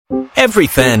Every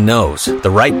fan knows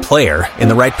the right player in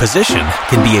the right position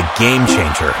can be a game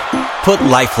changer. Put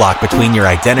LifeLock between your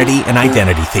identity and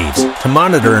identity thieves to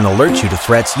monitor and alert you to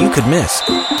threats you could miss.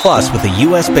 Plus, with a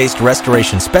U.S.-based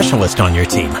restoration specialist on your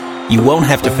team, you won't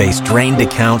have to face drained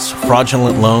accounts,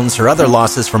 fraudulent loans, or other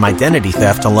losses from identity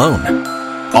theft alone.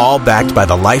 All backed by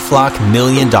the LifeLock $1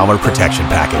 Million Protection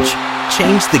Package.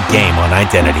 Change the game on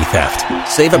identity theft.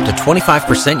 Save up to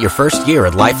 25% your first year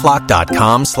at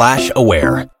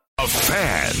LifeLock.com/aware. A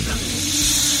Fan.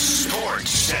 Sports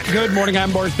Center. Good morning,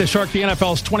 I'm Mark the Shark. The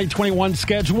NFL's 2021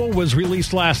 schedule was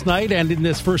released last night, and in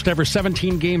this first ever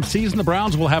 17-game season, the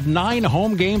Browns will have 9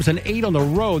 home games and 8 on the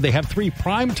road. They have 3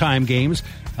 primetime games.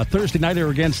 A Thursday nighter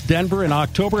against Denver in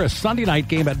October, a Sunday night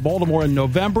game at Baltimore in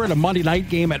November, and a Monday night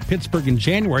game at Pittsburgh in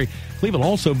January. Cleveland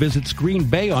also visits Green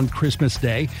Bay on Christmas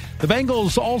Day. The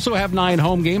Bengals also have 9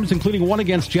 home games, including one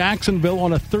against Jacksonville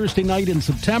on a Thursday night in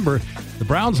September. The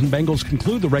Browns and Bengals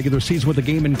conclude the regular season with a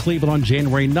game in Cleveland on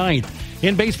January 9th.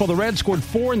 In baseball, the Reds scored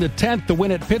 4 in the 10th to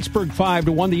win at Pittsburgh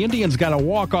 5-1. The Indians got a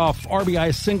walk-off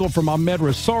RBI single from Ahmed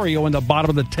Rosario in the bottom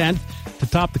of the 10th to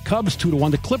top the Cubs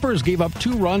 2-1. The Clippers gave up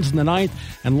 2 runs in the 9th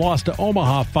and lost to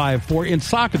Omaha 5-4. In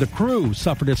soccer, the Crew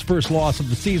suffered its first loss of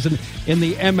the season in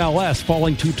the MLS,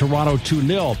 falling to Toronto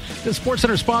 2-0. The Sports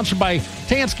Center is sponsored by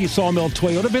Tansky Sawmill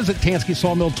Toyota. Visit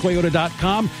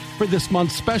TanskySawmillToyota.com for this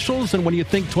month's specials. And when you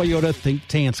think Toyota, think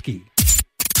Tansky.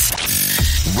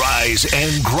 Rise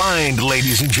and grind,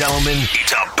 ladies and gentlemen.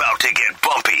 It's about to get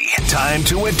bumpy. Time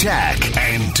to attack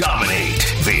and dominate.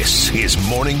 This is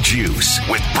Morning Juice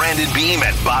with Brandon Beam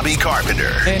and Bobby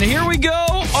Carpenter. And here we go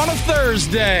on a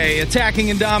Thursday, attacking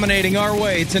and dominating our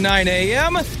way to 9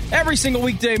 a.m. every single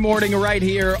weekday morning right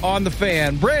here on The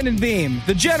Fan. Brandon Beam,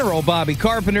 the General Bobby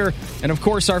Carpenter, and of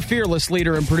course our fearless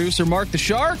leader and producer Mark the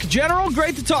Shark. General,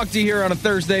 great to talk to you here on a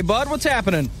Thursday, bud. What's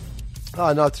happening?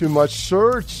 Not too much,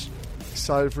 sir.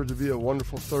 Excited for it to be a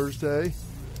wonderful Thursday.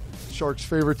 Shark's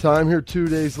favorite time here. 2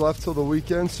 days left till the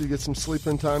weekend, so you get some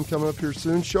sleeping time coming up here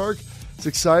soon, Shark. It's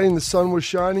exciting. The sun was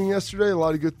shining yesterday. A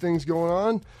lot of good things going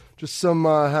on. Just some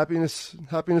happiness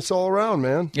all around,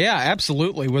 man. Yeah,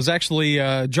 absolutely. Was actually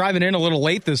driving in a little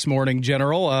late this morning,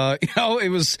 General. It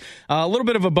was a little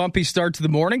bit of a bumpy start to the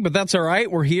morning, but that's all right.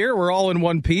 We're here. We're all in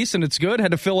one piece, and it's good. Had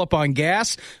to fill up on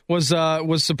gas. Was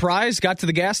surprised. Got to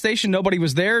the gas station. Nobody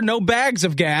was there. No bags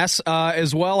of gas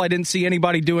as well. I didn't see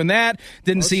anybody doing that.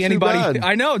 Didn't see anybody.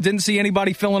 I know. Didn't see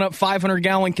anybody filling up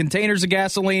 500-gallon containers of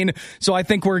gasoline. So I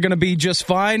think we're going to be just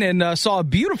fine. And saw a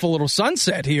beautiful little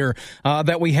sunset here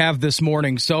that we have this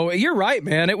morning. So you're right,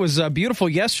 man. It was beautiful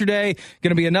yesterday.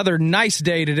 Going to be another nice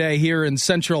day today here in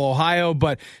Central Ohio.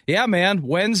 But yeah, man,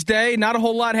 Wednesday, not a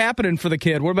whole lot happening for the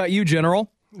kid. What about you, General?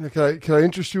 Can I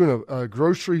interest you in a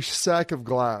grocery sack of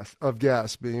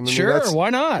gas, Beam? I mean, sure, why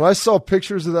not? When I saw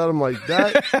pictures of that, I'm like,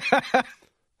 that.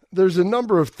 There's a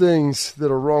number of things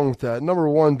that are wrong with that. Number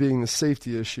one being the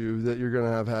safety issue that you're going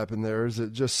to have happen there is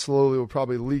it just slowly will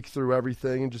probably leak through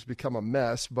everything and just become a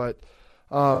mess. But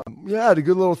yeah, I had a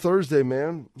good little Thursday,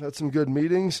 man. Had some good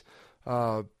meetings.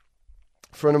 A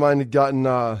friend of mine had gotten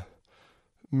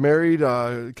married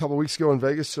a couple weeks ago in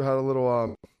Vegas, so had a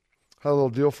little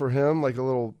deal for him, like a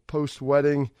little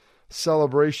post-wedding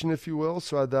celebration, if you will.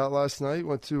 So I had that last night.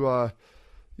 Went to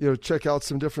check out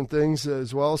some different things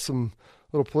as well. Some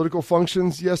little political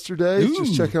functions yesterday. Ooh.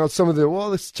 Just checking out some of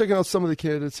the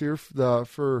candidates here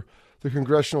for the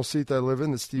congressional seat that I live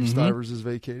in that Steve Stivers is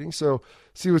vacating. So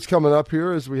see what's coming up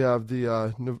here as we have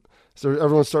so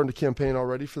everyone's starting to campaign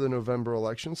already for the November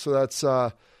election. So that's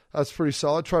pretty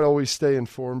solid. Try to always stay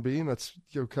informed, Beam. That's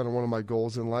kind of one of my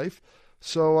goals in life.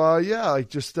 So I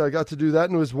just got to do that,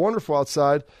 and it was wonderful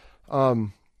outside. I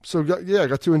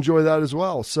got to enjoy that as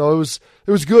well. So it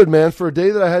was good, man. For a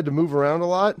day that I had to move around a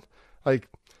lot, like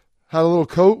had a little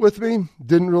coat with me,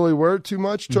 didn't really wear it too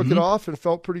much, took it off, and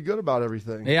felt pretty good about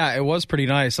everything. Yeah, it was pretty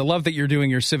nice. I love that you're doing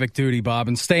your civic duty, Bob,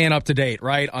 and staying up to date,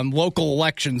 right, on local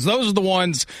elections. Those are the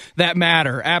ones that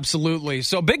matter, absolutely.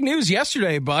 So big news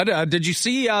yesterday, bud. Did you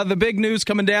see the big news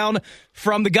coming down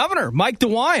from the governor, Mike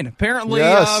DeWine? Apparently,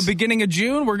 yes. Beginning of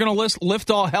June, we're going to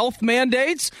lift all health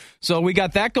mandates. So we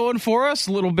got that going for us.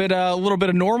 A little bit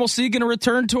of normalcy going to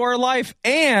return to our life.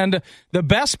 And the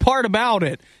best part about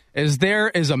it is there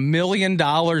is $1 million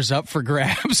up for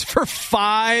grabs for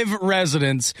 5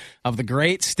 residents of the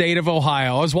great state of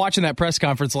Ohio. I was watching that press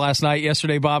conference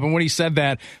yesterday, Bob, and when he said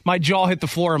that, my jaw hit the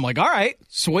floor. I'm like, all right,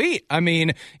 sweet. I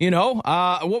mean,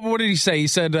 what did he say? He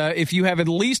said if you have at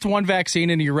least one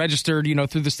vaccine and you're registered,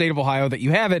 through the state of Ohio that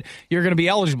you have it, you're going to be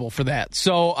eligible for that.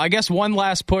 So I guess one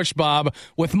last push, Bob,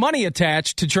 with money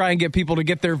attached to try and get people to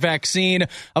get their vaccine.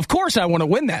 Of course, I want to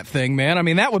win that thing, man. I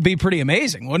mean, that would be pretty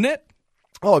amazing, wouldn't it?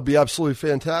 Oh, it'd be absolutely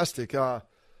fantastic.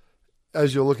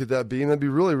 As you'll look at that beam, that'd be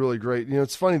really, really great.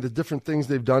 It's funny, the different things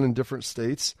they've done in different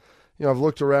states. I've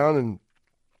looked around and,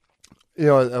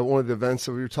 at one of the events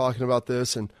that we were talking about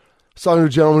this, and saw a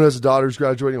gentleman who has a daughter who's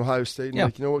graduating Ohio State,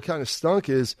 and what kind of stunk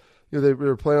is, they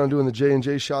were planning on doing the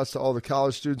J&J shots to all the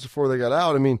college students before they got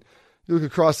out. I mean, you look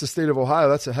across the state of Ohio,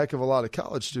 that's a heck of a lot of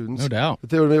college students. No doubt. That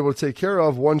they would be able to take care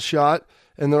of, one shot,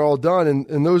 and they're all done.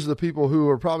 And those are the people who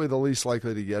are probably the least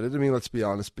likely to get it. I mean, let's be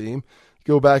honest, Beam.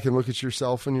 Go back and look at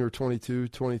yourself when you were 22,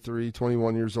 23,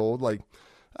 21 years old.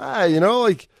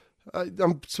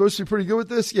 I'm supposed to be pretty good with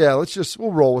this. Yeah,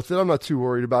 we'll roll with it. I'm not too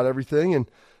worried about everything.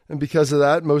 And because of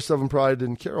that, most of them probably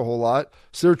didn't care a whole lot.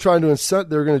 So they're trying to incent,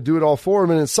 they're going to do it all for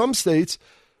them. And in some states,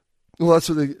 well, that's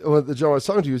what the gentleman I was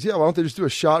talking to is, why don't they just do a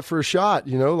shot for a shot?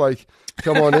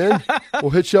 Come on in.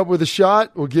 We'll hit you up with a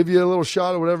shot. We'll give you a little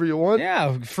shot of whatever you want.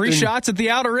 Yeah, free shots at the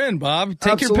outer end, Bob.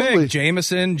 Take your pick.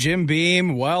 Jameson, Jim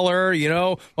Beam, Weller,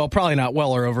 well, probably not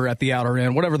Weller over at the outer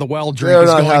end. Whatever the well drink They're is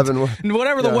not going having, to.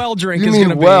 Whatever the well drink you is mean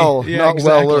going to well, be. not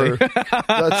exactly. Weller.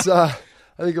 That's, I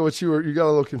think what you got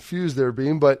a little confused there,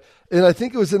 Beam. And I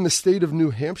think it was in the state of New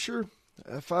Hampshire,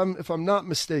 if I'm not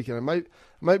mistaken. I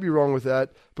might be wrong with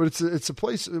that, but it's a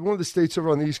place, one of the states over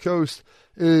on the East Coast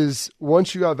is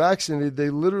once you got vaccinated, they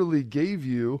literally gave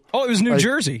you. Oh, it was New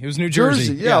Jersey. It was New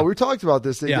Jersey. Yeah, we talked about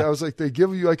this. I was like, they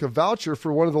give you a voucher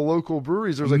for one of the local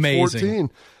breweries. There was Amazing.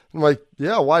 14. I'm like,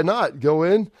 yeah, why not? Go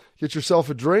in, get yourself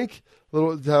a drink,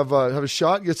 have a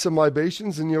shot, get some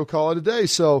libations, and call it a day.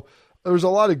 So there was a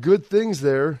lot of good things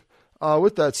there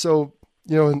with that. So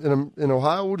in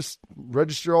Ohio, we'll just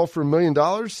register all for $1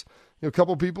 million. A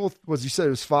couple people, you said it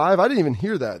was 5? I didn't even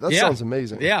hear that. That sounds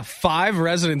amazing. Yeah, 5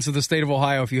 residents of the state of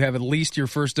Ohio, if you have at least your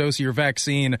first dose of your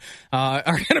vaccine, are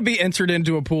going to be entered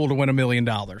into a pool to win $1 million.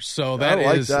 So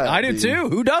I do too.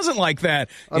 Who doesn't like that?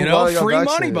 Free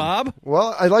money, Bob.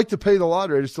 Well, I like to pay the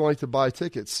lottery. I just don't like to buy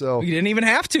tickets. So you didn't even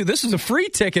have to. This is a free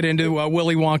ticket into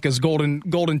Willy Wonka's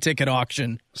golden ticket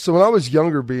auction. So when I was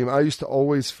younger, Beam, I used to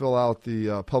always fill out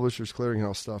the Publishers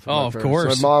Clearinghouse stuff. Oh, of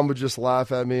course. So my mom would just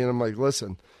laugh at me, and I'm like,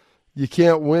 listen, you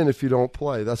can't win if you don't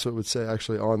play. That's what it would say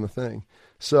actually on the thing.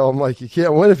 So I'm like, you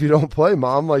can't win if you don't play,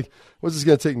 Mom. What's this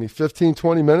going to take me, 15,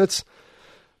 20 minutes?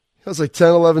 I was 10,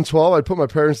 11, 12. I'd put my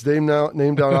parents' name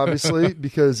down, obviously,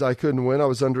 because I couldn't win. I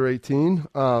was under 18.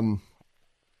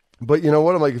 But you know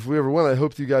what? I'm like, if we ever win, I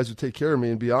hope you guys would take care of me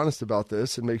and be honest about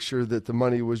this and make sure that the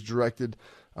money was directed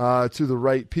to the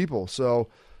right people. So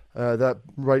that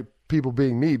right people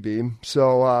being me, Beam.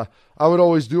 So I would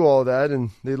always do all of that, and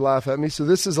they'd laugh at me. So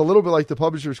this is a little bit like the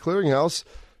Publishers Clearinghouse.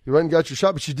 You went and got your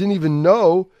shot, but you didn't even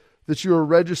know that you were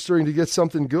registering to get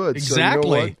something good. Exactly. So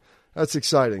you know what? That's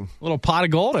exciting. A little pot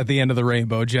of gold at the end of the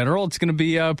rainbow, General. It's going to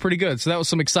be pretty good. So that was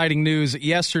some exciting news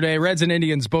yesterday. Reds and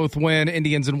Indians both win.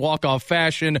 Indians in walk-off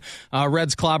fashion.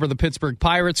 Reds clobber the Pittsburgh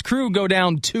Pirates. Crew go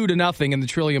down 2-0 in the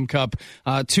Trillium Cup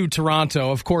to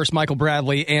Toronto. Of course, Michael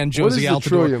Bradley and Josie Altidore. What is the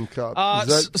Trillium Cup?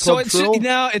 Is that Club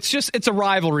Trill? It's a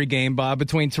rivalry game, Bob,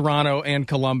 between Toronto and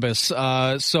Columbus.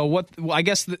 I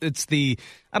guess it's the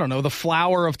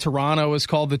flower of Toronto is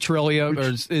called the Trillium,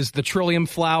 or is the Trillium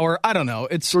flower? I don't know.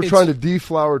 We're trying to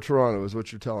deflower Toronto is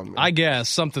what you're telling me. I guess,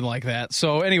 something like that.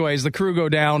 So anyways, the Crew go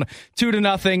down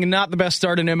 2-0. Not the best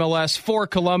start in MLS for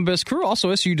Columbus. Crew also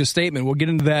issued a statement. We'll get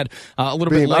into that a little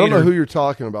bit later. I don't know who you're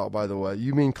talking about, by the way.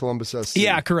 You mean Columbus SC?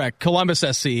 Yeah, correct. Columbus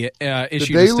SC issued a statement.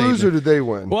 Did they lose or did they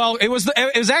win? Well, it was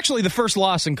actually the first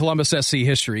loss in Columbus SC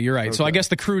history. You're right. Okay. So I guess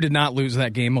the Crew did not lose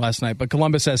that game last night, but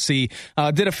Columbus SC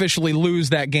did officially lose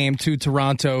that game to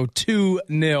Toronto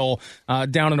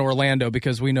 2-0 down in Orlando,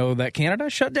 because we know that Canada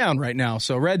shut down right now.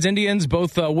 So Reds, Indians,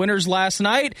 both winners last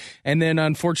night. And then,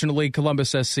 unfortunately, Columbus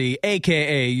SC,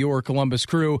 a.k.a. your Columbus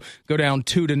Crew, go down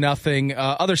 2-0.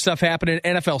 Other stuff happening.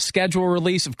 NFL schedule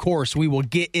release. Of course, we will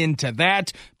get into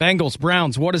that. Bengals,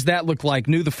 Browns, what does that look like?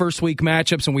 Knew the first week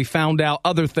matchups, and we found out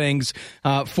other things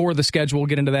for the schedule. We'll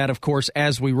get into that, of course,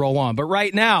 as we roll on. But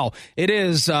right now, it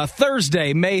is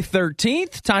Thursday, May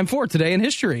 13th. Time for Today in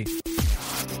History.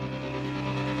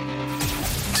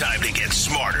 Time to get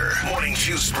smarter. Morning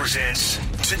Juice presents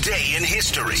Today in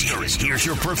History. Here's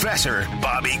your professor,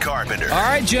 Bobby Carpenter. All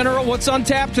right, General, what's on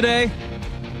tap today?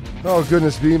 Oh,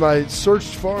 goodness, Beam. I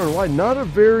searched far and wide. Not a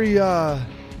very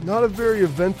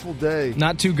eventful day.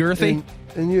 Not too girthy?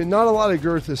 And not a lot of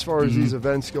girth as far as these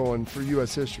events going for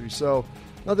U.S. history. So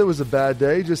not that it was a bad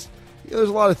day, just there's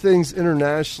a lot of things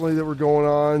internationally that were going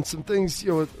on. Some things,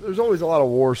 there's always a lot of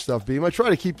war stuff, Beam. I try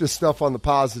to keep this stuff on the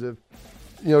positive,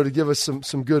 to give us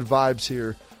some good vibes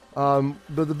here. But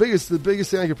the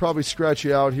biggest thing I could probably scratch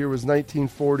you out here was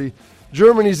 1940.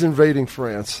 Germany's invading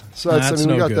France. So that's,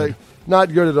 we got that.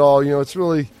 Not good at all. It's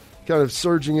really kind of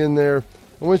surging in there.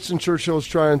 Winston Churchill is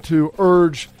trying to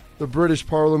urge the British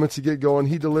Parliament to get going.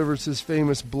 He delivers his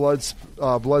famous blood,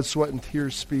 sweat, and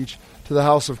tears speech to the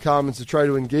House of Commons to try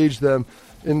to engage them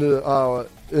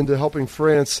into helping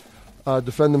France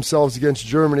defend themselves against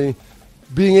Germany,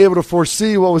 being able to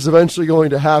foresee what was eventually going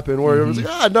to happen, where it was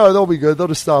like, no, they'll be good. They'll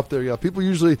just stop there. Yeah, people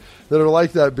usually that are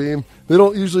like that, Beam, they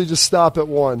don't usually just stop at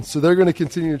one. So they're going to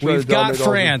continue to try to dominate. We've got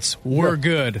France. We're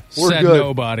good. Said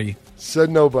nobody.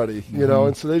 Said nobody, you know.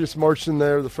 And so they just marched in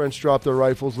there. The French dropped their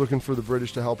rifles, looking for the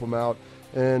British to help them out.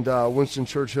 And Winston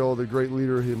Churchill, the great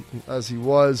leader as he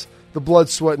was, the blood,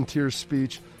 sweat, and tears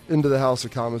speech into the House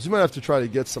of Commons. We might have to try to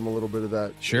get a little bit of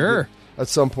that. Sure. At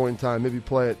some point in time, maybe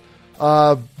play it.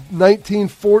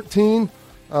 1914,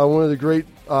 one of the great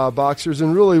boxers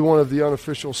and really one of the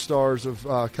unofficial stars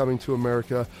of coming to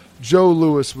America, Joe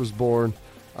Louis was born.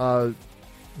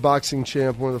 Boxing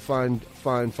champ, one of the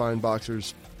fine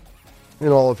boxers in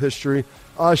all of history.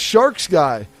 Sharks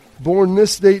guy, born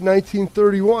this date,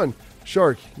 1931.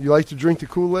 Shark, you like to drink the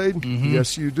Kool-Aid? Mm-hmm.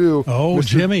 Yes, you do. Oh,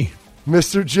 Jimmy.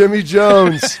 Mr. Jimmy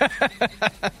Jones.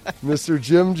 Mr.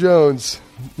 Jim Jones.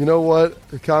 You know what?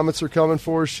 The Comets are coming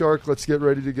for us, Shark. Let's get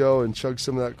ready to go and chug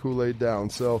some of that Kool-Aid down.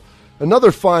 So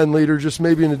another fine leader, just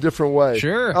maybe in a different way.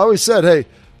 Sure. I always said, hey,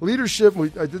 leadership,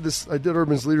 I did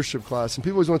Urban's leadership class, and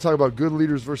people always want to talk about good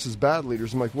leaders versus bad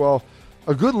leaders. I'm like, well,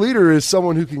 a good leader is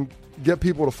someone who can get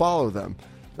people to follow them.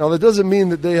 Now, that doesn't mean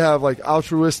that they have like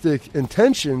altruistic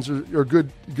intentions or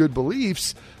good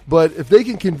beliefs, but if they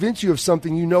can convince you of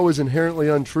something you know is inherently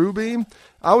untrue, Beam,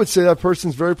 I would say that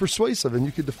person's very persuasive, and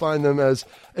you could define them as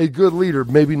a good leader,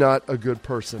 maybe not a good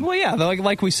person. Well, yeah,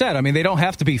 like we said, I mean, they don't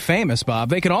have to be famous, Bob.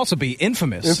 They can also be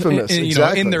infamous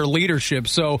exactly. In their leadership.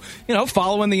 So,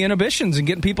 following the inhibitions and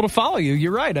getting people to follow you,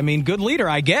 you're right. I mean, good leader,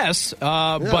 I guess,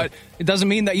 but it doesn't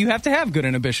mean that you have to have good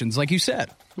inhibitions, like you said.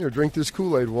 Here, drink this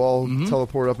Kool-Aid while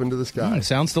teleport up into the sky.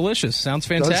 Sounds delicious. Sounds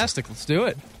fantastic. Let's do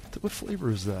it. What flavor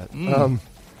is that?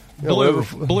 Blue.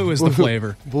 Blue is the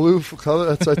flavor. Blue color.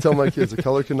 That's what I tell my kids. A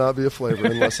color cannot be a flavor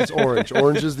unless it's orange.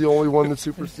 Orange is the only one that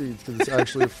supersedes because it's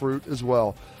actually a fruit as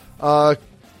well. A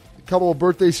couple of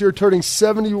birthdays here. Turning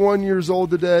 71 years old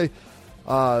today.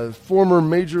 Former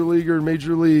Major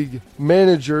League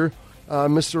manager,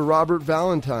 Mr. Robert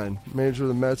Valentine, manager of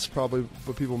the Mets, probably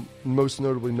what people most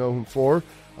notably know him for.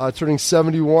 Turning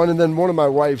 71, and then one of my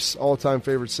wife's all-time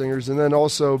favorite singers, and then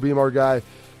also being our guy,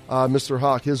 Mr.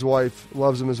 Hawk. His wife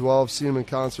loves him as well. I've seen him in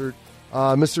concert.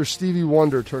 Mr. Stevie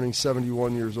Wonder turning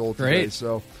 71 years old today. Great.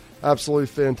 So absolutely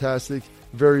fantastic.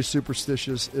 Very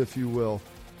superstitious, if you will.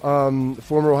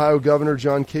 Former Ohio Governor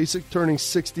John Kasich turning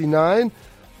 69.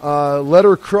 Let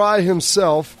Her Cry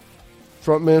himself,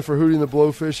 frontman for Hootie and the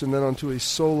Blowfish, and then onto a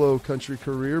solo country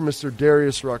career. Mr.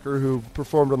 Darius Rucker, who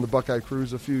performed on the Buckeye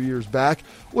Cruise a few years back,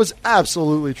 was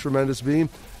absolutely tremendous, Beam.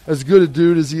 As good a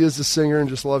dude as he is a singer, and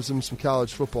just loves him some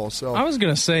college football. So I was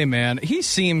going to say, man, he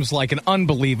seems like an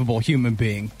unbelievable human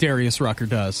being, Darius Rucker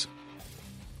does.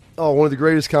 Oh, one of the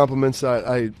greatest compliments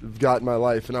I've got in my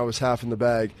life, and I was half in the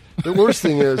bag. The worst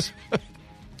thing is,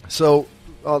 so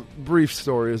brief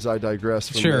story as I digress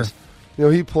from this.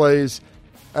 He plays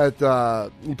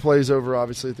over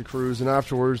obviously at the Cruise, and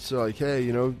afterwards they're like, hey,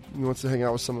 he wants to hang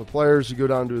out with some of the players. You go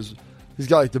down to he's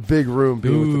got like the big room,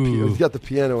 he's got the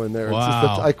piano in there.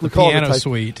 Wow, we call it piano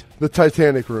suite, the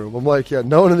Titanic room. I'm like, yeah,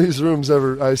 no one of these rooms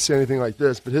I see anything like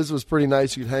this, but his was pretty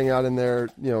nice. You could hang out in there.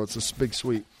 It's a big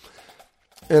suite.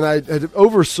 And I had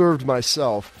overserved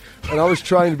myself, and I was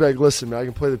trying to be like, listen, man, I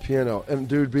can play the piano. And,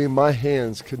 dude, my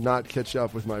hands could not catch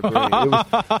up with my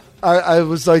brain. I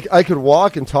was like, I could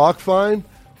walk and talk fine,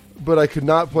 but I could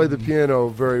not play the piano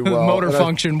very well. The motor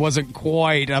function wasn't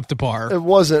quite up to par. It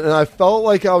wasn't, and I felt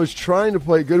like I was trying to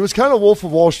play good. It was kind of Wolf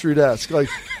of Wall Street-esque.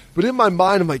 But in my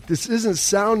mind, I'm like, this isn't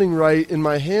sounding right, and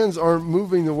my hands aren't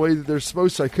moving the way that they're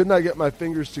supposed to. I could not get my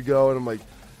fingers to go, and I'm like,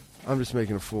 I'm just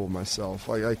making a fool of myself.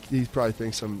 He probably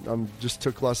thinks I'm just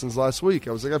took lessons last week.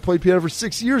 I was like, I played piano for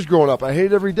 6 years growing up. I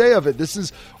hated every day of it. This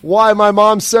is why my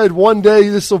mom said one day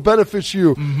this will benefit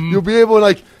you. Mm-hmm. You'll be able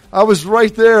to, I was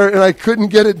right there, and I couldn't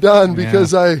get it done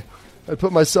because I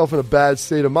put myself in a bad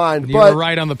state of mind. You were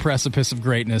right on the precipice of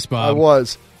greatness, Bob. I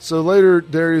was. So later,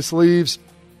 Darius leaves,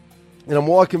 and I'm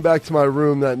walking back to my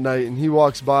room that night, and he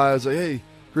walks by. I was like, hey,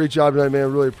 great job tonight,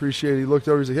 man. Really appreciate it. He looked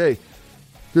over. He's like, hey,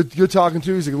 good talking to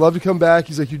you. He's like, love to come back.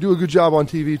 He's like, you do a good job on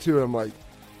TV, too. And I'm like,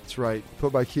 that's right.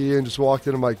 Put my key in, just walked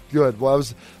in. I'm like, good. Well,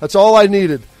 that's all I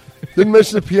needed. Didn't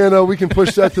mention the piano. We can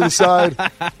push that to the side.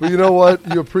 But you know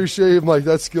what? You appreciate it. I'm like,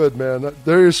 that's good, man.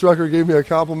 Darius Rucker gave me a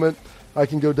compliment. I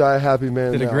can go die a happy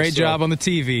man. Did a great job on the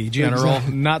TV, General.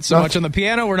 Exactly. Not so much on the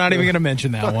piano. We're not even going to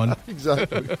mention that one.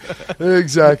 Exactly.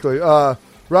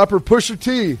 Rapper Pusha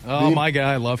T. Oh, my God,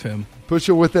 I love him.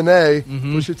 Pusha with an A.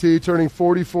 Pusha T turning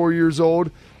 44 years old.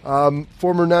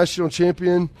 Former national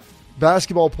champion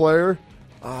basketball player.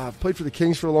 Played for the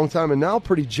Kings for a long time and now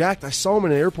pretty jacked. I saw him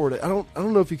in an airport. I don't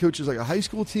know if he coaches like a high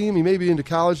school team. He may be into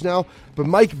college now. But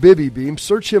Mike Bibby, Beam,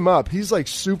 search him up. He's like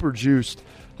super juiced.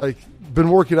 Like been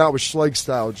working out with Schleg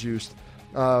style juiced.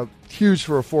 Huge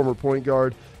for a former point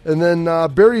guard. And then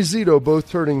Barry Zito, both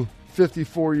turning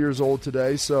 54 years old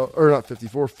today. Or not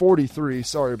 54, 43.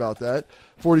 Sorry about that.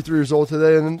 43 years old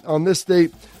today. And then on this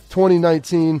date,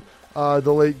 2019,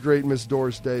 the late, great Miss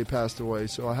Doris Day passed away.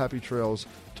 So a happy trails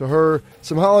to her.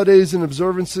 Some holidays and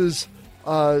observances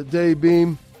day,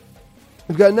 Beam.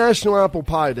 We've got National Apple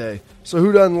Pie Day. So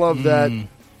who doesn't love that?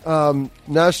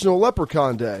 National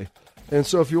Leprechaun Day. And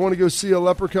so if you want to go see a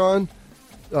leprechaun,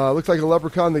 looks like a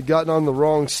leprechaun that gotten on the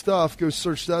wrong stuff, go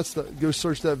search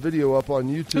that video up on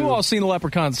YouTube. Who all seen the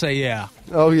leprechaun say yeah?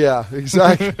 Oh, yeah,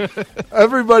 exactly.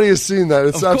 Everybody has seen that.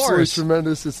 It's absolutely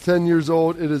tremendous. It's 10 years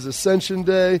old. It is Ascension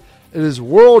Day. It is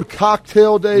World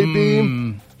Cocktail Day,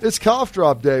 Beam. It's Cough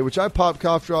Drop Day, which I pop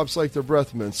cough drops like they're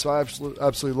breath mints, so I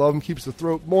absolutely love them. Keeps the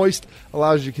throat moist,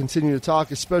 allows you to continue to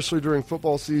talk, especially during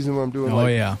football season when I'm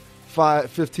doing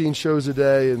 15 shows a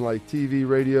day and like TV,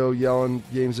 radio, yelling,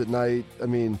 games at night. I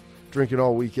mean, drinking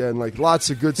all weekend. Like lots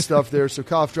of good stuff there. So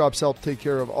cough drops help take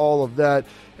care of all of that.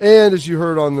 And as you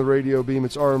heard on the radio, Beam,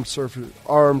 it's Armed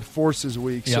Forces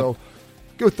Week. Yep. So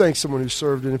go thank someone who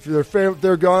served. And if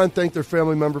they're gone, thank their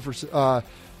family member for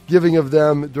giving of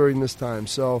them during this time.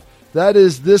 So that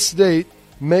is this date,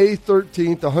 May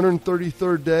 13th,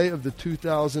 133rd day of the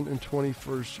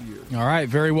 2021st year. All right,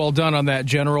 very well done on that,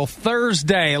 General.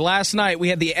 Thursday, last night, we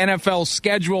had the NFL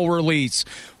schedule release.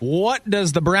 What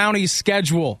does the Brownies'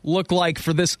 schedule look like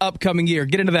for this upcoming year?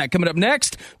 Get into that coming up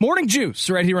next. Morning Juice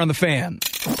right here on The Fan.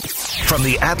 From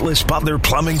the Atlas Butler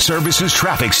Plumbing Services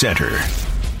Traffic Center.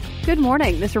 Good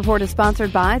morning. This report is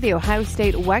sponsored by the Ohio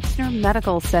State Wexner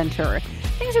Medical Center.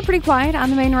 Things are pretty quiet on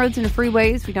the main roads and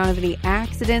freeways. We don't have any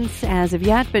accidents as of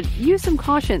yet, but use some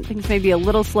caution. Things may be a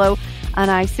little slow on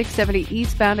I-670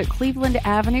 eastbound at Cleveland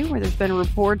Avenue, where there's been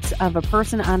reports of a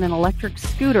person on an electric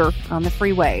scooter on the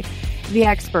freeway. The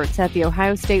experts at the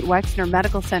Ohio State Wexner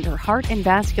Medical Center Heart and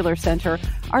Vascular Center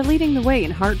are leading the way in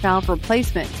heart valve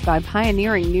replacement by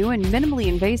pioneering new and minimally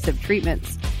invasive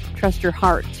treatments. Trust your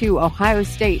heart to Ohio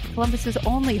State, Columbus's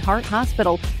only heart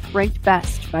hospital, ranked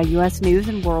best by U.S. News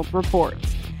and World Report.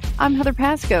 I'm Heather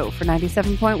Pasco for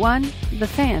 97.1, The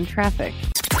Fan Traffic.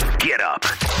 Get up,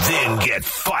 then get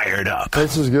fired up.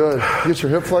 This is good. Get your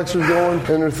hip flexors going,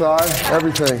 inner thigh,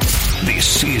 everything.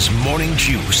 This is Morning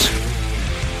Juice.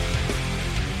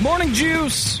 Morning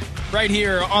Juice right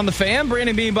here on The Fan.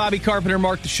 Brandon Beam, Bobby Carpenter,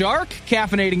 Mark the Shark,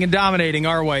 caffeinating and dominating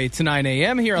our way to 9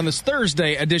 a.m. here on this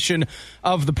Thursday edition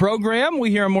of the program.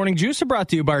 We here on Morning Juice are brought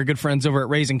to you by our good friends over at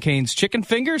Raising Cane's Chicken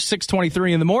Fingers,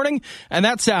 6:23 in the morning, and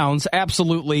that sounds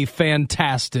absolutely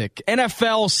fantastic.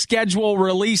 NFL schedule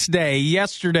release day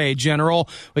yesterday, General.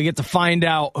 We get to find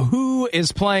out who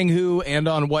is playing who and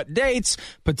on what dates,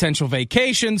 potential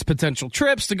vacations, potential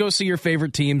trips to go see your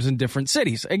favorite teams in different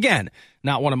cities. Again,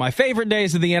 not one of my favorite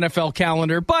days of the NFL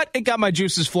calendar, but it got my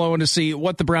juices flowing to see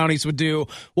what the Brownies would do,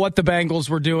 what the Bengals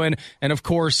were doing, and of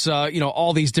course,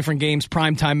 all these different games,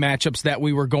 primetime matchups that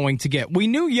we were going to get. We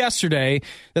knew yesterday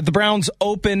that the Browns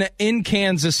open in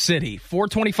Kansas City.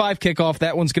 4:25 kickoff.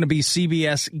 That one's going to be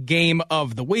CBS Game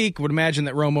of the Week. Would imagine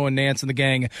that Romo and Nance and the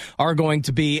gang are going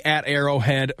to be at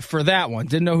Arrowhead for that one.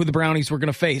 Didn't know who the Brownies were going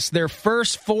to face. Their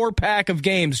first 4-pack of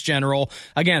games, General.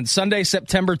 Again, Sunday,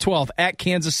 September 12th at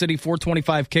Kansas City, 4:25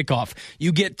 kickoff.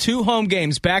 You get 2 home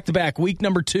games back-to-back, week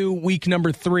number 2, week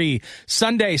number 3.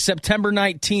 Sunday, September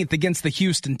 19th against the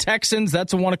Houston Texans.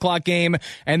 That's a 1 o'clock game.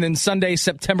 And then Sunday,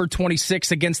 September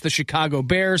 26th against the Chicago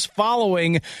Bears.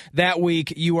 Following that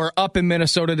week, you are up in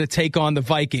Minnesota to take on the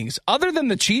Vikings. Other than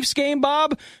the Chiefs game,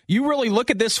 Bob, you really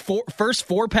look at this first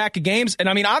 4-pack of games, and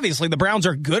I mean, obviously the Browns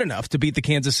are good enough to beat the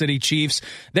Kansas City Chiefs.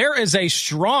 There is a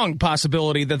strong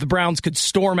possibility that the Browns could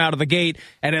storm out of the gate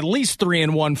at least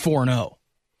 3-1, 4-0.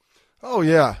 Oh,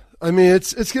 yeah. I mean,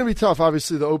 it's going to be tough,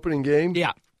 obviously, the opening game.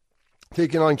 Yeah.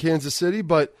 Taking on Kansas City,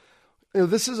 but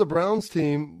this is a Browns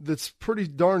team that's pretty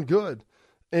darn good.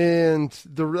 And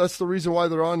that's the reason why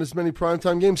they're on as many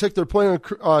primetime games. Heck, they're playing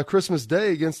on Christmas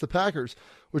Day against the Packers,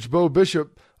 which Bo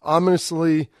Bishop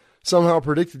ominously somehow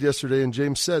predicted yesterday, and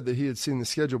James said that he had seen the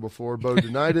schedule before. Bo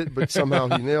denied it, but somehow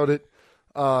he nailed it.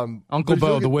 Uncle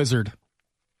Bo, the wizard.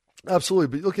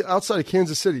 Absolutely. But look at outside of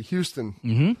Kansas City, Houston.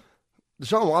 Mm-hmm.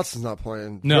 Deshaun Watson's not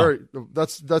playing. No.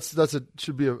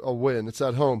 Should be a win. It's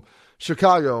at home.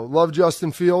 Chicago, love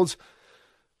Justin Fields.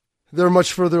 they're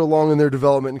much further along in their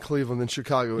development in Cleveland than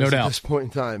Chicago is No at this point in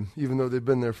time, even though they've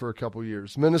been there for a couple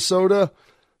years. Minnesota,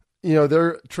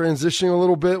 they're transitioning a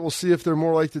little bit. We'll see if they're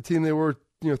more like the team they were,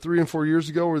 3 and 4 years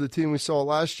ago, or the team we saw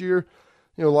last year.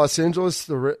 Los Angeles,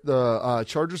 the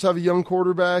Chargers have a young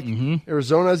quarterback. Mm-hmm.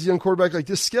 Arizona has a young quarterback. Like,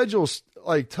 this schedule's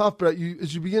tough, but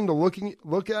as you begin to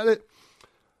look at it,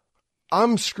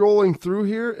 I'm scrolling through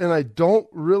here, and I don't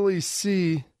really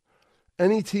see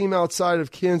any team outside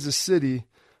of Kansas City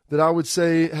that I would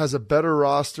say has a better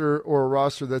roster or a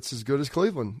roster that's as good as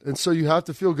Cleveland. And so you have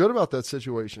to feel good about that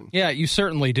situation. Yeah, you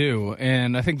certainly do.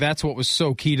 And I think that's what was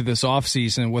so key to this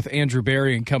offseason with Andrew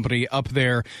Berry and company up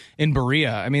there in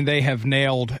Berea. I mean, they have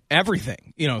nailed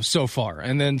everything, so far.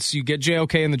 And then so you get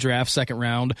JOK in the draft, second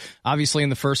round. Obviously, in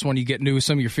the first one, you get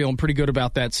Newsome. You're feeling pretty good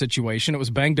about that situation. It was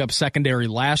banged up secondary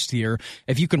last year.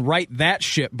 If you can right that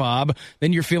ship, Bob,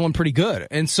 then you're feeling pretty good.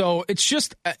 And so it's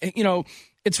just,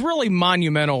 it's really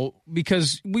monumental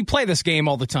because we play this game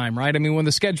all the time, right? I mean, when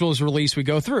the schedule is released, we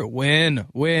go through win,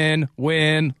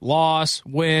 loss,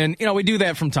 win. We do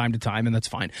that from time to time, and that's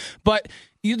fine. But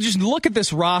you just look at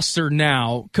this roster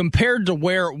now compared to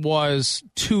where it was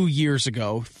 2 years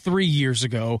ago, 3 years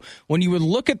ago, when you would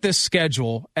look at this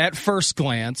schedule at first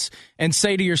glance and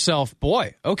say to yourself,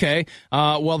 boy, okay,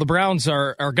 well, the Browns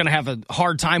are going to have a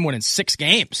hard time winning 6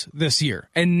 games this year.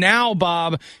 And now,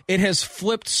 Bob, it has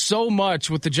flipped so much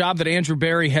with the job that Andrew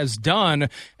Berry has done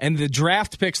and the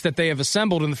draft picks that they have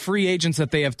assembled and the free agents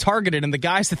that they have targeted and the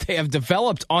guys that they have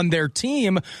developed on their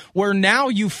team, where now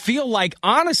you feel like,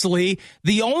 honestly,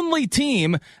 the only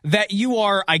team that you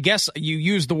are, I guess you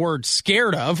use the word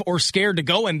scared of or scared to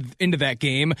go into that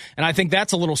game, and I think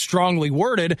that's a little strongly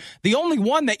worded, the only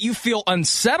one that you feel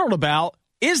unsettled about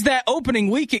is that opening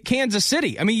week at Kansas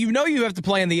City. I mean, you have to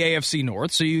play in the AFC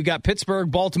North, so you got Pittsburgh,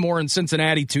 Baltimore, and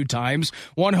Cincinnati 2 times,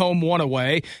 1 home, 1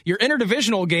 away. Your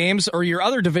interdivisional games or your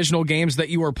other divisional games that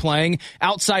you are playing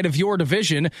outside of your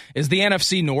division is the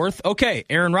NFC North. Okay,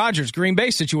 Aaron Rodgers, Green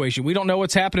Bay situation. We don't know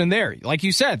what's happening there. Like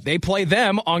you said, they play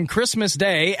them on Christmas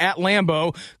Day at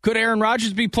Lambeau. Could Aaron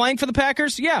Rodgers be playing for the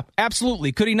Packers? Yeah,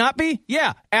 absolutely. Could he not be?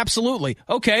 Yeah, absolutely.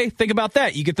 Okay, think about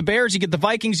that. You get the Bears, you get the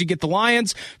Vikings, you get the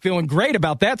Lions. Feeling great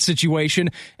about that situation.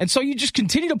 And so you just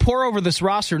continue to pour over this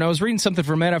roster. And I was reading something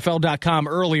from NFL.com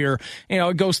earlier.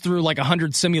 It goes through like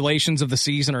 100 simulations of the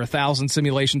season or 1,000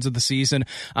 simulations of the season.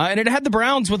 And it had the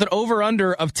Browns with an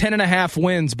over-under of 10.5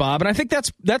 wins, Bob. And I think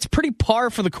that's pretty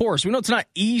par for the course. We know it's not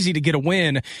easy to get a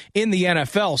win in the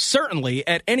NFL, certainly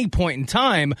at any point in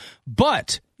time,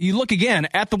 but you look again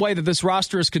at the way that this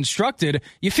roster is constructed,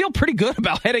 you feel pretty good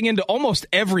about heading into almost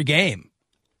every game.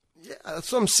 Yeah,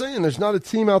 that's what I'm saying. There's not a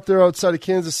team out there outside of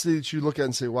Kansas City that you look at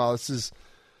and say, wow, this is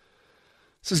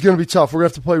going to be tough. We're going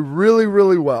to have to play really,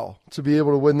 really well to be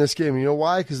able to win this game. You know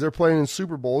why? Because they're playing in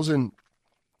Super Bowls, and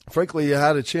frankly, you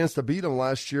had a chance to beat them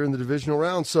last year in the divisional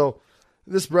round. So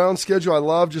this Browns schedule I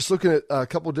love. Just looking at a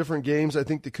couple different games, I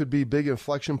think that could be big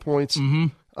inflection points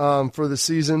for the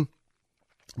season.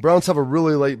 Browns have a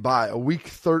really late bye, a Week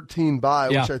 13 bye,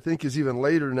 which I think is even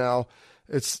later now.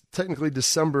 It's technically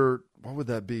December. What would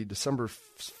that be? December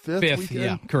 5th weekend?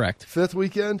 Yeah, correct. 5th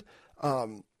weekend.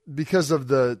 Because of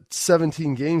the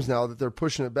 17 games now that they're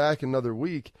pushing it back another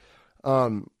week.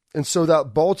 And so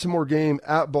that Baltimore game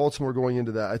at Baltimore going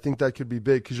into that, I think that could be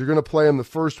big because you're going to play them the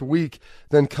first week,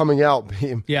 then coming out.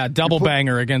 Yeah, double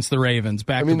banger against the Ravens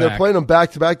back to back. They're playing them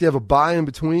back to back. They have a bye in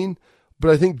between. But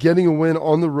I think getting a win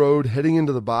on the road, heading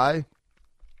into the bye,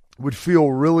 would feel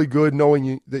really good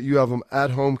knowing that you have them at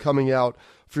home coming out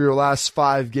for your last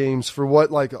 5 games for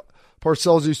what, like,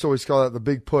 Parcells used to always call that the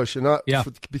big push. And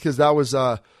because that was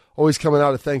always coming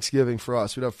out of Thanksgiving for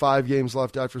us. We'd have 5 games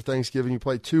left after Thanksgiving. You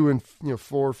play 2 in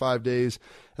 4 or 5 days.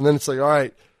 And then it's like, all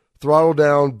right, throttle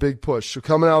down, big push. So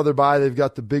coming out of their bye, they've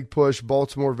got the big push,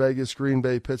 Baltimore, Vegas, Green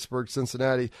Bay, Pittsburgh,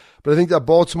 Cincinnati. But I think that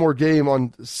Baltimore game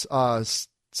on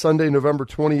Sunday, November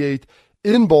 28th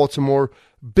in Baltimore,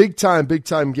 big time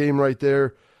game right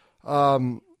there.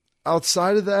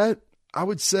 Outside of that, I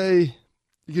would say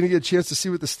you're going to get a chance to see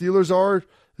what the Steelers are.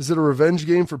 Is it a revenge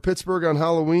game for Pittsburgh on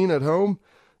Halloween at home?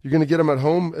 You're going to get them at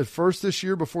home at first this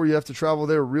year before you have to travel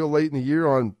there real late in the year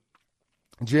on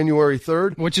January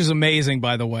 3rd. Which is amazing,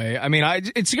 by the way. I mean,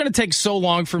 it's going to take so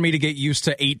long for me to get used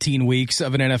to 18 weeks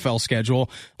of an NFL schedule.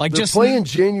 Like, they're playing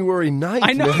January 9th.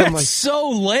 I know, man. that's so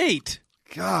late.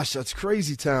 Gosh, that's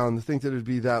crazy town to think that it would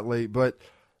be that late. But,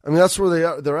 I mean, that's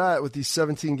where they're at with these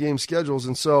 17-game schedules.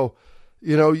 And so,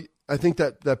 I think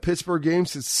that Pittsburgh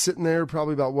game's sitting there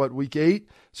probably about, week 8?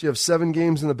 So you have 7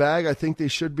 games in the bag. I think they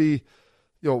should be,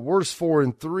 worst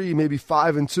 4-3, maybe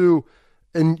 5-2.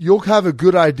 And you'll have a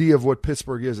good idea of what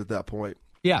Pittsburgh is at that point.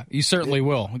 Yeah, you certainly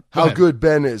will. How good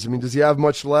Ben is. I mean, does he have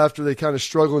much left? Are they kind of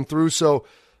struggling through? So,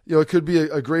 it could be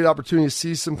a great opportunity to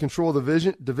see some control of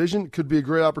the division. It could be a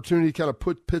great opportunity to kind of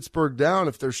put Pittsburgh down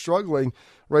if they're struggling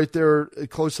right there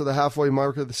close to the halfway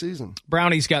mark of the season.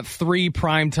 Brownie's got 3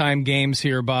 primetime games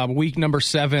here, Bob. Week number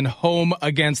 7, home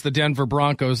against the Denver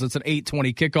Broncos. That's an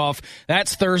 8:20 kickoff.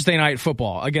 That's Thursday night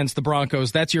football against the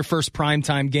Broncos. That's your first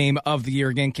primetime game of the year.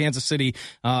 Again, Kansas City,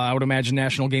 I would imagine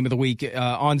national game of the week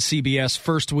on CBS,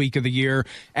 first week of the year.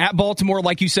 At Baltimore,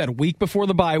 like you said, week before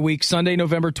the bye week, Sunday,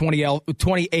 November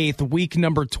 28th, week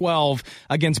number 12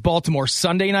 against Baltimore.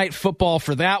 Sunday night football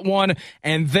for that one.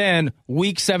 And then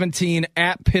week 17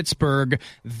 at Pittsburgh.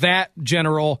 That,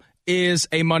 General, is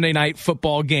a Monday night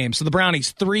football game. So the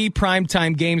Brownies, 3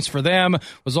 primetime games for them.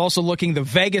 Was also looking the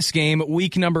Vegas game,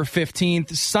 week number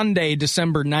 15th, Sunday,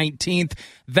 December 19th.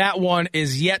 That one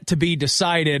is yet to be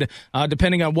decided,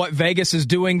 depending on what Vegas is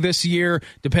doing this year,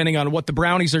 depending on what the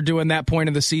Brownies are doing that point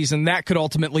of the season. That could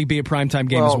ultimately be a primetime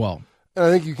game as well.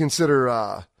 I think you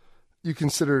consider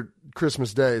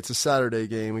Christmas Day. It's a Saturday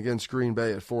game against Green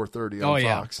Bay at 4:30 on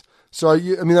Fox. So,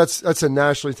 that's a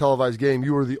nationally televised game.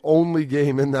 You were the only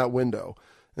game in that window.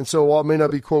 And so while it may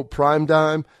not be, quote, prime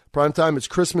time, it's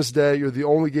Christmas Day. You're the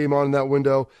only game on in that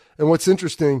window. And what's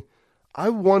interesting, I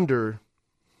wonder,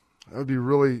 that would be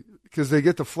really, because they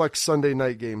get to flex Sunday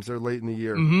night games. They're late in the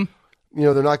year. Mm-hmm.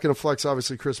 They're not going to flex,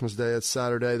 obviously, Christmas Day. It's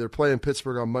Saturday. They're playing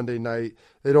Pittsburgh on Monday night.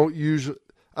 They don't usually,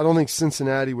 I don't think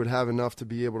Cincinnati would have enough to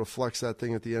be able to flex that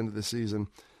thing at the end of the season.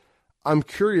 I'm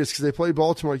curious because they play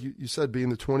Baltimore, like you said, being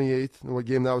the 28th, and what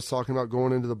game that was talking about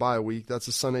going into the bye week. That's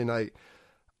a Sunday night.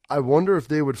 I wonder if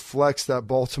they would flex that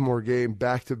Baltimore game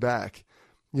back-to-back.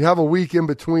 You have a week in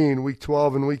between, week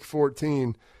 12 and week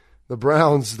 14. The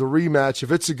Browns, the rematch,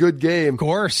 if it's a good game, of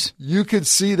course, you could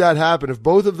see that happen. If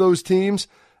both of those teams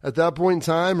at that point in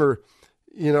time are,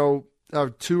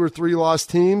 have 2 or 3 lost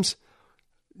teams,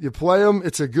 you play them,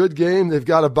 it's a good game, they've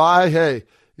got a bye, hey,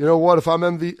 you know what? If I'm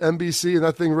NBC and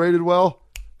that thing rated well,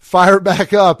 fire it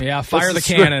back up. Yeah, fire the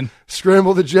cannon.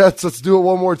 Scramble the jets. Let's do it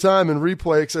one more time and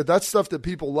replay. Because that's stuff that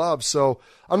people love. So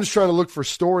I'm just trying to look for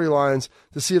storylines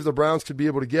to see if the Browns could be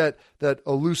able to get that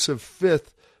elusive 5th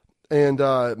and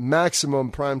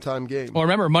maximum primetime game. Well,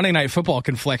 remember, Monday Night Football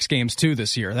can flex games, too,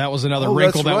 this year. That was another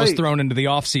wrinkle that was thrown into the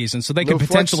offseason. So they could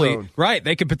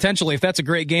potentially, if that's a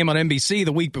great game on NBC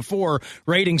the week before,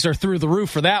 ratings are through the roof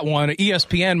for that one.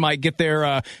 ESPN might get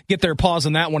their paws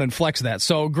on that one and flex that.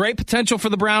 So great potential for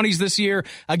the Brownies this year.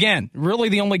 Again, really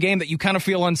the only game that you kind of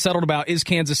feel unsettled about is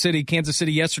Kansas City. Kansas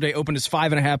City yesterday opened as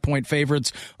 5.5-point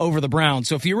favorites over the Browns.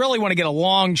 So if you really want to get a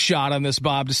long shot on this,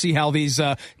 Bob, to see how these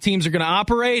teams are going to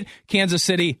operate, Kansas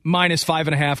City minus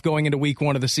 5.5 going into week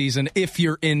 1 of the season, if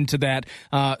you're into that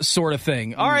sort of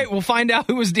thing. All right, we'll find out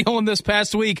who was dealing this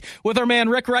past week with our man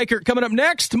Rick Ricart coming up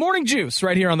next. Morning Juice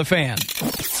right here on The Fan.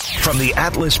 From the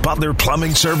Atlas Butler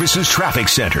Plumbing Services Traffic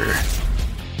Center.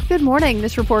 Good morning.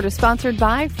 This report is sponsored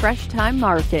by Fresh Time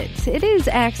Market. It is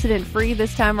accident-free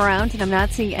this time around, and I'm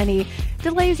not seeing any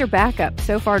delays or backup.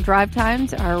 So far, drive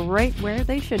times are right where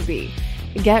they should be.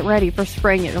 Get ready for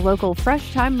spring at your local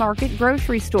Fresh Time Market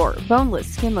grocery store.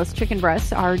 Boneless, skinless chicken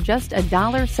breasts are just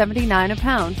 $1.79 a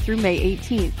pound through May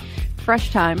 18th.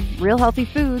 Fresh Time, real healthy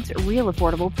foods, real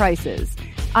affordable prices.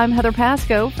 I'm Heather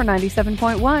Pasco for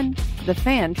 97.1, The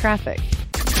Fan Traffic.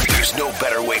 There's no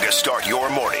better way to start your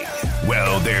morning.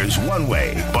 Well, there's one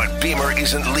way, but Beamer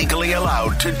isn't legally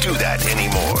allowed to do that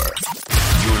anymore.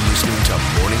 You're listening to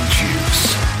Morning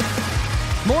Juice.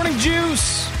 Morning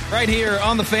Juice, right here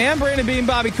on The Fan. Brandon Beam,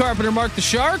 Bobby Carpenter, Mark the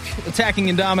Shark, attacking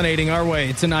and dominating our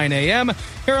way to 9 a.m.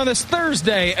 here on this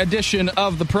Thursday edition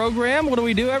of the program. What do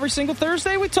we do every single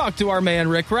Thursday? We talk to our man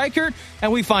Rick Ricart,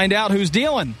 and we find out who's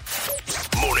dealing.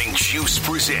 Morning Juice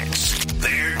presents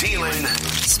They're Dealin'.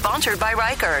 Sponsored by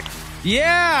Ricart.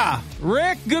 Yeah,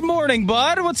 Rick, good morning,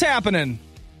 bud. What's happening?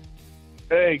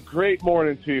 Hey, great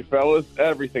morning to you, fellas.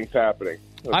 Everything's happening.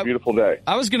 It's a beautiful day.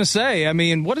 I was going to say,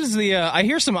 what is the, I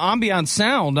hear some ambient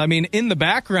sound, in the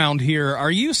background here.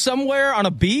 Are you somewhere on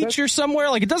a beach or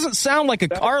somewhere? Like, it doesn't sound like a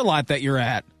car lot that you're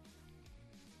at.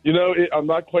 I'm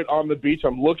not quite on the beach.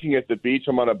 I'm looking at the beach.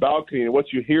 I'm on a balcony, and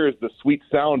what you hear is the sweet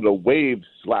sound of waves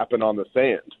slapping on the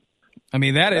sand.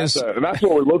 And that's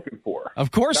what we're looking for.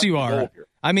 Of course you are.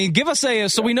 Give us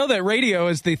so we know that radio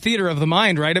is the theater of the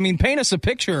mind, right? Paint us a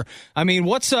picture.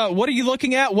 What are you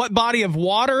looking at? What body of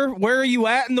water? Where are you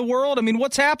at in the world?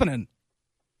 What's happening?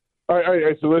 All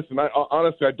right, so listen,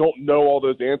 honestly, I don't know all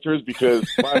those answers because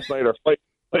last night our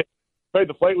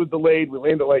the flight was delayed. We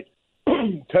landed at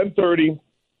 10:30.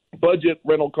 Budget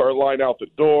rental car line out the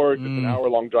door. Just an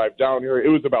hour-long drive down here. It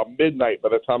was about midnight by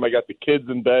the time I got the kids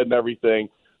in bed and everything.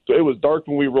 So it was dark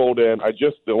when we rolled in.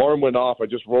 The alarm went off. I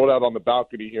just rolled out on the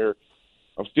balcony here.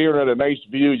 I'm staring at a nice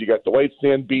view. You got the white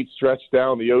sand beach stretched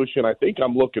down the ocean. I think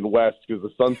I'm looking west because the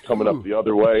sun's coming up the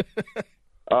other way.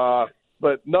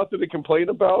 But nothing to complain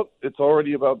about. It's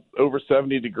already about over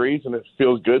 70 degrees, and it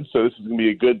feels good. So this is going to be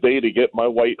a good day to get my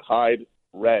white hide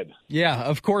red. Yeah,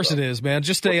 of course it is, man.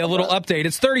 Just a little update.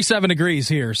 It's 37 degrees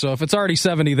here, so if it's already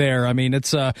 70 there, I mean,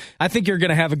 it's. I think you're going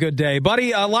to have a good day.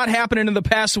 Buddy, a lot happening in the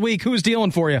past week. Who's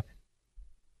dealing for you?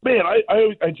 Man,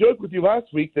 I joked with you last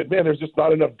week that, man, there's just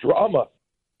not enough drama.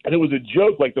 And it was a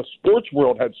joke. Like, the sports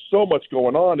world had so much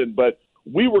going on, but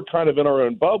we were kind of in our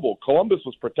own bubble. Columbus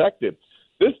was protected.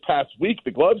 This past week, the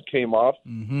gloves came off.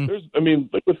 Mm-hmm.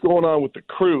 Look what's going on with the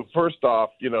Crew. First off,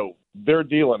 they're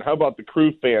dealing. How about the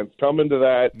Crew fans? Come into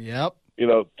that. Yep.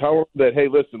 Tell them that, hey,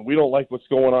 listen, we don't like what's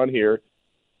going on here.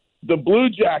 The Blue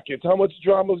Jackets, how much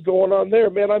drama is going on there?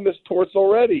 Man, I miss Torts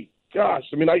already. Gosh,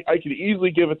 I could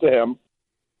easily give it to him.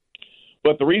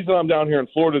 But the reason I'm down here in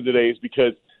Florida today is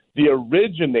because the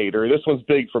originator, this one's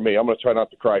big for me. I'm going to try not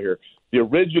to cry here. The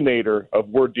originator of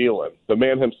We're Dealin', the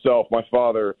man himself, my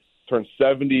father, turned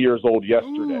 70 years old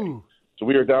yesterday. Ooh. So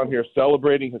we are down here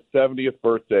celebrating his 70th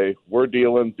birthday. We're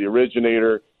Dealin', the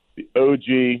originator, the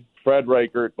OG, Fred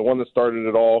Ricart, the one that started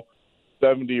it all,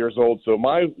 70 years old. So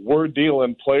my We're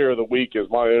Dealin' player of the week is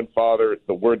my own father,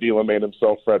 the We're Dealin' man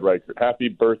himself, Fred Ricart. Happy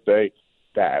birthday,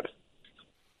 Dad.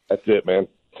 That's it, man.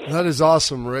 That is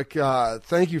awesome, Rick.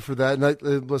 Thank you for that.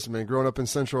 And listen, man, growing up in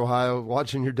Central Ohio,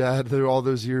 watching your dad through all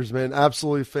those years, man,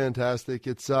 absolutely fantastic.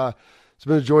 It's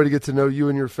been a joy to get to know you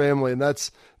and your family, and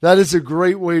that is a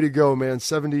great way to go, man.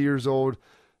 70 years old.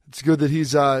 It's good that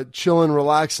he's chilling,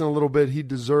 relaxing a little bit. He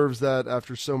deserves that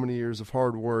after so many years of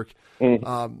hard work.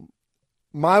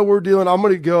 My We're Dealin', I'm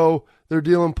going to go, their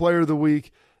Dealin' player of the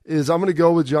week is I'm going to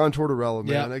go with John Tortorella,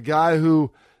 man. Yeah. A guy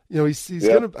who, he's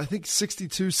going to, I think,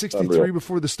 62, 63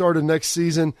 before the start of next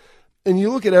season. And you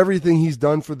look at everything he's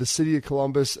done for the city of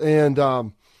Columbus, and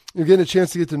you're getting a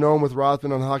chance to get to know him with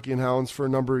Rothman on Hockey and Hounds for a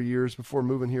number of years before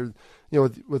moving here,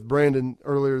 with Brandon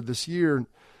earlier this year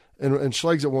and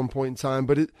Schlegels at one point in time.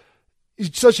 But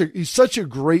he's such a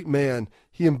great man.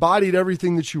 He embodied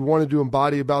everything that you wanted to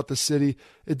embody about the city.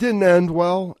 It didn't end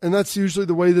well, and that's usually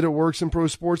the way that it works in pro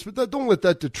sports, but don't let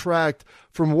that detract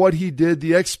from what he did,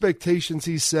 the expectations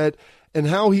he set, and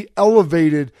how he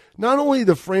elevated not only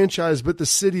the franchise but the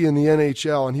city and the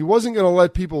NHL. And he wasn't going to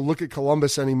let people look at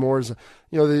Columbus anymore as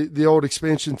the old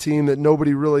expansion team that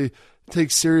nobody really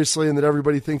takes seriously and that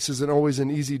everybody thinks isn't always an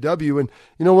easy W. And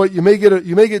you know what? You may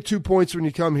get 2 points when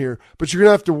you come here, but you're going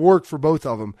to have to work for both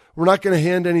of them. We're not going to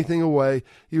hand anything away.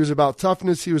 He was about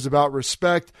toughness. He was about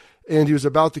respect. And he was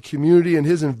about the community, and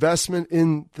his investment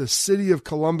in the city of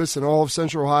Columbus and all of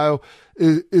Central Ohio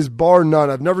is bar none.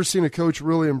 I've never seen a coach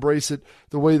really embrace it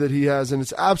the way that he has, and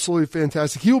it's absolutely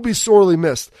fantastic. He will be sorely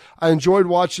missed. I enjoyed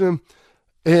watching him,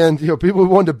 and people who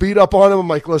wanted to beat up on him, I'm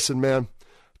like, listen, man,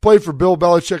 played for Bill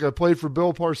Belichick. I played for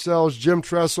Bill Parcells, Jim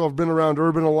Tressel. I've been around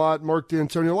Urban a lot, Mark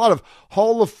D'Antonio, a lot of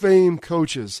Hall of Fame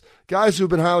coaches, guys who have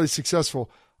been highly successful.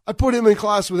 I put him in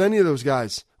class with any of those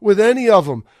guys, with any of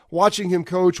them, watching him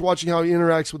coach, watching how he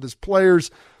interacts with his players,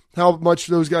 how much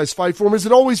those guys fight for him. Is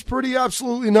it always pretty?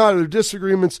 Absolutely not. Are there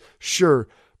disagreements? Sure.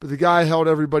 But the guy held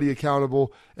everybody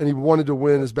accountable, and he wanted to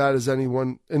win as bad as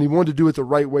anyone, and he wanted to do it the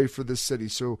right way for this city.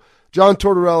 So John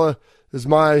Tortorella is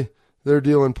their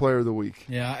Dealin' player of the week.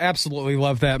 Yeah, absolutely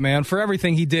love that, man. For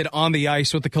everything he did on the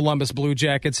ice with the Columbus Blue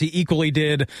Jackets, he equally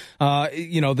did,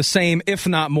 the same, if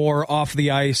not more, off the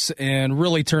ice, and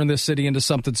really turned this city into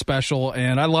something special.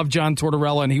 And I love John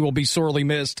Tortorella, and he will be sorely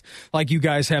missed, like you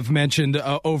guys have mentioned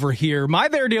over here. My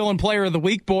Their Dealin' player of the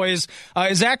week, boys,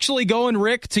 is actually going,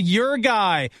 Rick, to your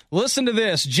guy. Listen to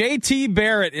this. JT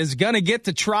Barrett is going to get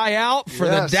to try out for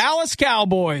the Dallas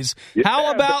Cowboys. Yeah.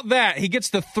 How about that? He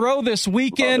gets to throw this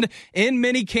weekend. In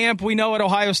minicamp, we know at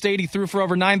Ohio State he threw for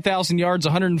over 9,000 yards,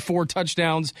 104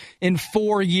 touchdowns in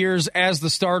 4 years as the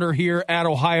starter here at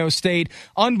Ohio State.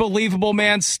 Unbelievable,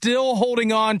 man. Still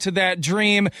holding on to that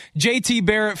dream. JT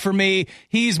Barrett, for me,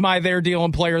 he's my Their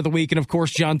Dealin' player of the week. And, of course,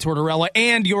 John Tortorella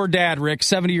and your dad, Rick,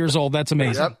 70 years old. That's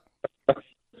amazing. Yep.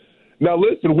 Now,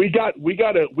 listen, we got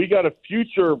a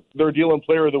future Their Dealin'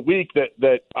 player of the week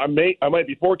that I might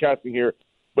be forecasting here,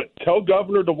 but tell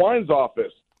Governor DeWine's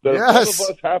office. One of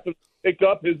us happen to pick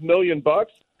up his $1 million,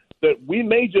 that we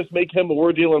may just make him a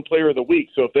We're Dealin' player of the week.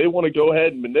 So if they want to go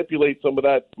ahead and manipulate some of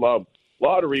that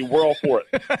lottery, we're all for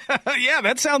it. Yeah,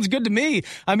 that sounds good to me.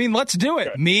 I mean, let's do it.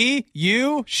 Okay. Me,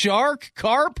 you, Shark,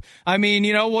 Carp. I mean,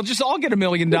 we'll just all get $1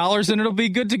 million and it'll be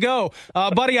good to go.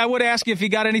 Buddy, I would ask you if you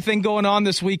got anything going on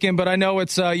this weekend, but I know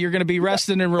it's you're going to be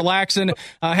resting and relaxing,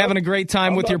 having a great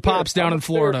time with your pops down in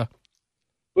Florida.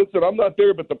 Listen, I'm not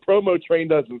there, but the promo train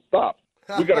doesn't stop.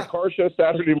 We got a car show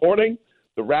Saturday morning,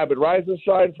 the Rapid Rise and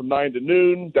Shine from 9 to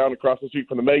noon, down across the street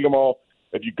from the Mega Mall.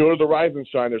 If you go to the Rise and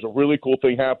Shine, there's a really cool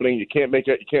thing happening. You can't make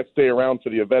it. You can't stay around for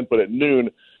the event, but at noon,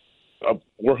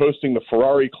 we're hosting the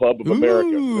Ferrari Club of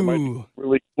America. So there might be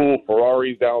really cool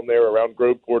Ferraris down there around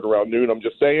Groveport around noon. I'm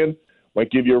just saying, might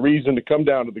give you a reason to come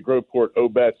down to the Groveport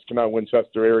Obets, Canal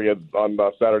Winchester area on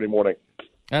Saturday morning.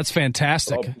 That's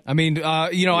fantastic. I mean,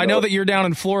 I know that you're down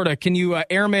in Florida. Can you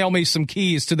airmail me some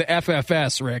keys to the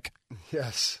FFS, Rick?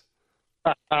 Yes.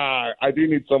 I do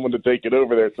need someone to take it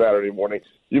over there Saturday morning.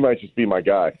 You might just be my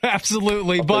guy.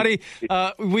 Absolutely, buddy.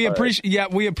 We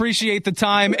appreciate the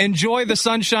time. Enjoy the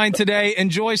sunshine today.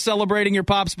 Enjoy celebrating your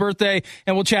pop's birthday,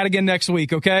 and we'll chat again next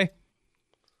week, okay?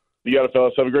 You got it,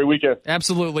 fellas. Have a great weekend.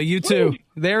 Absolutely. You too. Woo!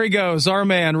 There he goes, our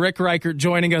man, Rick Ricart,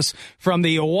 joining us from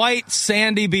the white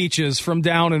sandy beaches from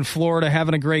down in Florida,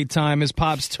 having a great time. His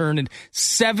pops turned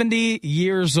 70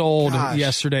 years old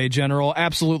yesterday, General.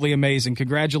 Absolutely amazing.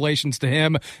 Congratulations to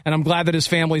him, and I'm glad that his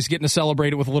family's getting to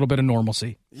celebrate it with a little bit of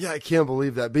normalcy. Yeah, I can't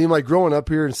believe that. Being growing up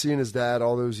here and seeing his dad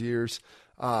all those years,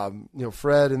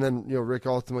 Fred, and then, Rick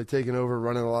ultimately taking over,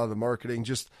 running a lot of the marketing,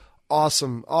 just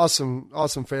awesome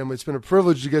family. It's been a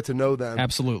privilege to get to know them.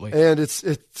 Absolutely. And it's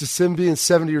just him being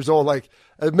 70 years old.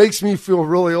 It makes me feel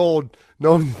really old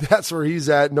knowing that's where he's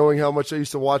at, knowing how much I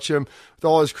used to watch him with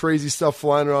all his crazy stuff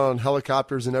flying around on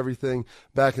helicopters and everything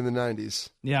back in the 90s.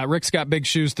 Yeah, Rick's got big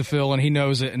shoes to fill, and he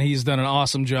knows it, and he's done an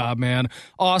awesome job, man.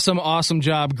 Awesome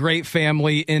job. Great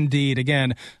family indeed.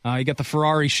 Again, you got the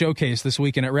Ferrari showcase this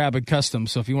weekend at Rapid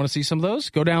Customs, so if you want to see some of those,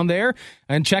 go down there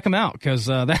and check them out, because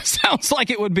that sounds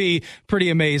like it would be pretty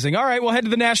amazing. All right, we'll head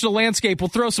to the national landscape. We'll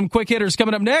throw some quick hitters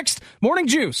coming up next. Morning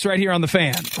Juice right here on The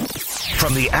Fan.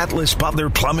 From the Atlas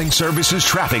Butler Plumbing Services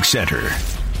Traffic Center.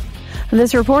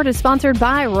 This report is sponsored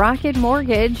by Rocket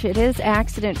Mortgage. It is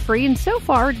accident-free and so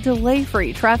far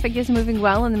delay-free. Traffic is moving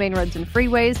well in the main roads and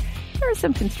freeways. There is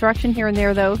some construction here and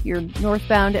there, though. Your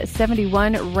northbound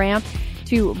 71 ramp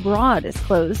to Broad is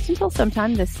closed until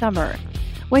sometime this summer.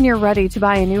 When you're ready to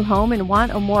buy a new home and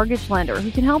want a mortgage lender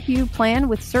who can help you plan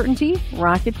with certainty,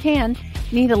 Rocket can.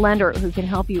 Need a lender who can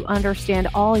help you understand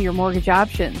all your mortgage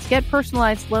options. Get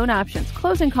personalized loan options,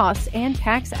 closing costs, and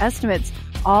tax estimates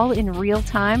all in real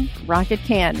time. Rocket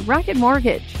can. Rocket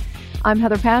Mortgage. I'm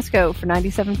Heather Pasco for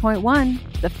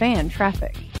 97.1, The Fan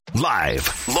Traffic.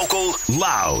 Live, local,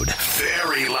 loud,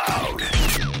 very loud.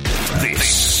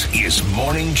 This is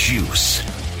Morning Juice.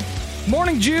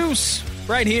 Morning Juice.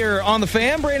 Right here on The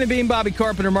Fan, Brandon Beam, Bobby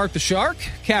Carpenter, Mark the Shark,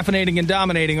 caffeinating and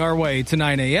dominating our way to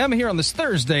 9 a.m. here on this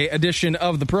Thursday edition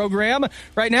of the program.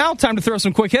 Right now, time to throw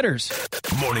some quick hitters.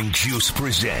 Morning Juice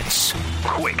presents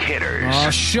Quick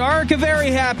Hitters. Shark, a very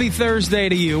happy Thursday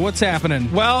to you. What's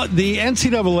happening? Well, the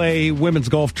NCAA Women's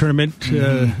Golf Tournament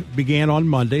began on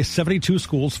Monday. 72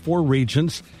 schools, 4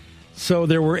 regions. So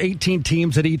there were 18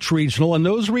 teams at each regional, and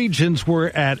those regions were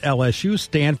at LSU,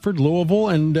 Stanford, Louisville,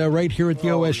 and right here at the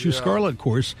OSU Scarlet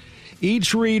course.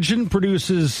 Each region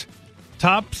produces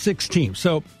top 6 teams.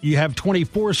 So you have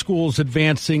 24 schools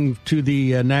advancing to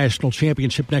the national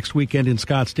championship next weekend in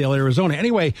Scottsdale, Arizona.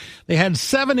 Anyway, they had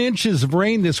 7 inches of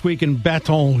rain this week in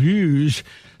Baton Rouge.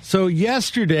 So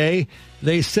yesterday,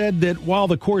 they said that while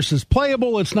the course is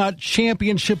playable, it's not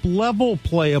championship level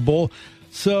playable.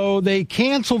 So they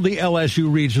canceled the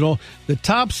LSU regional. The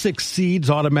top 6 seeds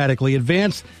automatically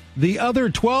advance. The other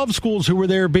 12 schools who were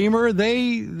there, Beamer,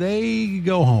 they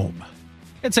go home.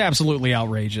 It's absolutely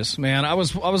outrageous, man. I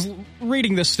was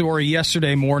reading this story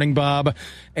yesterday morning, Bob,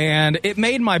 and it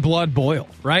made my blood boil,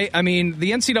 right? I mean,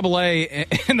 the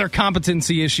NCAA and their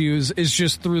competency issues is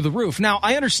just through the roof. Now,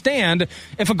 I understand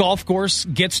if a golf course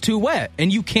gets too wet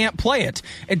and you can't play it.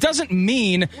 It doesn't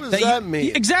mean what does that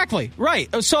mean? Exactly, right.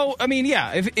 So, I mean,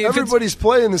 yeah. If everybody's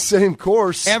playing the same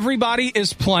course. Everybody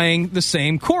is playing the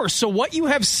same course. So what you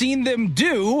have seen them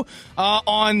do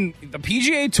on the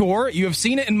PGA Tour, you have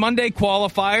seen it in Monday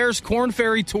qualifiers, Korn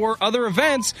Ferry Tour, other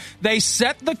events, they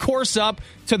set the course up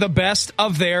to the best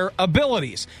of their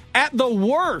abilities. At the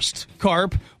worst,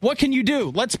 Carp, what can you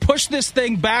do? Let's push this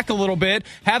thing back a little bit.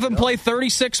 Have him play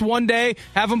 36 one day.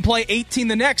 Have him play 18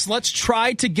 the next. Let's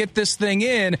try to get this thing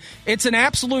in. It's an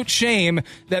absolute shame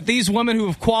that these women who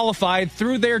have qualified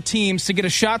through their teams to get a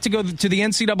shot to go to the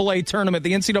NCAA tournament,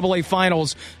 the NCAA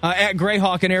finals at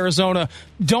Greyhawk in Arizona,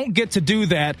 don't get to do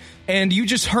that. And you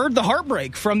just heard the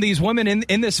heartbreak from these women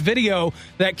in this video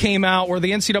that came out where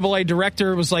the NCAA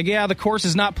director was like, yeah, the course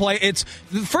is not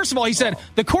first of all, he said,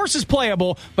 the course is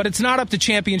playable, but it's not up to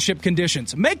championship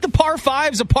conditions. Make the par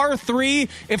 5s a par 3.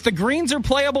 If the greens are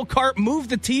playable, Carp, move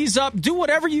the tees up. Do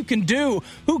whatever you can do.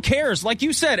 Who cares? Like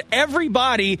you said,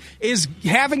 everybody is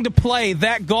having to play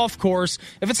that golf course.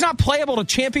 If it's not playable to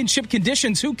championship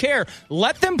conditions, who cares?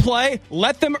 Let them play.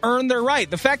 Let them earn their right.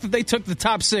 The fact that they took the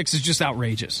top 6 is just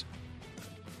outrageous.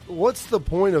 What's the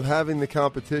point of having the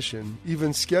competition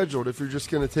even scheduled if you're just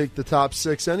going to take the top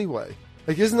 6 anyway?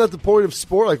 Like, isn't that the point of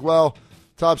sport? Like, well,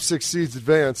 top 6 seeds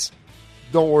advance.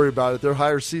 Don't worry about it. They're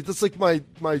higher seeds. That's like my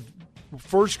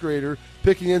first grader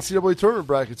picking NCAA tournament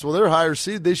brackets. Well, they're higher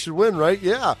seed. They should win, right?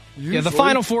 Yeah. Usually. Yeah, the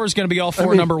Final Four is going to be all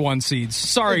 4 number 1 seeds.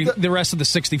 Sorry, the rest of the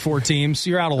 64 teams.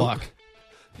 You're out of luck.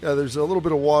 Yeah, there's a little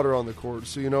bit of water on the court.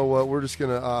 So you know what? We're just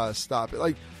going to stop it.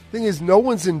 Like, the thing is, no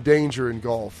one's in danger in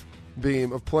golf,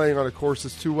 Beam, of playing on a course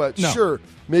that's too wet. No. Sure,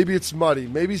 maybe it's muddy.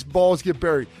 Maybe balls get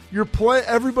buried.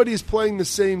 Everybody is playing the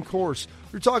same course.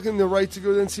 You're talking the right to go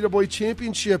to the NCAA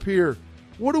championship here.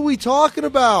 What are we talking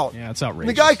about? Yeah, it's outrageous.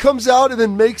 And the guy comes out and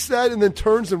then makes that and then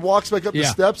turns and walks back up the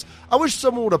steps. I wish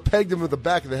someone would have pegged him with the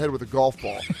back of the head with a golf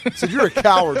ball. Said, you're a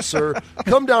coward, sir.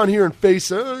 Come down here and face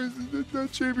that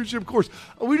championship course.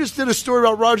 We just did a story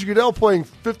about Roger Goodell playing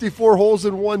 54 holes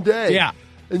in one day. Yeah.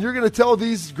 And you're going to tell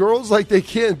these girls like they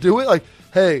can't do it? Like,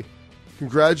 hey,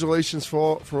 congratulations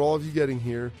for all of you getting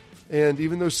here. And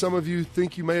even though some of you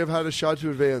think you may have had a shot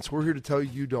to advance, we're here to tell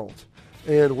you don't.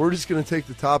 And we're just going to take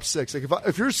the top 6. Like,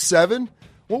 if you're 7,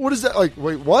 what is that? Like,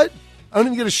 wait, what? I don't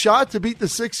even get a shot to beat the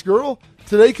 6th girl?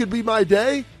 Today could be my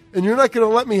day? And you're not going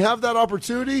to let me have that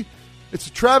opportunity? It's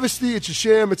a travesty. It's a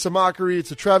sham. It's a mockery.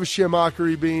 It's a Travis Sham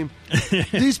mockery, Beam.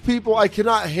 These people, I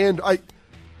cannot handle.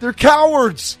 They're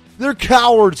cowards. They're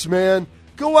cowards, man.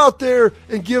 Go out there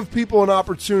and give people an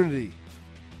opportunity.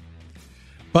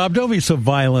 Bob, don't be so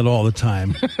violent all the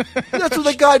time. That's what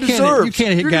the guy deserves. You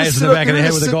can't hit guys in the back of the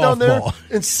head with a golf ball.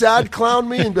 And sad clown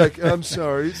me and be like, I'm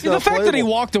sorry. The fact that he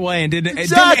walked away and didn't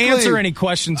answer any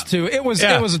questions, too, it was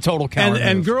a total coward.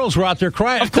 And girls were out there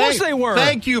crying. Of course they were.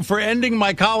 Thank you for ending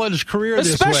my college career this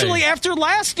way. Especially after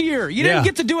last year. You didn't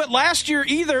get to do it last year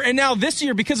either, and now this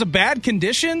year, because of bad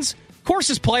conditions, course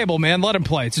is playable, man. Let him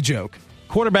play. It's a joke.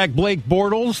 Quarterback Blake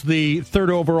Bortles, the 3rd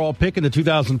overall pick in the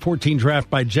 2014 draft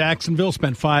by Jacksonville,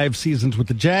 spent 5 seasons with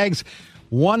the Jags,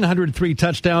 103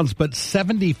 touchdowns, but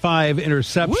 75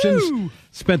 interceptions. Woo!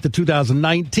 Spent the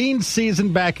 2019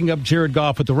 season backing up Jared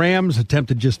Goff with the Rams,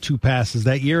 attempted just 2 passes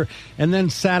that year, and then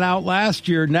sat out last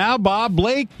year. Now, Bob,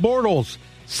 Blake Bortles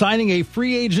signing a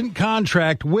free agent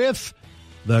contract with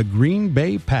the Green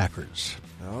Bay Packers.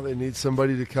 Well, they need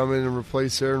somebody to come in and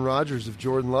replace Aaron Rodgers if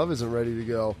Jordan Love isn't ready to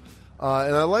go.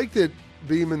 And I like that,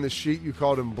 Beam, in the sheet you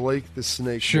called him Blake the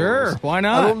Snake. Sure, Bortles. Why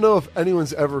not? I don't know if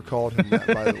anyone's ever called him that,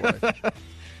 by the way.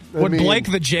 Would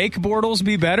Blake the Jake Bortles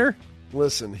be better?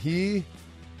 Listen, he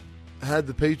had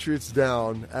the Patriots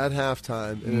down at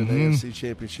halftime in an AFC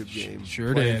Championship game.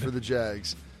 Sure playing did. for the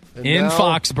Jags. And in now,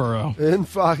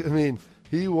 Foxborough.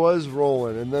 He was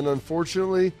rolling. And then,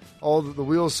 unfortunately, all the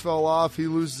wheels fell off. He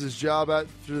loses his job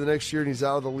after the next year, and he's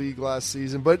out of the league last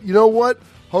season. But you know what?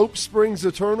 Hope springs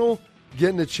eternal.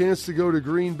 Getting a chance to go to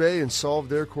Green Bay and solve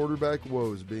their quarterback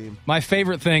woes, Beam. My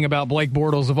favorite thing about Blake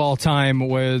Bortles of all time,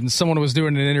 when someone was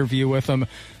doing an interview with him,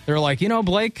 they're like,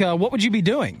 Blake, what would you be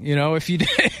doing,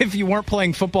 if you weren't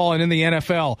playing football and in the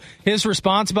NFL? His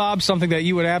response, Bob, something that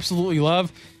you would absolutely love,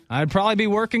 I'd probably be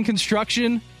working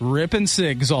construction, ripping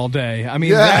cigs all day.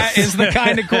 That is the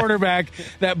kind of quarterback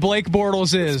that Blake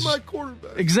Bortles is. That's my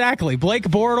quarterback. Exactly. Blake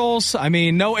Bortles,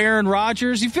 no Aaron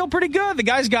Rodgers. You feel pretty good. The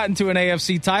guy's got into an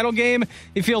AFC title game.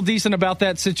 You feel decent about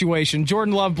that situation.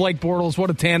 Jordan Love, Blake Bortles, what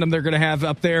a tandem they're going to have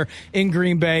up there in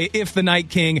Green Bay if the Night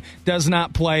King does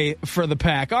not play for the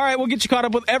Pack. All right, we'll get you caught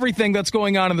up with everything that's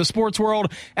going on in the sports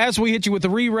world as we hit you with the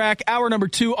re-rack. Hour number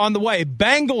 2 on the way.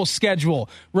 Bengals schedule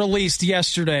released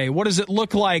yesterday. What does it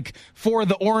look like for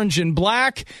the orange and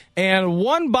black? And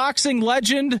one boxing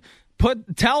legend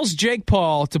tells Jake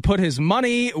Paul to put his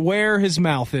money where his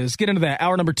mouth is. Get into that.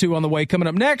 Hour number 2 on the way. Coming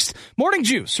up next, Morning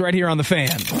Juice right here on The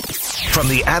Fan. From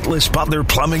the Atlas Butler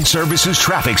Plumbing Services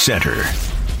Traffic Center.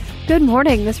 Good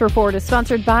morning. This report is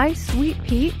sponsored by Sweet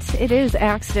Pete. It is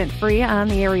accident-free on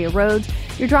the area roads.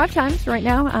 Your drive times right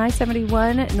now,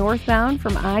 I-71 northbound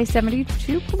from I-70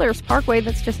 to Polaris Parkway.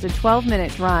 That's just a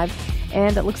 12-minute drive.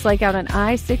 And it looks like out on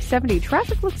I-670,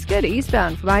 traffic looks good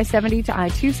eastbound from I-70 to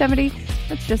I-270.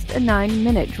 That's just a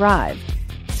 9-minute drive.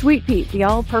 Sweet Peat, the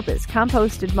all-purpose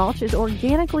composted mulch, is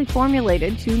organically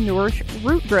formulated to nourish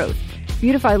root growth,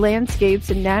 beautify landscapes,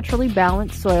 and naturally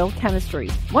balance soil chemistry.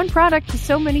 One product to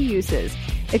so many uses.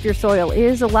 If your soil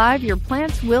is alive, your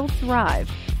plants will thrive.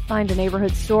 Find a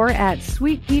neighborhood store at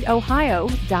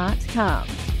sweetpeatohio.com.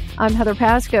 I'm Heather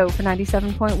Pasco for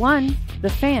 97.1, The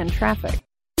Fan Traffic.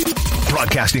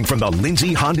 Broadcasting from the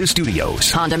Lindsay Honda Studios.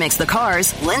 Honda makes the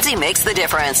cars. Lindsay makes the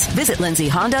difference. Visit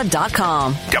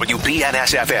lindsayhonda.com.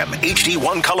 WBNS-FM,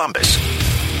 HD1 Columbus.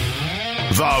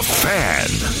 The Fan.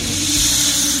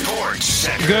 Sports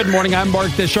Center. Good morning. I'm Mark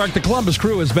the Shark. The Columbus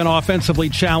Crew has been offensively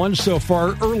challenged so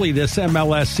far early this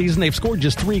MLS season. They've scored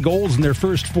just 3 goals in their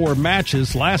first 4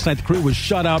 matches. Last night, the Crew was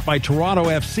shut out by Toronto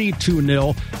FC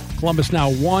 2-0. Columbus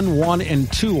now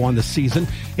 1-1-2 on the season.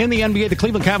 In the NBA, the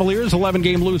Cleveland Cavaliers'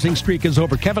 11-game losing streak is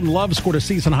over. Kevin Love scored a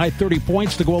season-high 30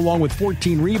 points to go along with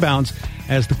 14 rebounds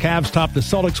as the Cavs topped the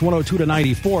Celtics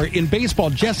 102-94. In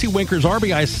baseball, Jesse Winker's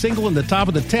RBI single in the top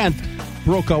of the 10th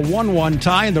broke a 1-1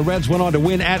 tie, and the Reds went on to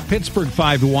win at Pittsburgh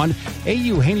 5-1.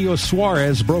 Eugenio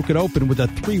Suarez broke it open with a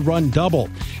 3-run double.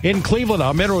 In Cleveland,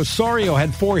 Ahmed Rosario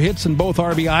had 4 hits and both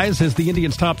RBIs as the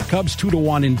Indians topped the Cubs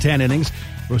 2-1 in 10 innings.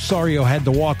 Rosario had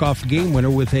the walk-off game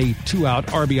winner with a 2-out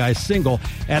RBI single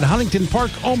at Huntington Park,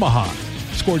 Omaha.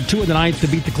 Scored 2 in the 9th to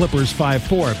beat the Clippers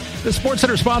 5-4. The Sports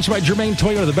Center is sponsored by Germain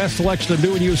Toyota, the best selection of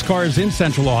new and used cars in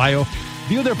Central Ohio.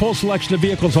 View their full selection of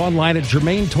vehicles online at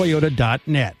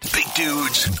germaintoyota.net. Big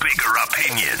dudes, bigger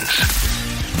opinions.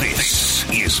 This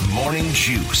is Morning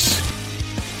Juice.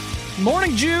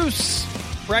 Morning Juice,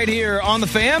 right here on The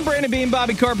Fan. Brandon Beam,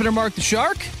 Bobby Carpenter, Mark the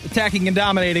Shark, attacking and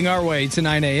dominating our way to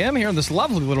 9 a.m. here on this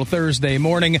lovely little Thursday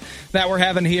morning that we're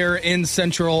having here in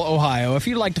Central Ohio. If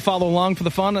you'd like to follow along for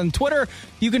the fun on Twitter,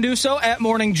 you can do so at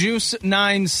Morning Juice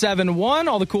 971.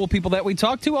 All the cool people that we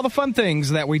talk to, all the fun things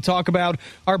that we talk about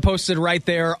are posted right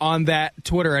there on that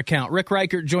Twitter account. Rick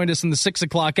Ricart joined us in the 6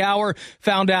 o'clock hour,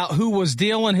 found out who was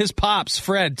dealing. His pops,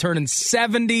 Fred, turning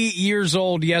 70 years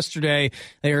old yesterday.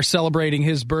 They are celebrating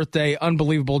his birthday.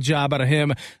 Unbelievable job out of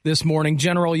him this morning.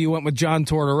 General, you went with John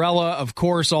Tortorella. Of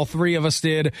course, all 3 of us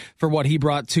did for what he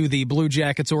brought to the Blue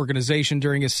Jackets organization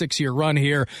during his 6-year run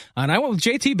here. And I went with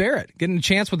JT Barrett, getting a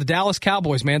chance with the Dallas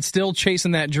Cowboys. Man, still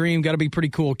chasing that dream. Got to be pretty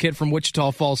cool. Kid from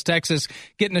Wichita Falls, Texas,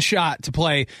 getting a shot to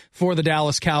play for the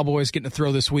Dallas Cowboys, getting to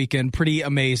throw this weekend. Pretty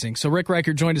amazing. So Rick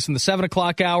Ricart joined us in the 7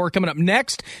 o'clock hour. Coming up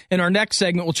next, in our next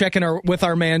segment, we'll check in with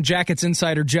our man, Jackets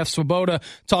Insider Jeff Svoboda,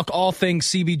 talk all things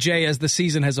CBJ as the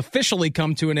season has officially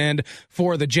come to an end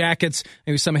for the Jackets.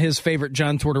 Maybe some of his favorite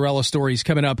John Tortorella stories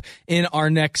coming up in our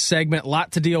next segment. A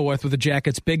lot to deal with the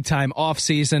Jackets' big-time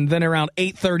offseason. Then around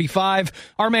 8:35,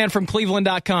 our man from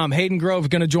Cleveland.com, Hayden Grove,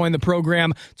 going to join the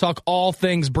program, talk all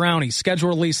things Brownies. Schedule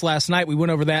released last night. We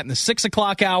went over that in the 6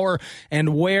 o'clock hour.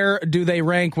 And where do they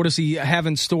rank? What does he have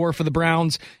in store for the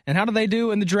Browns? And how do they do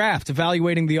in the draft?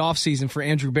 Evaluating the offseason for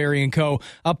Andrew Berry and co.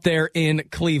 up there in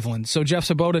Cleveland. So Jeff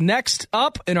Svoboda next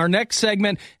up in our next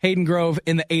segment. Hayden Grove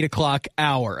in the 8 o'clock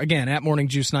hour. Again, at Morning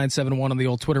Juice 971 on the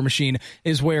old Twitter machine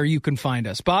is where you can find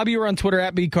us. Bob, you're on Twitter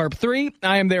at BCarp3.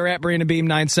 I am there at Brandon Beam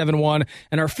 971.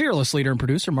 And our fearless leader and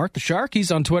producer, Mark the Shark,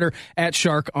 he's on Twitter at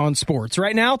Shark on Sports.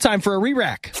 Right now, time for a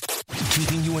re-rack.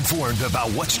 Keeping you informed about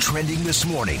what's trending this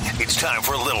morning. It's time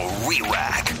for a little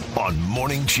re-rack on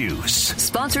Morning Juice.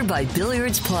 Sponsored by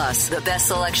Billiards Plus, the best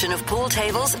selection of pool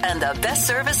tables and the best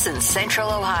service in Central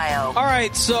Ohio. All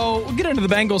right, so we'll get into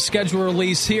the Bengals schedule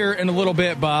release here in a little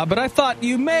bit, Bob, but I thought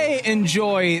you may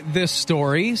enjoy this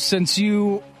story since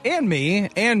you and me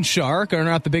and Shark are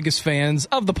not the biggest fans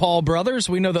of the Paul brothers.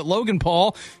 We know that Logan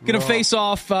Paul going to face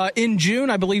off in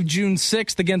June, I believe June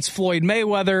 6th, against Floyd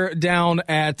Mayweather down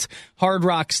at Hard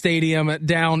Rock Stadium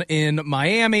down in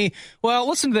Miami. Well,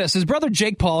 listen to this. His brother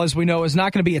Jake Paul, as we know, is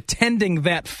not going to be attending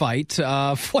that fight.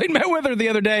 Floyd Mayweather the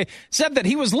other day said that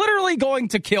he was literally going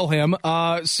to kill him.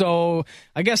 So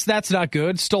I guess that's not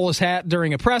good. Stole his hat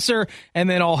during a presser, and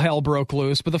then all hell broke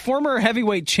loose. But the former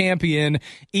heavyweight champion,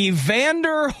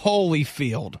 Evander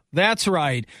Holyfield, that's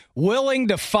right, willing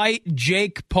to fight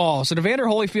Jake Paul. So Evander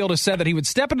Holyfield has said that he would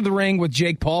step into the ring with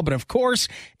Jake Paul, but of course,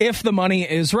 if the money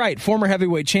is right. Former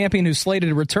heavyweight champion who's slated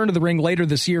to return to the ring later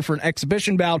this year for an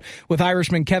exhibition bout with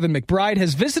Irishman Kevin McBride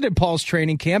has visited Paul's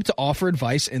training camp to offer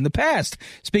advice in the past.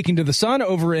 Speaking to The Sun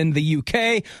over in the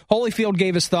UK, Holyfield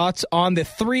gave his thoughts on the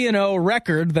 3-0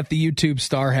 record that the YouTube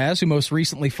star has, who most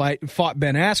recently fought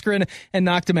Ben Askren and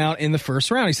knocked him out in the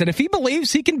first round. He said, if he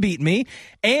believes he can beat me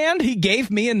and he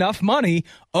gave me enough money,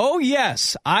 oh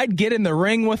yes, I'd get in the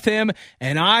ring with him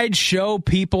and I'd show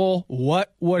people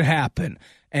what would happen.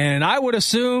 And I would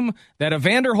assume that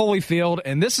Evander Holyfield,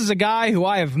 and this is a guy who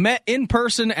I have met in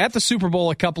person at the Super Bowl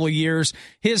a couple of years,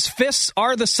 his fists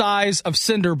are the size of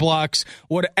cinder blocks,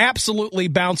 would absolutely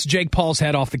bounce Jake Paul's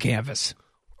head off the canvas.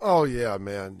 Oh, yeah,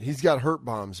 man. He's got hurt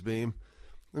bombs, Beam.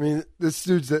 I mean, this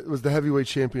dude was the heavyweight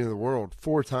champion of the world,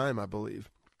 4-time, I believe.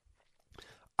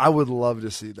 I would love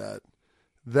to see that.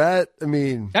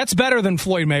 That's better than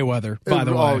Floyd Mayweather, by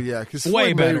the way. Oh, yeah, because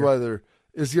Floyd Mayweather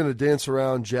is going to dance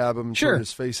around, jab him, and turn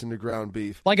his face into ground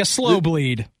beef. Like a slow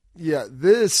bleed. Yeah,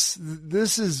 this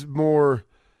is more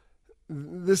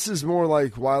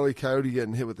like Wile E. Coyote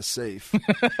getting hit with a safe.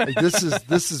 Like,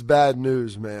 this is bad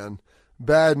news, man.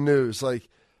 Bad news. Like,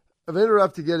 Evander would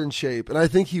have to get in shape, and I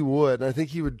think he would. And I think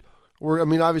he would work. I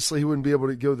mean, obviously he wouldn't be able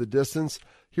to go the distance.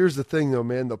 Here's the thing, though,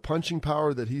 man. The punching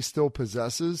power that he still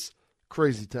possesses,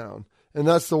 crazy town. And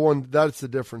that's the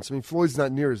difference. I mean, Floyd's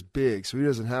not near as big, so he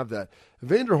doesn't have that.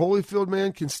 Evander Holyfield,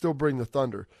 man, can still bring the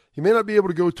thunder. He may not be able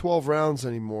to go 12 rounds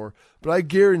anymore, but I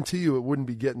guarantee you it wouldn't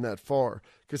be getting that far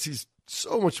because he's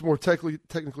so much more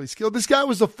technically skilled. This guy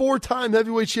was a 4-time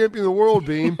heavyweight champion of the world,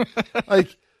 Beam.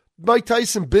 Like, Mike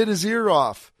Tyson bit his ear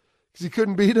off because he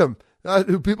couldn't beat him.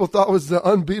 Who people thought was the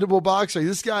unbeatable boxer.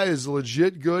 This guy is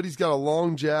legit good. He's got a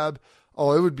long jab.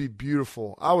 Oh, it would be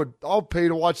beautiful. I'll pay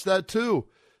to watch that too.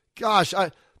 Gosh,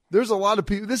 there's a lot of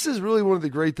people. This is really one of the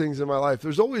great things in my life.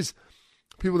 There's always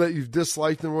people that you've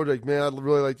disliked in the world, like, man, I'd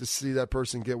really like to see that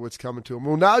person get what's coming to them.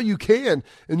 Well, now you can,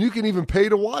 and you can even pay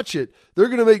to watch it. They're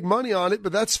going to make money on it,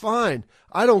 but that's fine.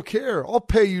 I don't care. I'll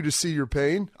pay you to see your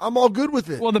pain. I'm all good with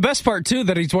it. Well, the best part, too,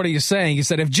 what he's saying, he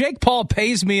said, if Jake Paul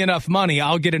pays me enough money,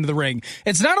 I'll get into the ring.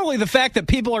 It's not only the fact that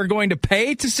people are going to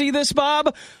pay to see this,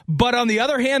 Bob, but on the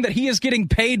other hand, that he is getting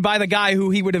paid by the guy who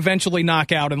he would eventually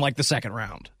knock out in, like, the second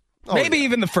round.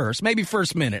 Even the first, maybe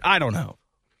first minute. I don't know.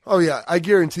 Oh, yeah. I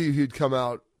guarantee you he'd come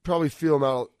out, probably feel him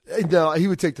out. No, he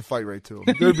would take the fight right to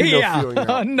him. There'd be no feeling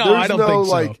out. No, I don't think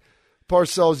so. Like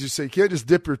Parcells, you say, you can't just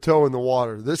dip your toe in the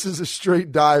water. This is a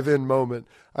straight dive-in moment.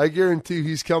 I guarantee you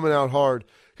he's coming out hard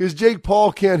because Jake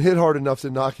Paul can't hit hard enough to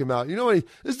knock him out. You know what?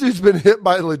 This dude's been hit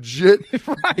by legit.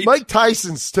 Right. Mike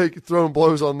Tyson's throwing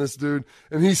blows on this dude,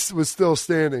 and he was still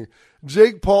standing.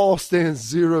 Jake Paul stands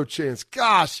zero chance.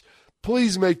 Gosh.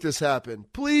 Please make this happen.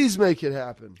 Please make it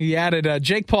happen. He added,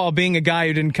 Jake Paul being a guy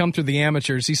who didn't come through the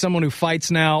amateurs. He's someone who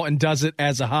fights now and does it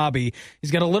as a hobby.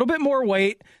 He's got a little bit more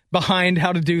weight behind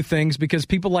how to do things because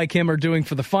people like him are doing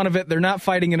for the fun of it. They're not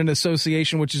fighting in an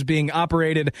association which is being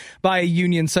operated by a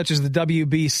union such as the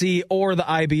WBC or the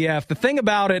IBF. The thing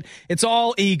about it, it's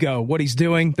all ego, what he's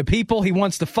doing. The people he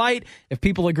wants to fight, if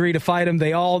people agree to fight him,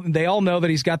 they all know that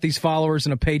he's got these followers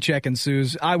and a paycheck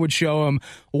ensues. I would show him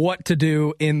what to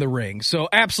do in the ring. So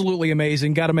absolutely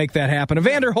amazing. Got to make that happen.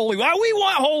 Evander Holyfield. We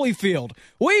want Holyfield.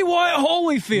 We want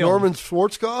Holyfield. Norman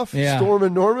Schwarzkopf? Yeah. Storm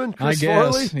and Norman? Chris I guess.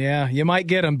 Farley? Yeah, you might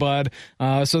get him, bud.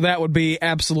 So that would be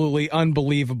absolutely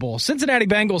unbelievable. Cincinnati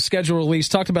Bengals schedule release.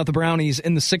 Talked about the Brownies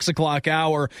in the 6 o'clock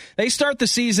hour. They start the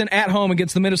season at home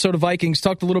against the Minnesota Vikings.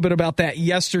 Talked a little bit about that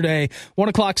yesterday. 1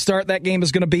 o'clock start. That game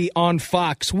is going to be on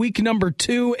Fox. Week number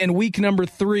 2 and week number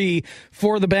 3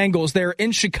 for the Bengals. They're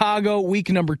in Chicago, week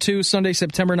number 2, Sunday,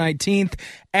 September 19th.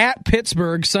 At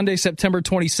Pittsburgh, Sunday, September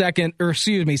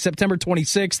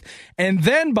 26th. And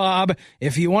then, Bob,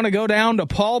 if you want to go down to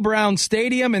Paul Brown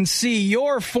Stadium and see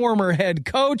your former head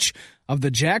coach of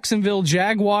the Jacksonville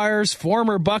Jaguars,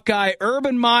 former Buckeye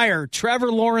Urban Meyer,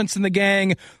 Trevor Lawrence and the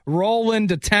gang roll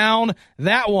into town.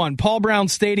 That one, Paul Brown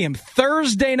Stadium,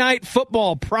 Thursday night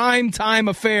football, prime time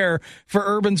affair for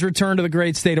Urban's return to the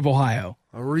great state of Ohio.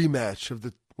 A rematch of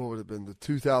the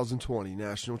 2020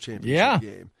 National Championship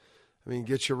game. I mean,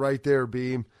 get you right there,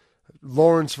 Beam.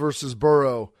 Lawrence versus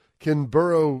Burrow. Can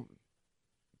Burrow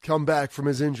come back from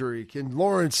his injury? Can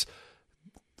Lawrence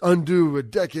undo a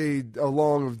decade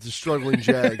long of the struggling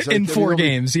Jags? In 4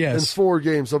 games, yes. In 4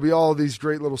 games. There'll be all these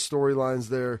great little storylines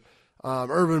there.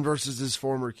 Urban versus his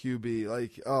former QB.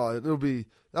 That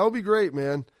will be great,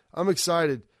 man. I'm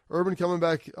excited. Urban coming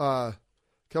back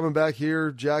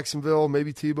here, Jacksonville.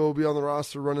 Maybe Tebow will be on the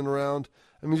roster running around.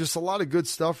 I mean, just a lot of good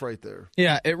stuff right there.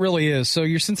 Yeah, it really is. So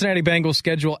your Cincinnati Bengals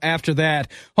schedule after that,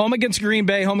 home against Green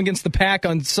Bay, home against the Pack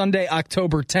on Sunday,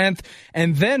 October 10th.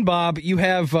 And then, Bob, you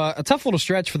have a tough little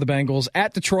stretch for the Bengals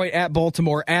at Detroit, at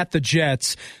Baltimore, at the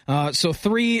Jets. So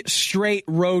 3 straight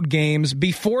road games.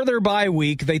 Before their bye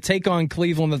week, they take on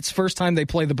Cleveland. That's the first time they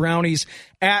play the Brownies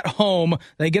at home.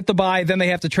 They get the bye, then they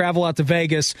have to travel out to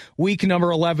Vegas, week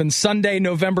number 11, Sunday,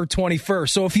 November 21st.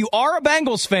 So if you are a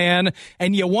Bengals fan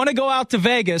and you want to go out to Vegas,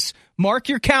 Vegas. Mark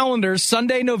your calendars,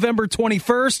 Sunday, November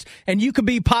 21st, and you could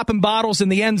be popping bottles in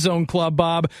the End Zone Club,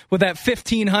 Bob, with that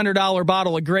 $1,500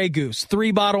 bottle of Grey Goose.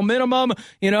 3-bottle minimum,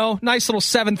 nice little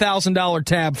 $7,000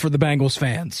 tab for the Bengals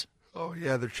fans. Oh,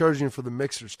 yeah, they're charging for the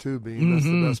mixers, too, Bean. That's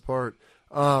the best part.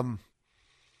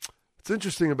 What's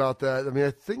interesting about that,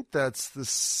 I think that's the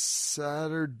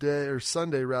Saturday or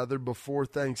Sunday, rather, before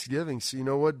Thanksgiving. So you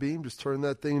know what, Beam? Just turn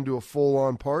that thing into a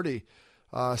full-on party.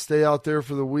 Stay out there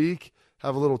for the week,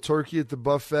 have a little turkey at the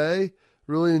buffet,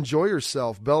 really enjoy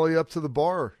yourself, belly up to the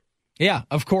bar. Yeah,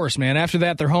 of course, man. After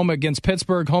that, they're home against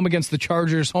Pittsburgh, home against the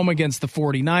Chargers, home against the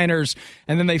 49ers,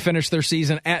 and then they finish their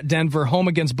season at Denver, home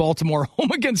against Baltimore,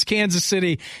 home against Kansas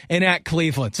City, and at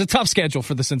Cleveland. It's a tough schedule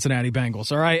for the Cincinnati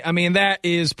Bengals, all right? That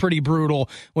is pretty brutal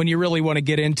when you really want to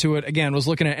get into it. Again, I was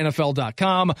looking at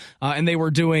NFL.com, and they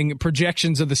were doing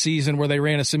projections of the season where they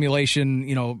ran a simulation,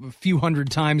 a few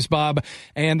hundred times, Bob,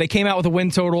 and they came out with a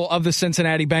win total of the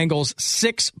Cincinnati Bengals,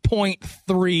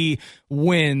 6.3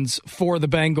 wins for the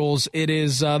Bengals. It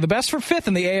is the best for fifth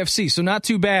in the AFC, so not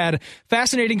too bad.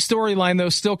 Fascinating storyline, though,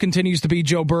 still continues to be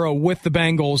Joe Burrow with the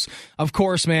Bengals. Of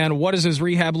course, man, what is his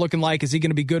rehab looking like? Is he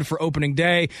going to be good for opening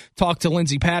day? Talked to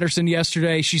Lindsey Patterson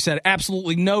yesterday. She said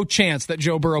absolutely no chance that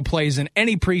Joe Burrow plays in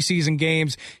any preseason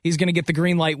games. He's going to get the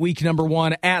green light week number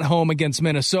 1 at home against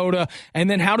Minnesota. And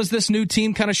then how does this new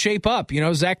team kind of shape up?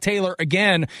 Zach Taylor,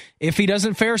 again, if he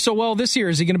doesn't fare so well this year,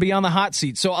 is he going to be on the hot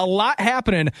seat? So a lot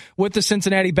happening with the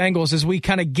Cincinnati Bengals as we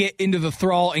kind of get into the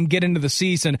thrall and get into the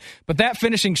season. But that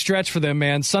finishing stretch for them,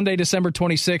 man, Sunday, December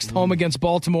 26th, home against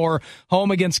Baltimore, home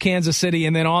against Kansas City,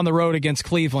 and then on the road against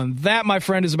Cleveland. That, my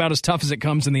friend, is about as tough as it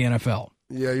comes in the NFL.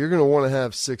 Yeah, you're going to want to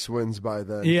have 6 wins by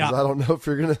then. Yeah. I don't know if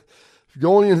you're going to –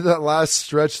 going into that last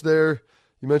stretch there,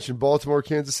 you mentioned Baltimore,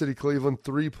 Kansas City, Cleveland,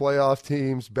 3 playoff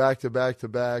teams,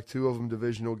 back-to-back-to-back, 2 of them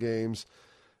divisional games.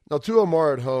 Now, 2 of them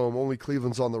are at home. Only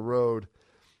Cleveland's on the road.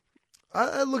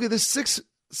 I look at this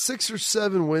 6 or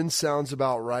 7 wins sounds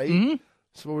about right. Mm-hmm.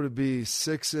 So what would it be,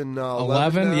 6 and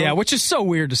 11? Yeah, which is so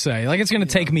weird to say. It's going to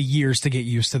take me years to get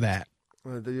used to that.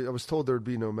 I was told there would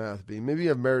be no math, B. Maybe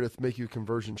have Meredith make you a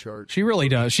conversion chart. She really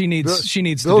does. She needs to do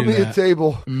that. Build me a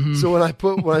table so when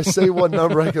I say one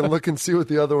number, I can look and see what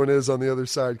the other one is on the other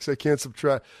side because I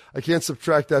can't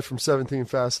subtract that from 17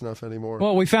 fast enough anymore.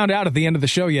 Well, we found out at the end of the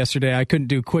show yesterday I couldn't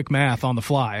do quick math on the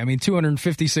fly.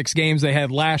 256 games they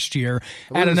had last year.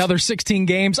 Add another 16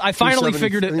 games. I finally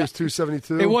figured it. I think it was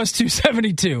 272. It was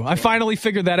 272. I finally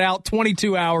figured that out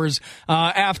 22 hours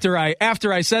after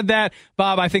I said that.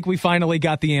 Bob, I think we finally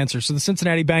got the answer. So the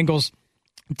Cincinnati Bengals,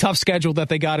 tough schedule that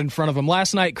they got in front of them.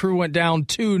 Last night, Crew went down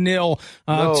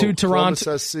 2-0 to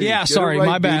Toronto. Yeah, sorry,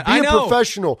 my bad. Be a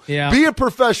professional. Yeah. Be a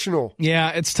professional. Yeah,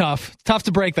 it's tough. Tough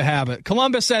to break the habit.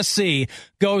 Columbus SC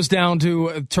goes down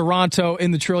to Toronto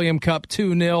in the Trillium Cup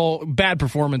 2-0. Bad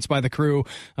performance by the Crew.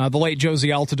 The late Josie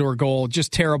Altidore goal.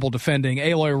 Just terrible defending.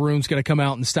 Aloy Roon's going to come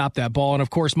out and stop that ball. And, of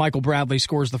course, Michael Bradley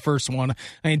scores the first one.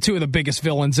 2 of the biggest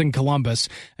villains in Columbus.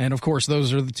 And, of course,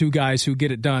 those are the 2 guys who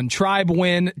get it done. Tribe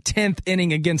win, 10th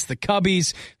inning against the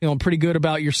Cubbies. Feeling pretty good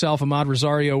about yourself. Ahmad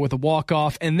Rosario with a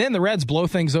walk-off. And then the Reds blow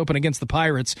things open against the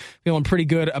Pirates. Feeling pretty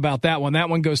good about that one. That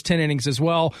one goes 10 innings as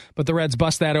well. But the Reds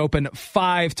bust that open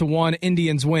 5-1.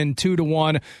 Indians win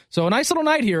 2-1. So a nice little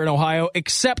night here in Ohio,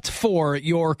 except for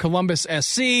your Columbus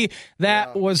SC.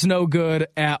 That was no good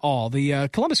at all. The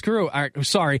Columbus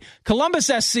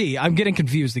SC, I'm getting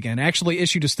confused again, actually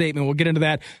issued a statement. We'll get into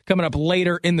that coming up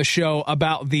later in the show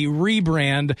about the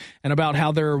rebrand and about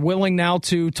how they're willing now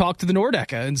to talk to the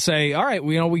Nordeca and say, all right,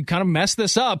 we kind of messed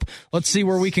this up. Let's see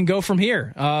where we can go from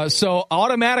here. So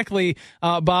automatically,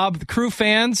 Bob, the Crew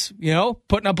fans,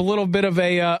 putting up a little bit of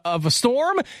a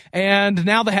storm, and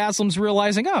now the Haslam's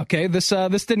realizing,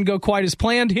 this didn't go quite as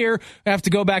planned here. I have to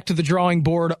go back to the drawing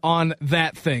board on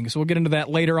that thing. So we'll get into that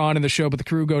later on in the show, but the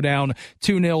Crew go down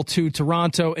 2-0 to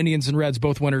Toronto. Indians and Reds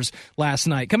both winners last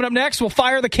night. Coming up next, we'll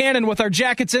fire the cannon with our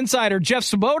Jackets insider, Jeff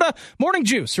Svoboda. Morning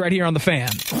Juice right here on The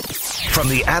Fan. From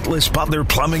the Atlas Butler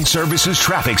Plumbing Services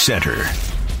Traffic Center.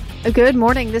 Good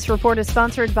morning. This report is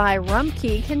sponsored by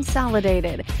Rumpke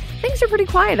Consolidated. Things are pretty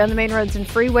quiet on the main roads and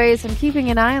freeways. I'm keeping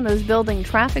an eye on those building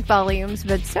traffic volumes,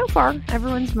 but so far,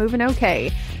 everyone's moving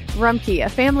okay. Rumpke, a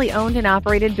family-owned and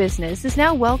operated business, is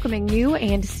now welcoming new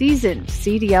and seasoned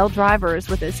CDL drivers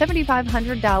with a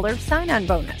 $7,500 sign-on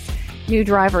bonus. New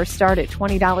drivers start at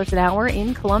 $20 an hour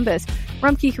in Columbus.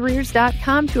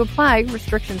 RumpkeCareers.com to apply.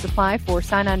 Restrictions apply for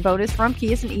sign-on bonus.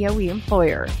 Rumpke is an EOE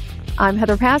employer. I'm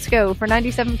Heather Pasco for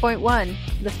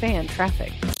 97.1, The Fan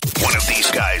Traffic. One of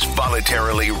these guys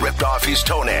voluntarily ripped off his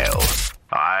toenail.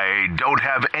 I don't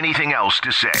have anything else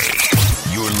to say.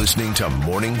 You're listening to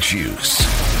Morning Juice.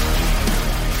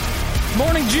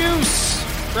 Morning Juice,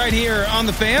 right here on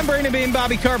the Fan. Brandon Beam,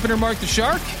 Bobby Carpenter, Mark the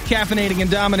Shark, caffeinating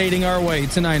and dominating our way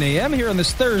to 9 a.m. here on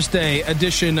this Thursday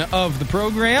edition of the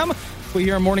program. We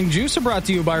here on Morning Juice are brought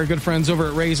to you by our good friends over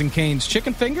at Raising Cane's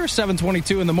Chicken Finger,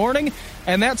 7:22 in the morning,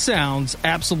 and that sounds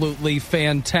absolutely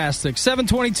fantastic.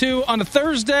 7:22 on a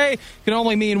Thursday can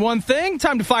only mean one thing: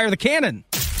 time to fire the cannon.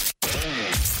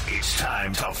 It's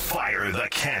time to fire the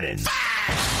cannon.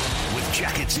 With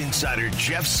Jackets insider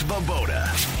Jeff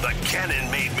Svoboda, the cannon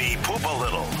made me poop a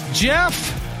little.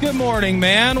 Jeff, good morning,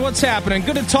 man. What's happening?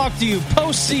 Good to talk to you.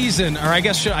 Postseason, or I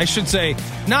guess I should say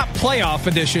not playoff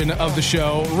edition of the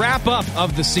show, wrap up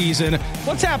of the season.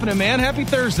 What's happening, man? Happy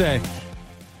Thursday.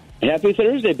 Happy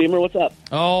Thursday, Beamer. What's up?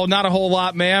 Oh, not a whole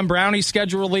lot, man. Brownie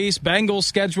schedule release, Bengals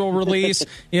schedule release,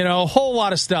 a whole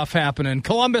lot of stuff happening.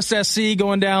 Columbus SC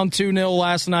going down 2-0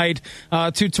 last night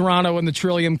to Toronto in the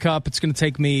Trillium Cup. It's going to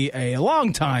take me a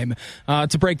long time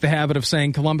to break the habit of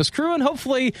saying Columbus Crew, and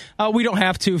hopefully we don't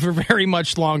have to for very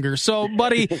much longer. So,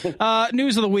 buddy,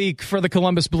 news of the week for the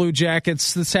Columbus Blue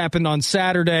Jackets. This happened on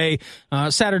Saturday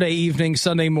evening,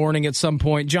 Sunday morning at some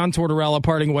point. John Tortorella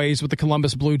parting ways with the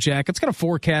Columbus Blue Jackets. Kind of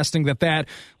forecasting that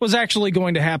was actually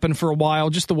going to happen for a while,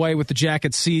 just the way with the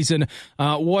Jackets season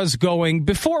was going.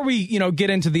 Before we, get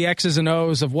into the X's and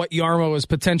O's of what Jarmo is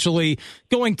potentially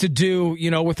going to do,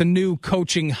 with a new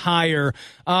coaching hire,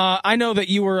 I know that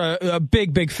you were a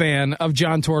big fan of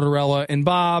John Tortorella, and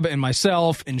Bob and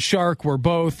myself and Shark were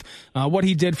both. What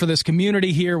he did for this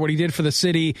community here, what he did for the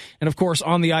city, and of course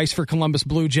on the ice for Columbus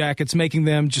Blue Jackets, making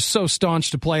them just so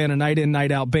staunch to play on a night in,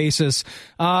 night out basis.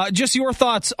 Just your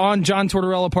thoughts on John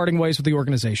Tortorella parting ways with the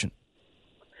organization.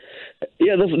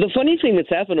 Yeah, the funny thing that's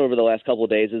happened over the last couple of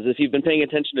days is if you've been paying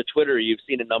attention to Twitter, you've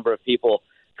seen a number of people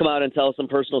come out and tell some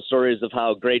personal stories of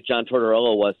how great John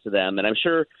Tortorella was to them. And I'm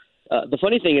sure the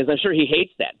funny thing is I'm sure he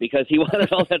hates that because he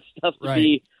wanted all that stuff to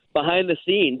be behind the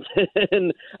scenes.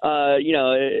 And,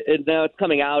 and now it's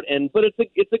coming out. But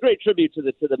it's a great tribute to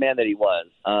the man that he was.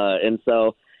 And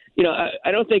so,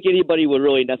 I don't think anybody would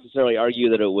really necessarily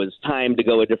argue that it was time to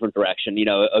go a different direction.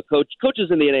 Coaches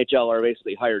in the NHL are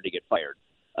basically hired to get fired.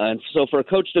 And so for a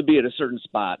coach to be at a certain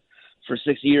spot for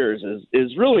 6 years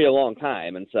is really a long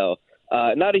time. And so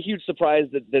not a huge surprise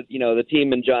that the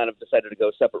team and John have decided to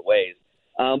go separate ways.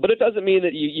 But it doesn't mean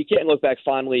that you can't look back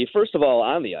fondly, first of all,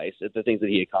 on the ice at the things that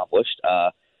he accomplished.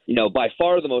 By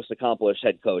far the most accomplished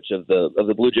head coach of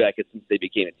the Blue Jackets since they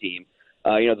became a team.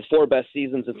 The 4 best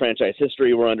seasons in franchise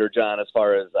history were under John as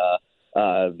far as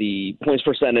the points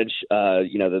percentage,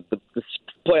 the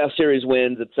playoff series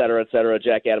wins, et cetera,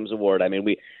 Jack Adams Award. I mean,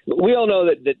 we all know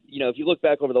that if you look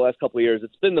back over the last couple of years,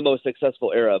 it's been the most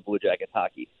successful era of Blue Jackets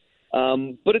hockey.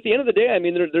 But at the end of the day, I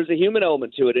mean, there's a human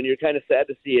element to it, and you're kind of sad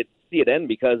to see it end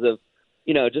because of,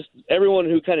 just everyone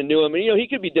who kind of knew him. And, he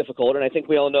could be difficult, and I think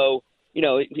we all know,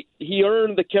 he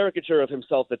earned the caricature of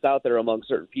himself that's out there among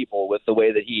certain people with the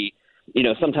way that he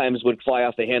sometimes would fly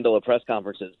off the handle at press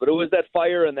conferences. But it was that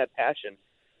fire and that passion,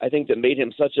 I think, that made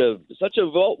him such a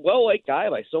well-liked guy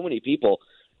by so many people.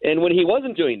 And when he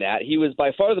wasn't doing that, he was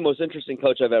by far the most interesting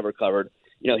coach I've ever covered.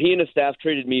 He and his staff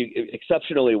treated me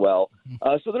exceptionally well.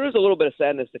 So there is a little bit of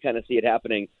sadness to kind of see it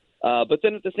happening. But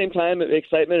then at the same time,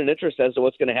 excitement and interest as to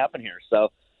what's going to happen here. So,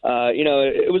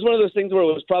 it was one of those things where it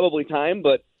was probably time,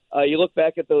 but you look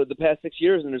back at the past 6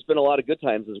 years, and there's been a lot of good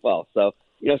times as well. So,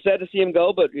 sad to see him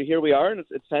go, but here we are, and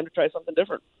it's time to try something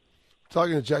different.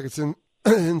 Talking to Jackets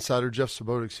insider Jeff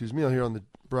Svoboda, I'm here on the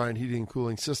Bryant Heating and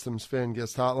Cooling Systems fan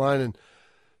guest hotline. And,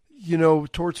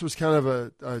 Torts was kind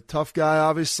of a tough guy,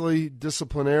 obviously,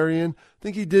 disciplinarian. I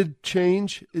think he did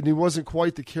change, and he wasn't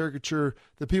quite the caricature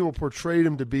that people portrayed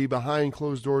him to be behind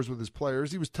closed doors with his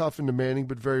players. He was tough and demanding,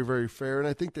 but very, very fair. And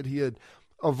I think that he had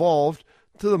evolved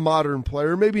to the modern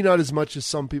player, maybe not as much as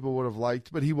some people would have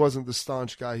liked, but he wasn't the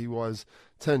staunch guy he was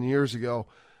 10 years ago.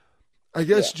 I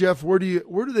guess, yeah. Jeff, where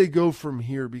do they go from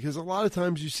here? Because a lot of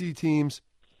times you see teams,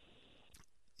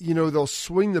 they'll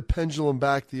swing the pendulum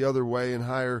back the other way and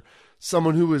hire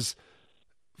someone who is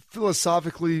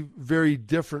philosophically very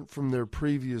different from their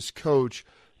previous coach.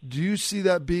 Do you see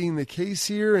that being the case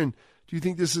here? And do you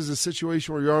think this is a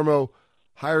situation where Jarmo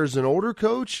hires an older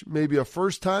coach, maybe a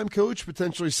first-time coach,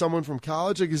 potentially someone from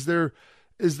college? Like, is there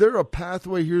a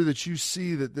pathway here that you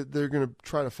see that they're going to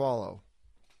try to follow?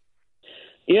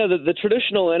 Yeah, the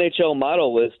traditional NHL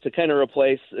model was to kind of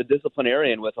replace a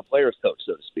disciplinarian with a player's coach,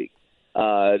 so to speak.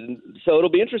 So it'll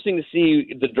be interesting to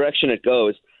see the direction it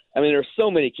goes. I mean, there's so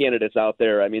many candidates out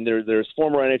there. I mean, there's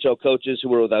former NHL coaches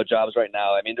who are without jobs right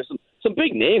now. I mean, there's some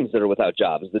big names that are without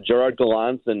jobs, the Gerard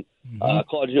Gallants and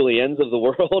Claude Julien's of the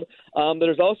world.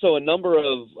 There's also a number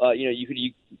of,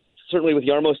 certainly with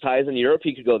Yarmo's ties in Europe,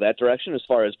 he could go that direction as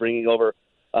far as bringing over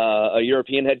a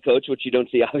European head coach, which you don't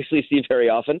obviously see very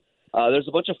often. There's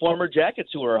a bunch of former Jackets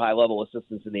who are high-level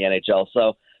assistants in the NHL.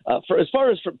 So as far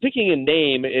as for picking a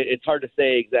name, it's hard to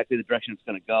say exactly the direction it's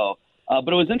going to go.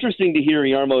 But it was interesting to hear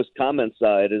Yarmo's comments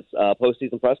at his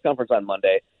postseason press conference on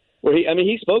Monday, where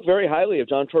he spoke very highly of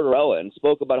John Tortorella and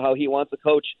spoke about how he wants a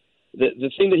coach.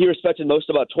 The thing that he respected most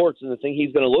about Torts and the thing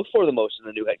he's going to look for the most in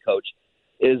the new head coach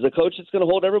is a coach that's going to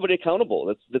hold everybody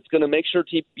accountable. That's going to make sure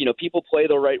people play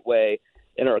the right way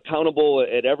and are accountable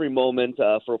at every moment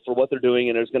for what they're doing,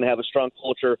 and is going to have a strong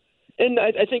culture. And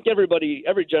I think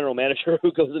every general manager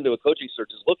who goes into a coaching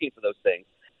search is looking for those things.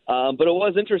 But it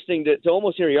was interesting to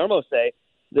almost hear Yarmo say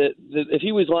that if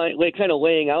he was kind of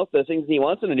laying out the things he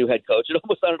wants in a new head coach, it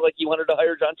almost sounded like he wanted to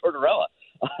hire John Tortorella.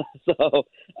 So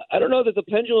I don't know that the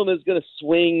pendulum is going to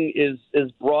swing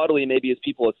as broadly maybe as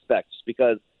people expect,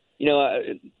 because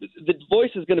the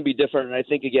voice is going to be different. And I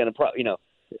think, again,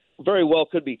 very well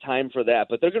could be time for that.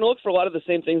 But they're going to look for a lot of the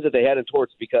same things that they had in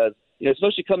Torts, because,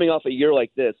 especially coming off a year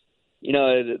like this,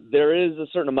 there is a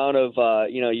certain amount of,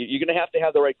 you're going to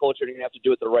have the right culture. You're going to have to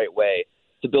do it the right way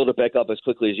to build it back up as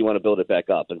quickly as you want to build it back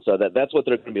up. And so that's what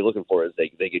they're going to be looking for as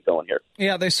they get going here.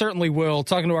 Yeah, they certainly will.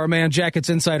 Talking to our man, Jackets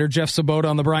Insider Jeff Svoboda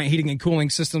on the Bryant Heating and Cooling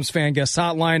Systems Fan Guest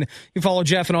Hotline. You follow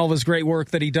Jeff and all of his great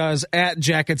work that he does at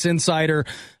Jackets Insider.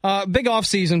 Big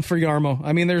offseason for Yarmo.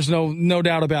 I mean, there's no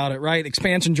doubt about it, right?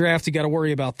 Expansion draft, you got to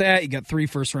worry about that. You got 3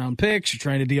 first-round picks. You're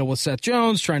trying to deal with Seth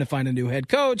Jones, trying to find a new head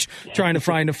coach, trying to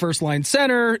find a first-line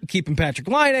center, keeping Patrick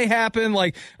Laine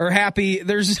happy.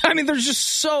 There's just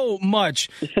so much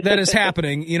that is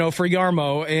happening, for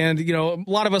Yarmo. And, a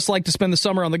lot of us like to spend the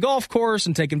summer on the golf course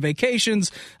and taking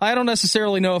vacations. I don't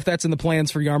necessarily know if that's in the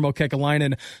plans for Yarmo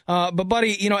Kekalainen. But,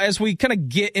 buddy, as we kind of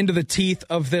get into the teeth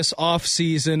of this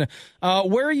offseason,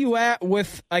 where are you at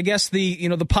with, I guess,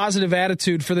 the positive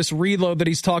attitude for this reload that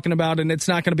he's talking about, and it's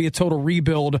not going to be a total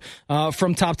rebuild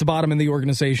from top to bottom in the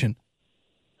organization?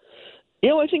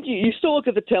 I think you still look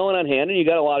at the talent on hand, and you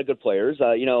got a lot of good players.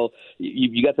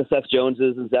 You got the Seth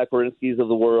Joneses and Zach Werenskis of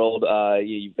the world.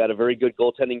 You've got a very good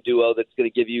goaltending duo that's going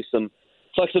to give you some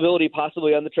flexibility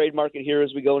possibly on the trade market here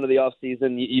as we go into the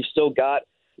offseason. You've still got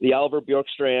the Oliver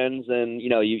Bjorkstrands, and,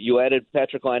 you added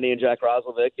Patrick Laine and Jack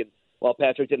Roslovic, and while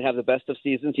Patrick didn't have the best of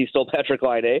seasons, he's still Patrick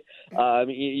Laine.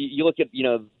 You look at,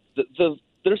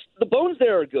 the bones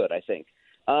there are good, I think.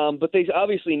 But they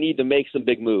obviously need to make some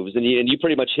big moves, and you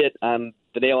pretty much hit on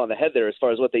the nail on the head there as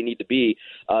far as what they need to be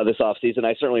this offseason.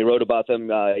 I certainly wrote about them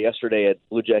yesterday at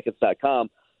BlueJackets.com.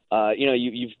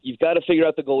 You've got to figure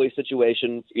out the goalie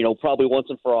situation, probably once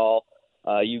and for all.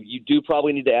 You do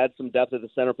probably need to add some depth at the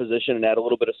center position and add a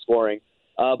little bit of scoring.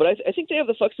 But I think they have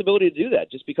the flexibility to do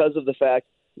that just because of the fact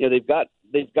they've got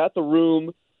the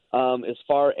room as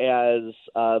far as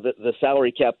the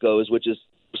salary cap goes, which is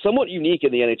somewhat unique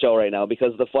in the NHL right now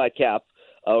because of the flat cap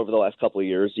over the last couple of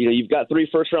years. You've got 3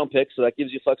 first-round picks, so that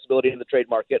gives you flexibility in the trade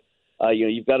market.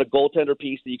 You've got a goaltender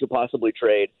piece that you could possibly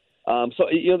trade. So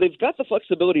they've got the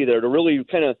flexibility there to really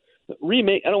kind of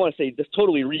remake. I don't want to say just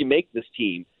totally remake this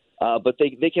team, but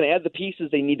they can add the pieces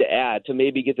they need to add to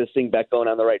maybe get this thing back going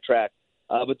on the right track.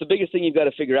 But the biggest thing you've got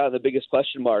to figure out, and the biggest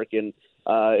question mark, is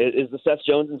the Seth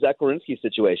Jones and Zach Werenski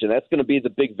situation. That's going to be the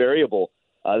big variable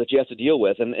that you have to deal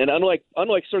with. And unlike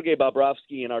Sergei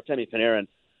Bobrovsky and Artemi Panarin,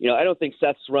 I don't think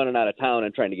Seth's running out of town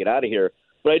and trying to get out of here.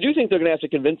 But I do think they're going to have to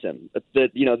convince him that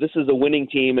this is a winning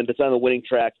team and it's on the winning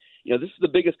track. This is the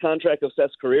biggest contract of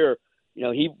Seth's career.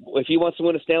 If he wants to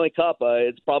win a Stanley Cup,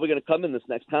 it's probably going to come in this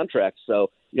next contract.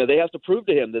 So, they have to prove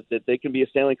to him that they can be a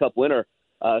Stanley Cup winner.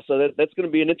 So that's going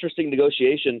to be an interesting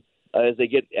negotiation as they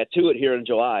get to it here in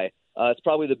July. It's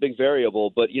probably the big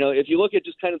variable. But, if you look at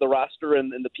just kind of the roster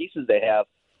and the pieces they have,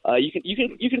 you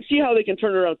can see how they can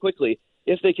turn it around quickly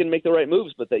if they can make the right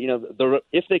moves. But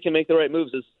if they can make the right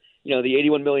moves is, the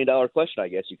 $81 million question, I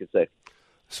guess you could say.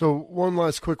 So one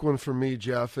last quick one for me,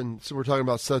 Jeff. And so we're talking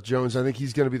about Seth Jones. I think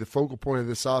he's going to be the focal point of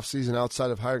this offseason outside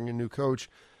of hiring a new coach.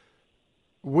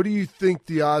 What do you think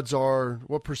the odds are?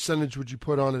 What percentage would you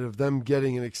put on it of them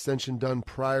getting an extension done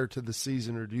prior to the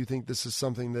season? Or do you think this is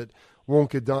something that won't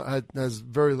get done, has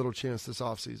very little chance this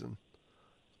offseason?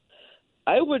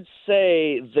 I would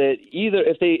say that either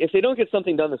if they don't get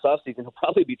something done this offseason, he'll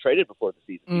probably be traded before the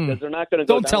season because they're not going to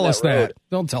go down that road. Don't tell us that.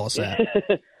 Don't tell us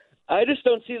that. I just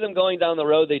don't see them going down the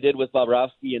road they did with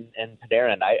Bobrovsky and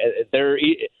Panarin. They're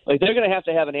going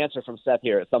to have an answer from Seth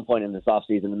here at some point in this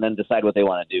offseason and then decide what they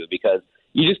want to do because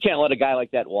you just can't let a guy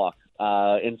like that walk.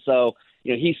 And so,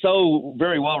 he's so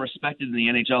very well respected in the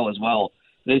NHL as well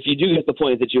that if you do get the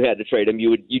point that you had to trade him,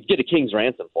 you'd get a king's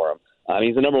ransom for him.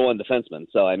 He's the number one defenseman.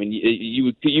 So, I mean,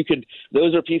 you could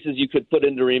those are pieces you could put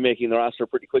into remaking the roster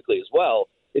pretty quickly as well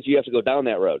if you have to go down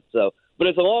that road. So, but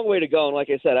it's a long way to go. And like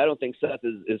I said, I don't think Seth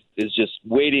is just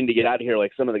waiting to get out of here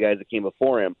like some of the guys that came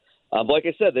before him. But like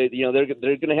I said, they're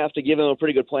going to have to give him a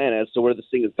pretty good plan as to where this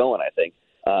thing is going, I think,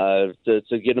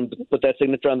 to get him to put that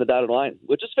signature on the dotted line,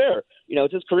 which is fair.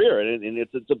 It's his career, and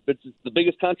it's the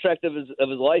biggest contract of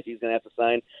his life he's going to have to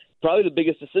sign, probably the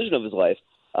biggest decision of his life.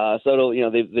 So he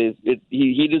has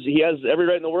every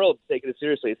right in the world to take it as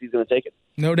seriously as he's going to take it.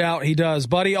 No doubt he does.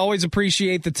 Buddy, always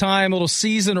appreciate the time. A little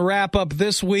season wrap up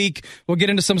this week. We'll get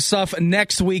into some stuff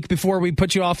next week before we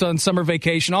put you off on summer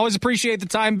vacation. Always appreciate the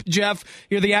time, Jeff.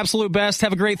 You're the absolute best.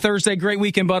 Have a great Thursday, great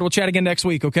weekend, bud. We'll chat again next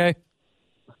week, okay?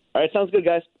 All right, sounds good,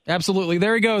 guys. Absolutely.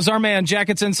 There he goes, our man,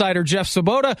 Jackets Insider Jeff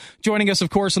Svoboda, joining us, of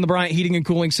course, on the Bryant Heating and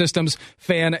Cooling Systems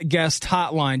fan guest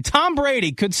hotline. Tom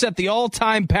Brady could set the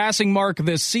all-time passing mark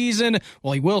this season.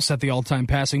 Well, he will set the all-time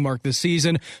passing mark this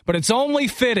season, but it's only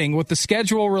fitting with the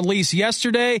schedule release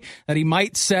yesterday that he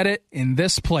might set it in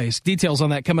this place. Details on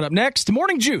that coming up next.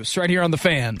 Morning Juice right here on The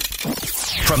Fan.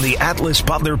 From the Atlas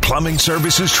Butler Plumbing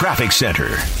Services Traffic Center.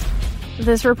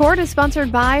 This report is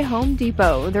sponsored by Home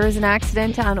Depot. There is an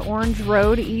accident on Orange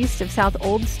Road east of South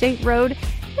Old State Road,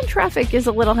 and traffic is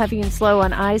a little heavy and slow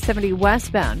on I-70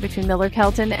 westbound between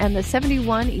Miller-Kelton and the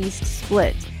 71 East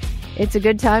Split. It's a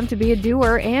good time to be a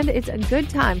doer, and it's a good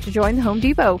time to join the Home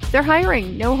Depot. They're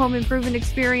hiring. No home improvement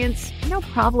experience? No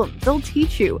problem. They'll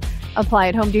teach you. Apply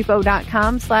at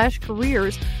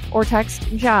homedepot.com/careers or text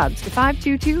jobs to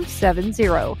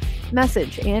 52270.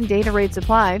 Message and data rates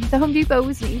apply. The Home Depot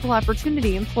is an equal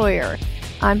opportunity employer.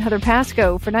 I'm Heather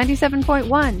Pasco for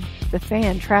 97.1, The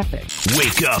Fan Traffic.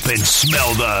 Wake up and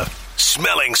smell the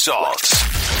smelling salts.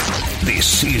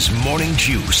 This is Morning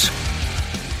Juice.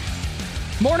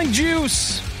 Morning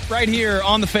Juice right here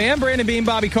on The Fan. Brandon Beam,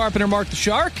 Bobby Carpenter, Mark the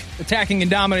Shark, attacking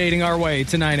and dominating our way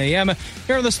to 9 a.m.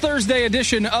 here on this Thursday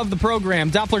edition of the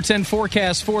program. Doppler 10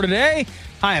 forecast for today.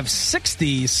 High of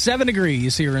 67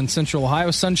 degrees here in Central Ohio.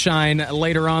 Sunshine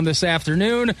later on this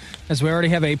afternoon, as we already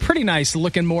have a pretty nice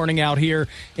looking morning out here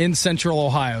in Central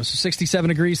Ohio. So 67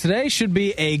 degrees today should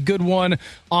be a good one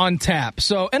on tap.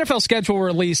 So NFL schedule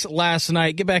release last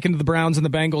night. Get back into the Browns and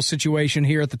the Bengals situation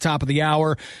here at the top of the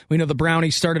hour. We know the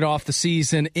Brownies started off the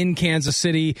season in Kansas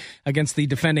City against the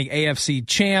defending AFC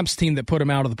champs, team that put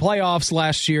them out of the playoffs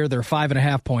last year. They're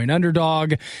 5.5-point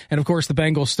underdog. And of course, the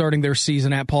Bengals starting their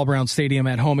season at Paul Brown Stadium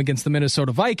at home against the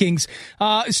Minnesota Vikings.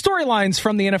 Storylines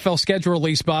from the NFL schedule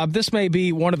release, Bob. This may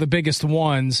be one of the biggest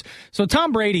ones. So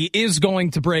Tom Brady is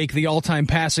going to break the all-time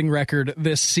passing record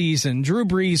this season. Drew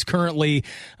Brees currently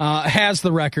has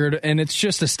the record, and it's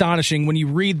just astonishing when you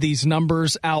read these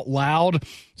numbers out loud.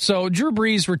 So Drew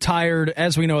Brees retired,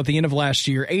 as we know, at the end of last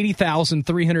year,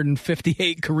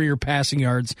 80,358 career passing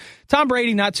yards. Tom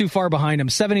Brady not too far behind him,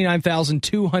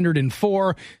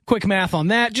 79,204. Quick math on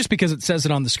that, just because it says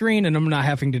it on the screen and I'm not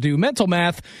having to do mental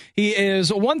math. He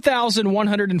is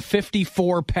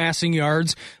 1,154 passing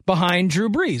yards behind Drew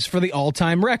Brees for the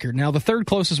all-time record. Now, the third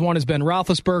closest one is Ben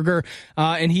Roethlisberger,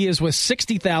 and he is with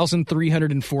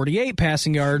 60,348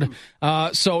 passing yard.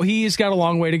 So he's got a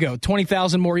long way to go.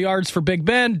 20,000 more yards for Big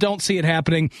Ben. Don't see it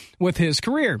happening with his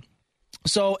career.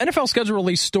 So NFL schedule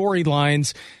release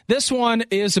storylines. This one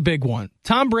is a big one.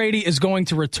 Tom Brady is going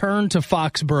to return to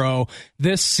Foxborough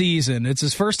this season. It's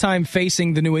his first time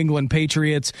facing the New England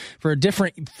Patriots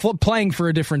playing for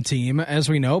a different team. As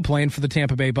we know, playing for the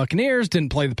Tampa Bay Buccaneers,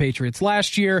 didn't play the Patriots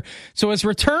last year. So his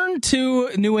return to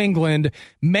New England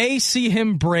may see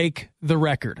him break the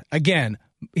record. Again,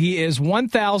 he is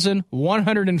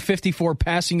 1,154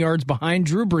 passing yards behind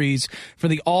Drew Brees for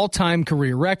the all-time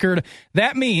career record.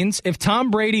 That means if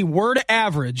Tom Brady were to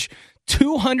average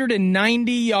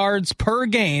 290 yards per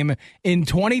game in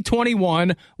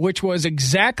 2021, which was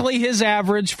exactly his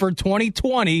average for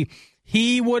 2020,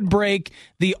 he would break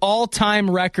the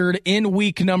all-time record in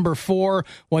week number 4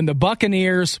 when the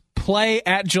Buccaneers play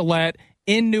at Gillette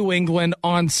in New England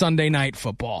on Sunday Night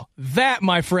Football. That,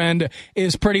 my friend,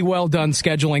 is pretty well done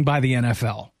scheduling by the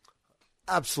NFL.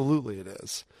 Absolutely it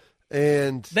is.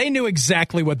 And they knew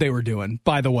exactly what they were doing,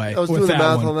 by the way. I was doing the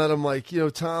math on that. I'm like,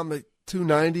 Tom, at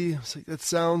 290, I was like, that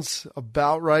sounds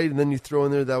about right. And then you throw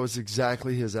in there that was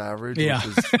exactly his average. Yeah.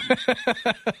 Which is,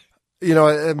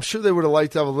 I'm sure they would have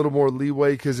liked to have a little more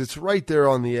leeway because it's right there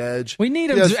on the edge. We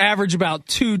need him to average about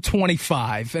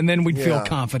 225, and then we'd feel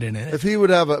confident in it. If he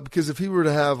would have because if he were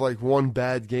to have like one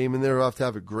bad game in there, he'll have to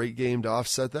have a great game to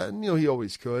offset that. And, he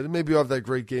always could. And maybe he'll have that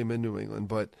great game in New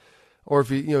England, or if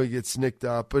he gets nicked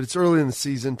up. But it's early in the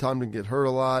season. Tom didn't get hurt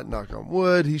a lot. Knock on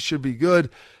wood. He should be good.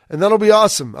 And that'll be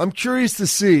awesome. I'm curious to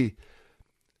see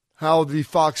how the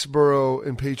Foxborough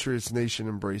and Patriots Nation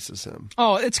embraces him.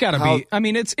 Oh, it's got to be. I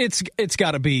mean, it's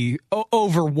got to be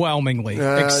overwhelmingly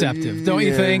accepted, don't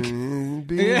you think?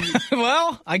 Yeah.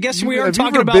 Well, I guess we are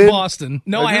talking about Boston.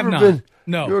 No, I have not.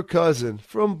 No. Your cousin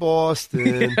from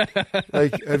Boston.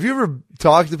 Have you ever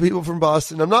talked to people from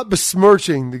Boston? I'm not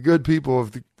besmirching the good people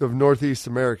of Northeast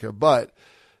America, but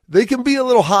they can be a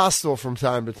little hostile from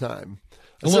time to time.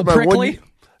 A little prickly?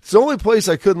 It's the only place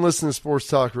I couldn't listen to sports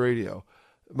talk radio.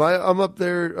 I'm up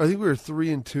there. I think we were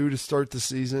 3-2 to start the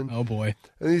season. Oh boy!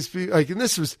 And these people, and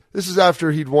this was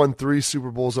after he'd won 3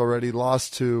 Super Bowls already,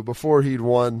 lost 2 before he'd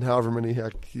won however many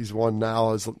he's won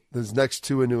now. His next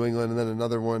 2 in New England, and then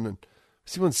another one. And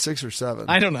has he won 6 or 7?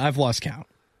 I don't know. I've lost count.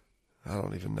 I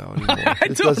don't even know anymore.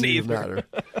 It doesn't even matter.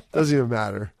 Doesn't even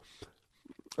matter.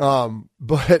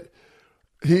 But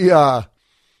he, they're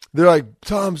like,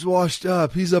 Tom's washed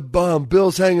up. He's a bum.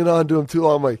 Bill's hanging on to him too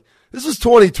long. I'm like, this was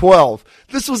 2012.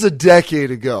 This was a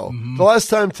decade ago. Mm-hmm. The last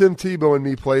time Tim Tebow and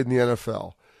me played in the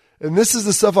NFL. And this is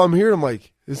the stuff I'm hearing. I'm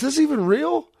like, is this even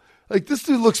real? Like, this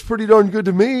dude looks pretty darn good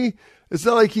to me. It's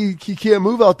not like he can't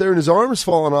move out there and his arm's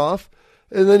falling off.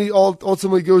 And then he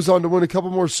ultimately goes on to win a couple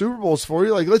more Super Bowls for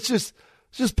you. Like, let's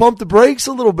just pump the brakes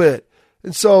a little bit.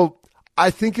 And so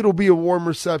I think it'll be a warm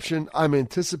reception. I'm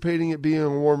anticipating it being a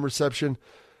warm reception.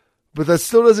 But that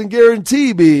still doesn't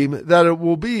guarantee, Beam, that it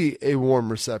will be a warm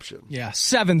reception. Yeah,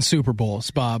 7 Super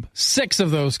Bowls, Bob. 6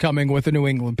 of those coming with the New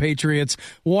England Patriots.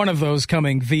 1 of those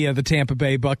coming via the Tampa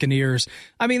Bay Buccaneers.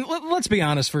 I mean, let's be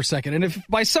honest for a second. And if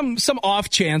by some off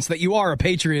chance that you are a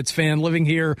Patriots fan living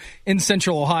here in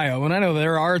Central Ohio, and I know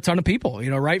there are a ton of people,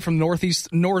 right from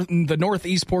the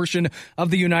northeast portion of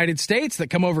the United States that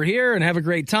come over here and have a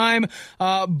great time.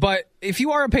 But if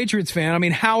you are a Patriots fan, I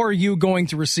mean, how are you going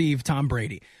to receive Tom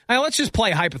Brady? Now, let's just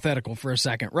play hypothetical for a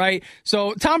second, right?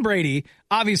 So Tom Brady,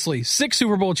 obviously 6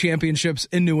 Super Bowl championships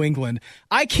in New England.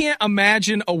 I can't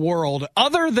imagine a world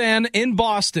other than in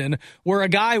Boston where a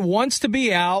guy wants to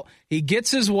be out, he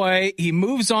gets his way, he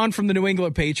moves on from the New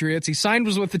England Patriots, he signed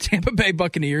with the Tampa Bay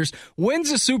Buccaneers,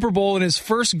 wins a Super Bowl in his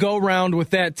first go-round with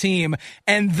that team,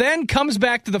 and then comes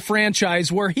back to the franchise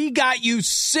where he got you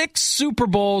 6 Super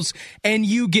Bowls and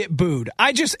you get booed.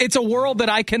 It's a world that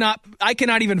I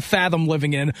cannot even fathom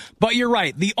living in. But you're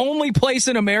right. The only place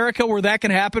in America where that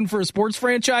can happen for a sports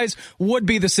franchise would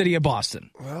be the city of Boston.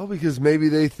 Well, because maybe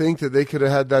they think that they could have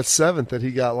had that 7th that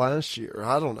he got last year.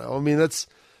 I don't know. I mean, that's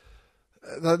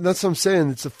what I'm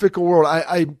saying. It's a fickle world.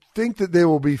 I think that they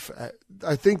will be.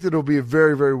 I think that it'll be a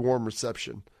very, very warm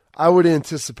reception. I would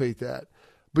anticipate that,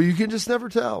 but you can just never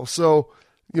tell. So,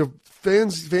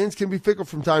 fans can be fickle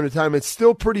from time to time. It's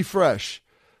still pretty fresh.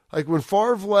 Like when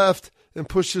Favre left and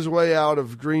pushed his way out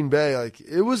of Green Bay, like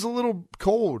it was a little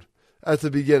cold at the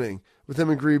beginning with him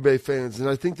and Green Bay fans. And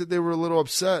I think that they were a little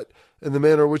upset in the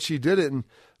manner in which he did it. And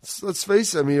let's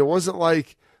face it, I mean, it wasn't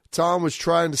like Tom was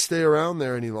trying to stay around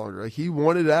there any longer. Like he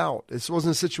wanted out. This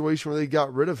wasn't a situation where they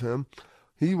got rid of him.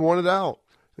 He wanted out.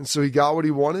 And so he got what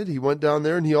he wanted. He went down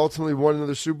there and he ultimately won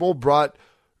another Super Bowl, brought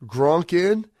Gronk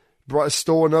in,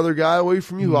 stole another guy away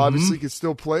from you who obviously could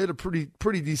still play at a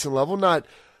pretty decent level. Not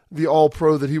the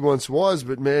all-pro that he once was,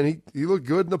 but, man, he looked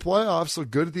good in the playoffs,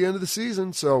 looked good at the end of the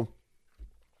season. So,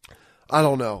 I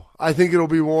don't know. I think it'll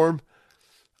be warm.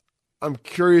 I'm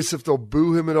curious if they'll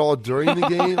boo him at all during the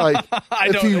game. Like,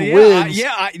 if he wins.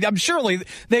 I'm surely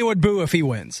they would boo if he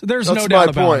wins. There's no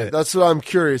doubt about point. It. That's what I'm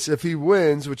curious. If he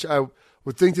wins, which I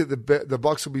would think that the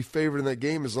Bucs will be favored in that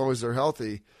game as long as they're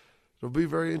healthy, it'll be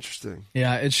very interesting.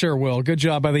 Yeah, it sure will. Good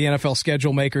job by the NFL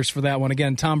schedule makers for that one.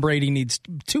 Again, Tom Brady needs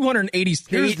 288.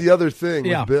 Here's the other thing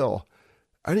with Bill.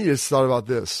 I need to thought about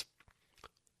this.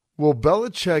 Will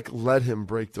Belichick let him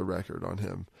break the record on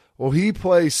him? Will he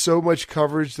play so much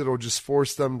coverage that it'll just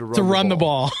force them to run the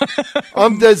ball?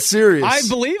 I'm dead serious. I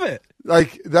believe it.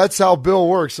 Like, that's how Bill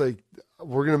works. Like,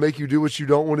 we're going to make you do what you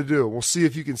don't want to do. We'll see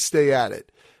if you can stay at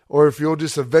it. Or if you'll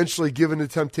just eventually give in to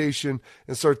temptation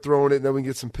and start throwing it, and then we can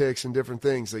get some picks and different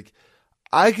things. Like,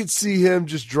 I could see him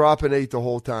just dropping 8 the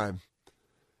whole time.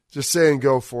 Just saying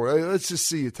go for it. Hey, let's just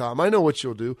see you, Tom. I know what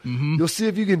you'll do. Mm-hmm. You'll see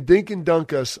if you can dink and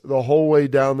dunk us the whole way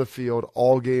down the field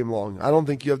all game long. I don't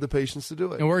think you have the patience to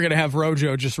do it. And we're going to have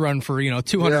Rojo just run for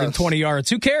 220 yards.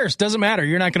 Who cares? Doesn't matter.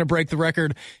 You're not going to break the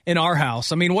record in our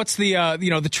house. I mean, what's the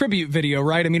the tribute video,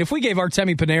 right? I mean, if we gave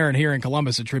Artemi Panarin here in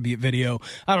Columbus a tribute video,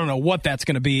 I don't know what that's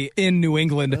going to be in New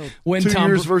England. When 2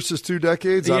 years versus 2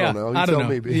 decades? I don't know. I don't know.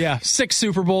 Maybe. Yeah, 6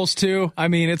 Super Bowls too. I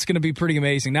mean, it's going to be pretty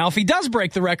amazing. Now, if he does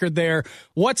break the record there,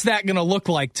 what's what's that going to look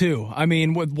like, too? I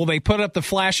mean, will they put up the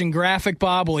flashing graphic,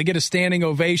 Bob? Will he get a standing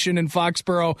ovation in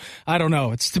Foxborough? I don't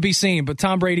know. It's to be seen. But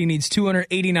Tom Brady needs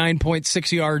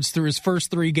 289.6 yards through his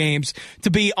first 3 games to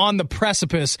be on the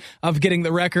precipice of getting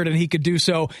the record, and he could do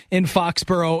so in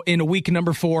Foxborough in week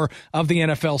number 4 of the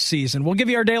NFL season. We'll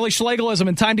give you our daily Schlegalism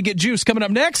and time to get juice coming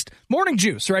up next. Morning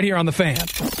Juice right here on The Fan.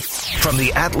 From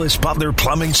the Atlas Butler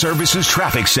Plumbing Services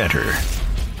Traffic Center.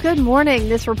 Good morning.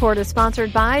 This report is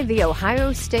sponsored by the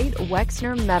Ohio State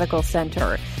Wexner Medical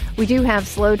Center. We do have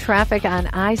slow traffic on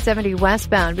I-70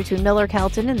 westbound between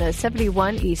Miller-Kelton and the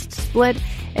 71 East Split.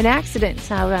 An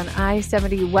accident out on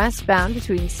I-70 westbound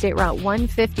between State Route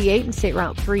 158 and State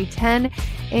Route 310.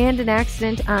 And an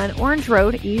accident on Orange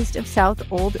Road east of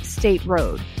South Old State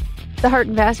Road. The Heart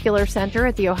and Vascular Center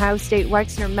at the Ohio State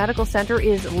Wexner Medical Center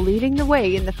is leading the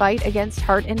way in the fight against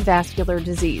heart and vascular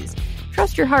disease.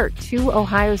 Trust your heart to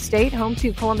Ohio State, home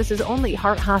to Columbus's only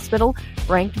heart hospital,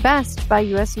 ranked best by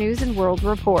U.S. News and World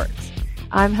Reports.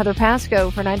 I'm Heather Pasco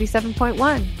for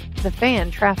 97.1, The Fan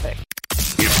Traffic.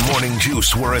 If morning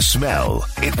juice were a smell,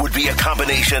 it would be a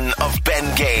combination of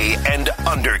Bengay and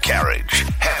undercarriage.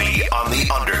 Heavy on the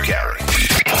undercarriage.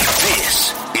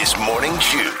 This is Morning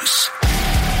Juice.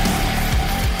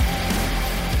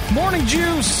 Morning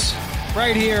Juice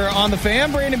right here on The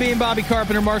Fan. Brandon B. and Bobby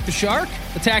Carpenter, Mark the Shark,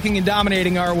 attacking and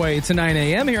dominating our way to 9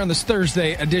 a.m. here on this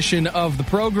Thursday edition of the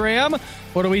program.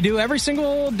 What do we do every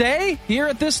single day here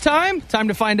at this time? Time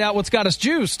to find out what's got us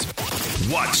juiced.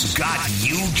 What's got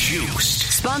you juiced?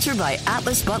 Sponsored by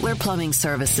Atlas Butler Plumbing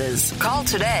Services. Call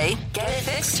today. Get it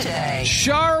fixed today.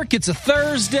 Shark, it's a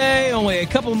Thursday. Only a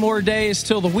couple more days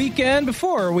till the weekend.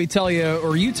 Before we tell you,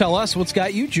 or you tell us what's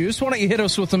got you juiced, why don't you hit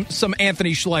us with some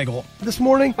Anthony Schlegel? This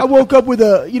morning, I woke up with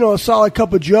a solid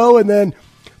cup of Joe, and then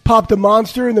popped a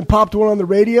Monster, and then popped one on the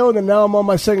radio, and then now I'm on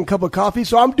my second cup of coffee,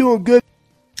 so I'm doing good.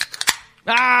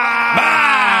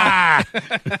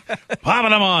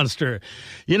 Popping a Monster.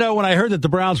 You know, when I heard that the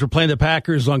Browns were playing the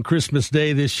Packers on Christmas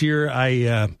Day this year,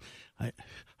 I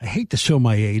hate to show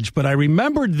my age, but I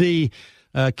remembered the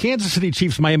Kansas City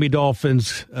Chiefs Miami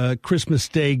Dolphins Christmas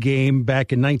Day game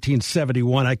back in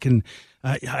 1971. I can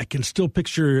still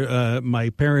picture my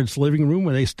parents' living room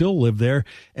when they still live there,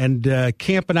 and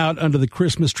camping out under the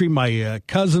Christmas tree. My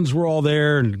cousins were all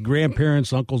there, and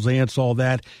grandparents, uncles, aunts, all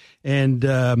that, and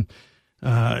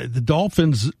the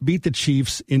Dolphins beat the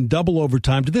Chiefs in double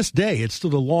overtime. To this day, it's still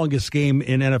the longest game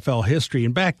in NFL history.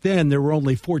 And back then, there were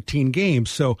only 14 games.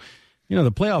 So,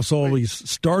 the playoffs always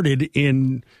started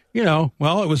in, it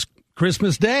was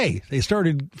Christmas Day. They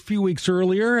started a few weeks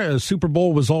earlier. Super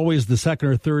Bowl was always the second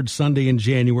or third Sunday in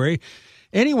January.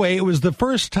 Anyway, it was the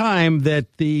first time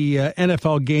that the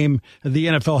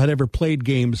NFL had ever played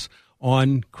games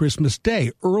on Christmas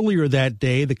Day. Earlier that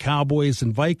day, the Cowboys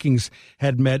and Vikings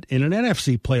had met in an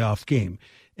NFC playoff game.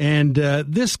 And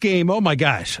this game, oh my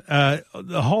gosh,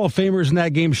 the Hall of Famers in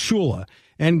that game, Shula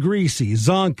and Greasy,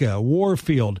 Zonka,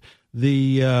 Warfield.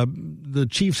 The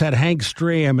Chiefs had Hank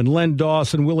Stram and Len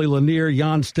Dawson, Willie Lanier,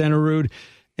 Jan Stenerud.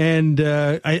 And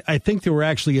I think there were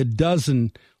actually a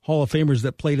dozen Hall of Famers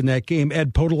that played in that game.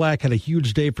 Ed Podolak had a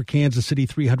huge day for Kansas City,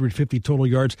 350 total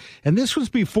yards. And this was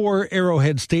before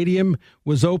Arrowhead Stadium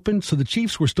was open, so the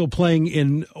Chiefs were still playing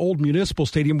in Old Municipal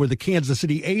Stadium where the Kansas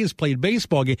City A's played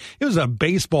baseball game. It was a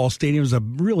baseball stadium. It was a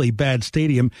really bad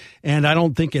stadium, and I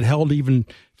don't think it held even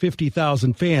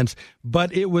 50,000 fans.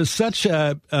 But it was such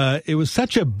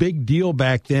a big deal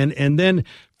back then. And then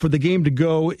for the game to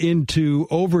go into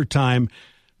overtime.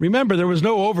 Remember, there was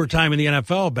no overtime in the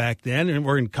NFL back then,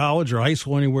 or in college or high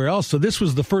school or anywhere else. So this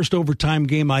was the first overtime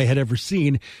game I had ever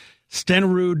seen.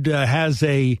 Stenerud has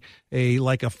a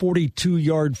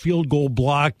 42-yard field goal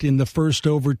blocked in the first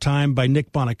overtime by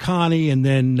Nick Bonacani, and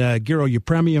then Garo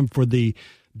Yepremian for the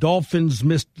Dolphins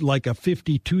missed like a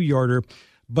 52-yarder.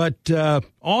 But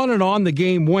on and on the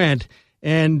game went,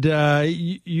 and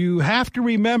you have to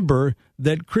remember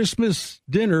that Christmas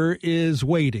dinner is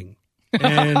waiting.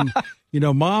 And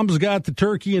Mom's got the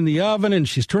turkey in the oven, and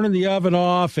she's turning the oven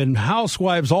off, and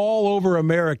housewives all over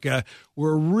America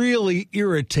were really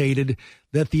irritated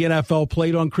that the NFL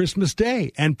played on Christmas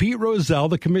Day. And Pete Rozelle,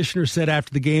 the commissioner, said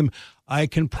after the game, I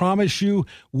can promise you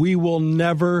we will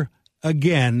never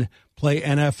again play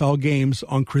NFL games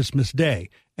on Christmas Day.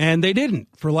 And they didn't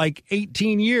for like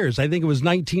 18 years. I think it was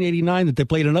 1989 that they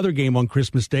played another game on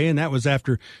Christmas Day, and that was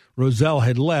after Rozelle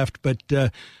had left. But I'm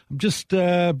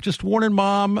just warning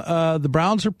Mom, the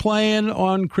Browns are playing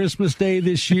on Christmas Day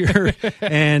this year,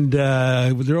 and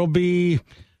there'll be,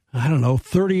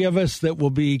 30 of us that will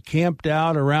be camped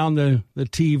out around the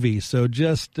TV. So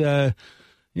just,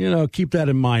 keep that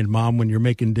in mind, Mom, when you're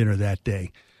making dinner that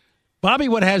day. Bobby,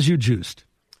 what has you juiced?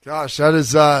 Gosh, that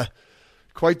is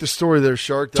quite the story there,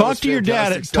 Shark. Talk to your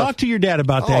dad. Talk to your dad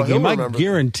about that game. I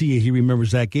guarantee you he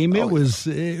remembers that game. It was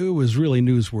really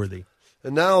newsworthy.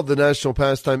 And now the national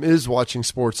pastime is watching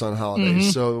sports on holidays.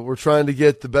 Mhm. So we're trying to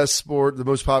get the best sport, the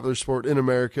most popular sport in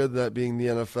America, that being the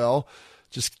NFL.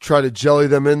 Just try to jelly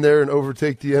them in there and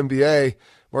overtake the NBA.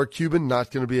 Mark Cuban, not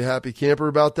going to be a happy camper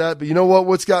about that. But you know what?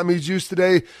 What's got me juiced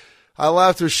today? I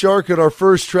laughed at Shark at our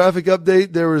first traffic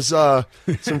update. There was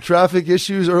some traffic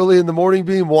issues early in the morning.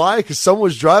 Being why? Because someone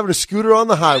was driving a scooter on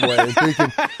the highway and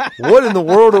thinking, what in the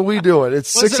world are we doing? It's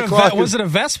 6 o'clock. Was it a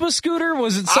Vespa scooter?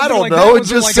 Was it something I don't like know. that? It Was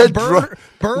just it like said a bird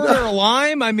or a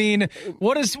lime? I mean,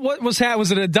 what was that?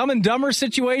 Was it a Dumb and Dumber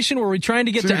situation? Were we trying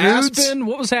to get to dudes? Aspen?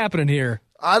 What was happening here?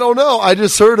 I don't know. I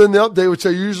just heard in the update, which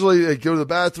I usually go to the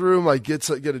bathroom, I get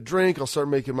a drink, I'll start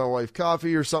making my wife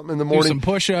coffee or something in the morning. Do some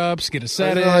push-ups, get a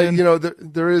set in.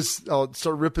 There is. I'll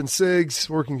start ripping cigs,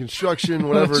 working construction,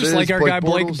 whatever it is. Just like our guy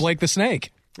Bortles. Blake the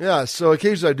Snake. Yeah, so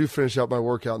occasionally I do finish out my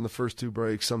workout in the first 2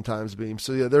 breaks, sometimes, Beam.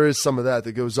 So, yeah, there is some of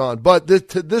that goes on. But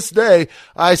to this day,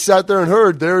 I sat there and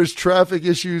heard there is traffic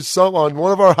issues on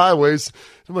one of our highways.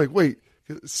 I'm like, wait.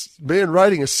 Man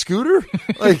riding a scooter?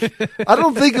 Like, I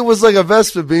don't think it was like a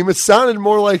Vespa, Beam. It sounded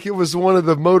more like it was one of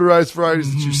the motorized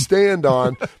varieties that you stand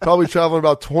on, probably traveling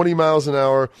about 20 miles an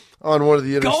hour on one of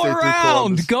the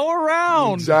interstates. Go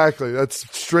around. Exactly. That's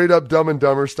straight up Dumb and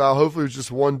Dumber style. Hopefully it was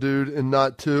just one dude and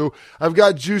not 2. I've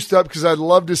got juiced up because I'd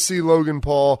love to see Logan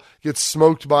Paul get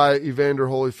smoked by Evander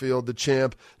Holyfield, the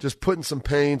champ, just putting some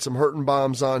pain, some hurting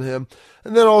bombs on him.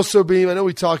 And then also, Beam, I know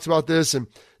we talked about this and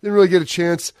didn't really get a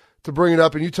chance to bring it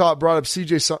up, and you brought up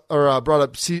JT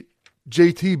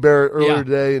Barrett earlier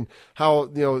today, and how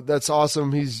that's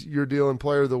awesome. He's your Dealin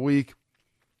Player of the Week.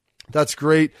 That's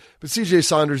great. But CJ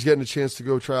Saunders getting a chance to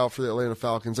go try out for the Atlanta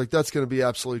Falcons, that's going to be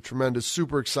absolutely tremendous.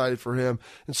 Super excited for him,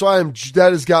 and so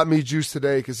that has got me juiced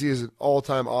today because he is an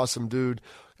all-time awesome dude.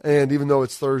 And even though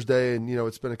it's Thursday, and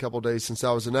it's been a couple of days since that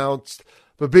was announced,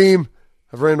 but Beam,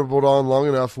 I've rambled on long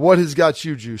enough. What has got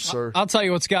you juiced, sir? I'll tell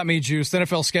you what's got me juiced.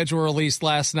 NFL schedule released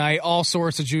last night. All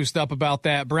sorts of juiced up about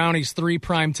that. Brownies 3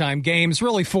 primetime games.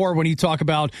 Really 4 when you talk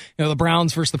about the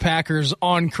Browns versus the Packers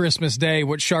on Christmas Day,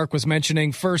 what Shark was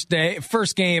mentioning. First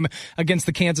game against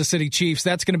the Kansas City Chiefs.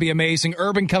 That's going to be amazing.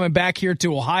 Urban coming back here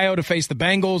to Ohio to face the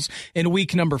Bengals in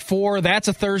week number 4. That's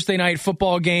a Thursday night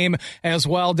football game as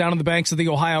well down on the banks of the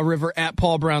Ohio River at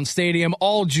Paul Brown Stadium.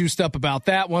 All juiced up about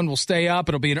that one. We'll stay up.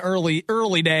 It'll be an early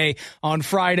day on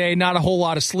Friday. Not a whole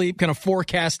lot of sleep. Kind of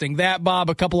forecasting that, Bob,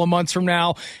 a couple of months from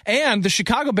now. And the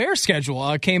Chicago Bears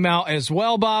schedule came out as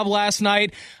well, Bob, last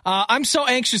night. I'm so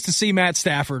anxious to see Matt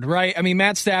Stafford, right? I mean,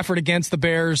 Matt Stafford against the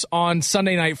Bears on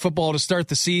Sunday Night Football to start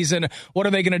the season. What are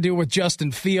they going to do with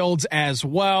Justin Fields as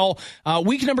well?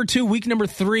 Week number 2, week number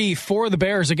 3 for the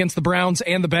Bears against the Browns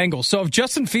and the Bengals. So if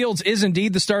Justin Fields is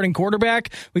indeed the starting quarterback,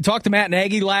 we talked to Matt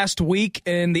Nagy last week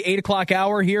in the 8 o'clock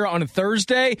hour here on a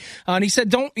Thursday, and he said,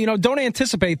 don't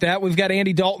anticipate that. We've got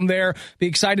Andy Dalton there. Be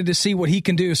excited to see what he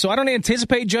can do. So I don't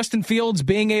anticipate Justin Fields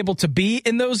being able to be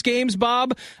in those games,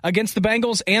 Bob, against the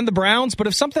Bengals and the Browns. But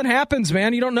if something happens,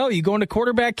 man, you don't know. You go into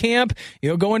quarterback camp,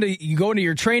 you go into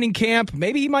your training camp.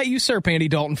 Maybe he might usurp Andy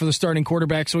Dalton for the starting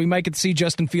quarterback. So we might get to see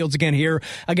Justin Fields again here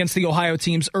against the Ohio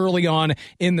teams early on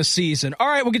in the season. All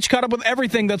right, we'll get you caught up with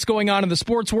everything that's going on in the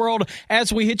sports world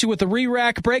as we hit you with the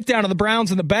re-rack breakdown of the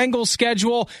Browns and the Bengals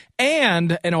schedule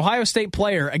and an Ohio State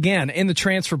player again in the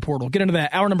transfer portal. Get into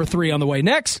that. Hour number 3 on the way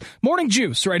next. Morning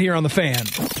Juice right here on The Fan.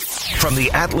 From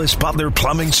the Atlas Butler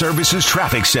Plumbing Services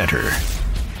Traffic Center.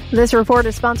 This report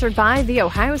is sponsored by the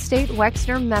Ohio State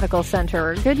Wexner Medical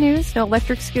Center. Good news, no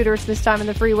electric scooters this time in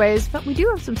the freeways, but we do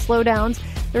have some slowdowns.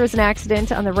 There was an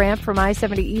accident on the ramp from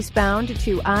I-70 eastbound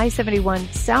to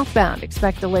I-71 southbound.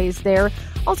 Expect delays there.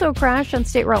 Also a crash on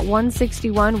State Route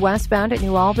 161 westbound at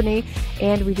New Albany.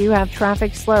 And we do have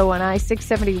traffic slow on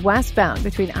I-670 westbound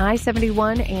between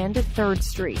I-71 and 3rd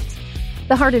Street.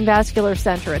 The Heart and Vascular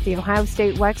Center at the Ohio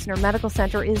State Wexner Medical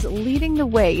Center is leading the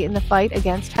way in the fight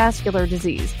against vascular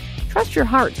disease. Trust your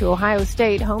heart to Ohio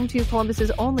State, home to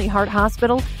Columbus's only heart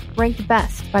hospital, ranked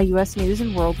best by U.S. News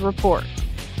and World Report.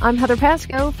 I'm Heather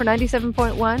Pasco for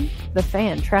 97.1, The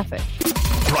Fan Traffic.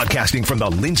 Broadcasting from the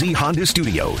Lindsay Honda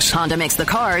Studios. Honda makes the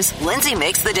cars. Lindsay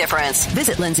makes the difference.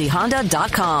 Visit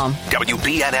lindsayhonda.com.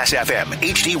 WBNS-FM,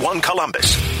 HD1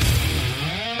 Columbus.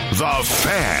 The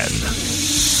Fan.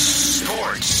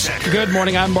 Sports Center. Good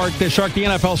morning. I'm Mark the Shark. The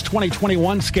NFL's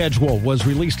 2021 schedule was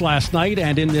released last night,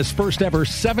 and in this first ever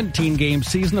 17-game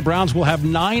season, the Browns will have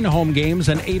 9 home games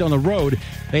and 8 on the road.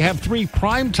 They have 3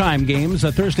 primetime games,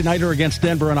 a Thursday nighter against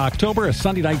Denver in October, a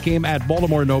Sunday night game at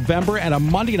Baltimore in November, and a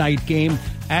Monday night game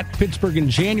at Pittsburgh in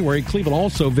January. Cleveland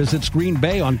also visits Green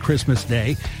Bay on Christmas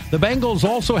Day. The Bengals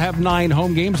also have 9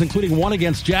 home games, including one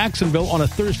against Jacksonville on a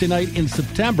Thursday night in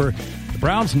September. The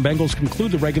Browns and Bengals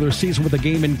conclude the regular season with a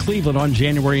game in Cleveland on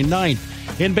January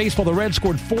 9th. In baseball, the Reds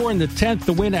scored 4 in the 10th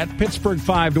to win at Pittsburgh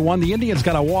 5-1. The Indians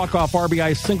got a walk-off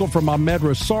RBI single from Ahmed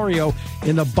Rosario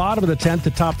in the bottom of the 10th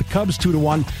to top the Cubs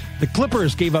 2-1. The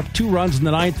Clippers gave up 2 runs in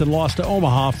the 9th and lost to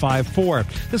Omaha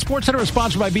 5-4. The Sports Center is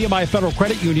sponsored by BMI Federal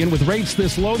Credit Union. With rates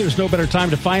this low, there's no better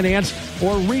time to finance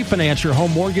or refinance your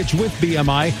home mortgage with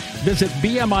BMI. Visit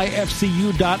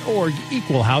BMIFCU.org,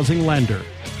 equal housing lender.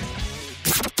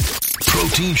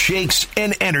 Protein shakes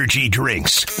and energy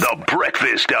drinks. The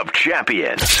breakfast of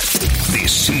champions.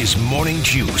 This is Morning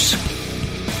Juice.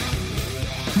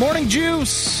 Morning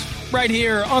Juice, right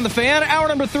here on The Fan. Hour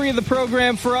number 3 of the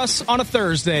program for us on a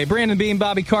Thursday. Brandon Beam,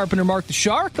 Bobby Carpenter, Mark the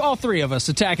Shark, all 3 of us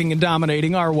attacking and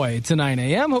dominating our way to 9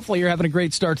 a.m. Hopefully you're having a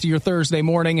great start to your Thursday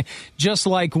morning, just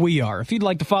like we are. If you'd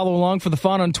like to follow along for the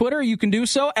fun on Twitter, you can do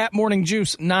so at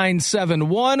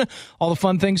MorningJuice971. All the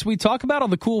fun things we talk about, all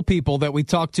the cool people that we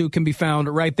talk to can be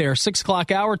found right there. 6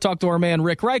 o'clock hour, talk to our man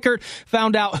Rick Ricart,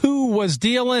 found out who was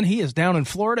dealing. He is down in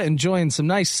Florida enjoying some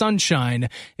nice sunshine.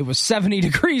 It was 70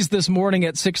 degrees this morning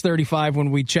at 6:35 when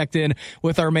we checked in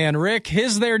with our man Rick.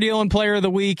 His There Dealin' Player of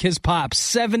the Week, his pop,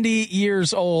 70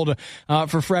 years old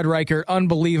for Fred Ricart.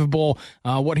 Unbelievable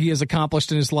what he has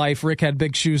accomplished in his life. Rick had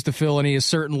big shoes to fill, and he is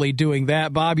certainly doing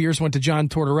that. Bob, yours went to John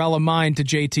Tortorella, mine to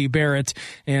JT Barrett,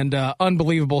 and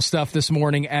unbelievable stuff this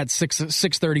morning at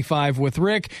 6:35 with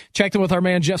Rick. Checked in with our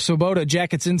man Jeff Svoboda,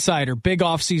 Jackets Insider. Big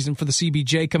offseason for the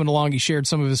CBJ coming along. He shared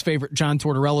some of his favorite John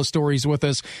Tortorella stories with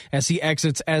us as he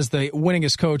exits as the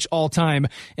winningest coach all time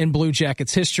in Blue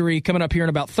Jackets history. Coming up here in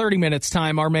about 30 minutes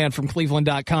time, our man from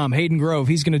Cleveland.com, Hayden Grove,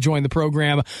 he's going to join the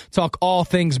program, talk all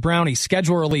things Brownie,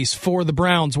 schedule release for the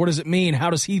Browns. What does it mean? How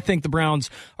does he think the Browns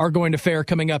are going to fare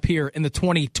coming up here in the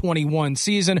 2021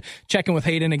 season? Checking with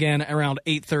Hayden again around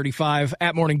 8:35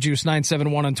 at Morning Juice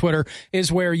 971 on Twitter is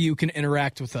where you can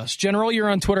interact with us. General, you're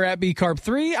on Twitter at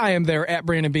BCarp3. I am there at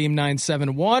Brandon Beam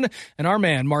 971. And our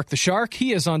man, Mark the Shark,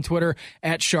 he is on Twitter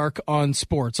at Shark on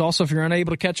Sports. Also, if you're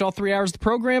unable to catch all 3 hours of the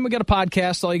program, we got a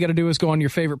podcast. All you got to do is go on your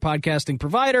favorite podcasting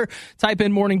provider, type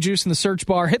in Morning Juice in the search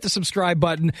bar, hit the subscribe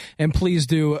button, and please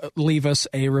do leave us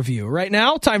a review. Right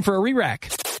now, time for a re-rack.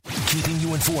 Keeping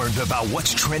you informed about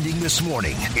what's trending this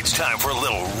morning. It's time for a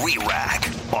little re-rack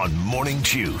on Morning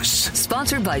Juice.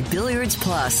 Sponsored by Billiards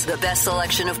Plus, the best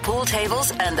selection of pool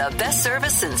tables and the best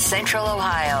service in Central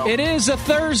Ohio. It is a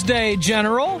Thursday,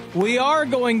 General. We are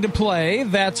going to play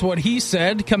That's What He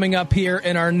Said coming up here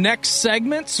in our next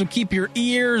segment, so keep your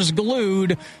ears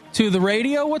glued to the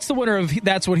radio. What's the winner of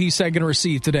That's What He Said going to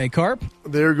receive today, Carp?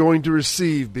 They're going to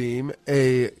receive, Beam,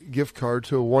 a gift card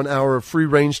to a 1 hour of free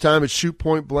range time at Shoot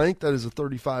Point Blank. That is a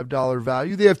 $35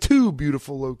 value. They have 2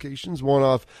 beautiful locations, one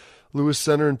off Lewis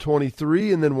Center in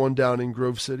 23 and then one down in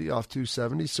Grove City off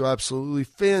 270. So absolutely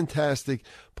fantastic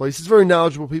places. Very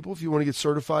knowledgeable people. If you want to get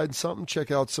certified in something,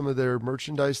 check out some of their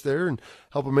merchandise there and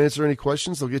help them answer any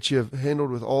questions. They'll get you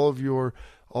handled with all of your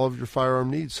firearm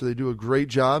needs. So they do a great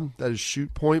job. That is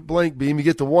Shoot Point Blank, Beam. You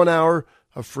get the 1 hour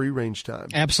of free range time.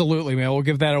 Absolutely, man. We'll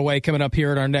give that away coming up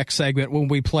here in our next segment when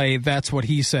we play That's What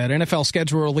He Said. NFL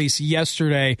schedule release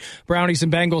yesterday. Brownies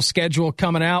and Bengals schedule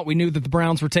coming out. We knew that the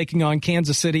Browns were taking on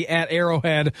Kansas City at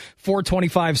Arrowhead,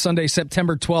 4:25 Sunday,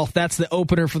 September 12th. That's the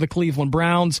opener for the Cleveland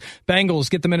Browns. Bengals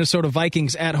get the Minnesota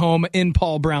Vikings at home in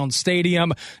Paul Brown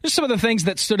Stadium. Just some of the things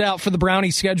that stood out for the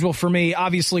Brownie schedule for me.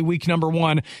 Obviously, week number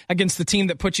 1 against the team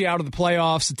that put you out of the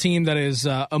playoffs, the team that is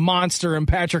a monster, and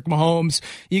Patrick Mahomes.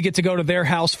 You get to go to their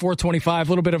house, 4:25, a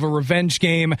little bit of a revenge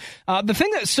game. The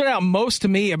thing that stood out most to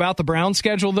me about the Browns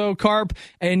schedule, though, Carp,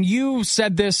 and you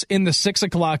said this in the 6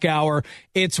 o'clock hour,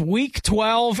 it's week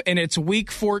 12 and it's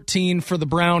week 14 for the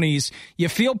Brownies. You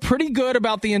feel pretty good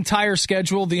about the entire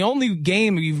schedule. The only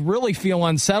game you really feel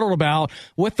unsettled about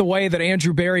with the way that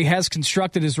Andrew Berry has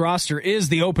constructed his roster is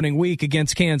the opening week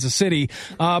against Kansas City.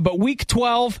 But week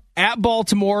 12 at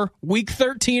Baltimore, week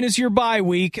 13 is your bye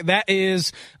week. That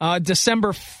is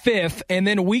December 5th. And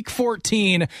then week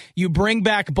 14, you bring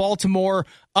back Baltimore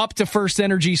up to First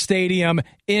Energy Stadium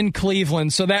in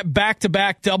Cleveland. So that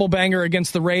back-to-back double banger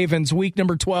against the Ravens, week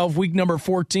number 12, week number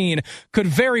 14, could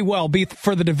very well be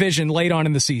for the division late on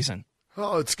in the season.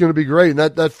 Oh, it's going to be great. And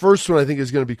that first one I think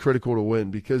is going to be critical to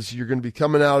win because you're going to be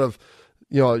coming out of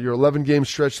your 11-game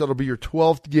stretch. That'll be your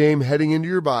 12th game heading into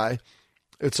your bye.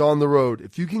 It's on the road.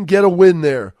 If you can get a win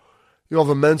there, you'll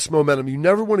have immense momentum. You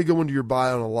never want to go into your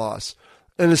bye on a loss.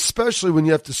 And especially when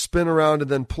you have to spin around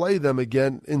and then play them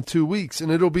again in 2 weeks.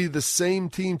 And it'll be the same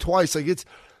team twice. It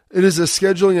is a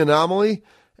scheduling anomaly.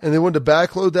 and they wanted to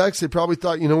backload that because they probably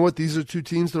thought, you know what, these are two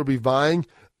teams that will be vying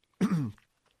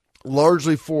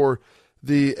largely for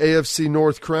the AFC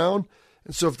North crown.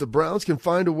 And so if the Browns can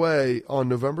find a way on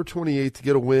November 28th to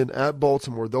get a win at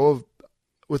Baltimore, they'll have,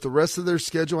 with the rest of their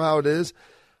schedule how it is,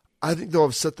 I think they'll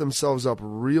have set themselves up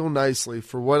real nicely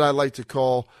for what I like to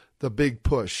call the big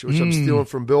push, which I'm stealing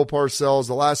from Bill Parcells.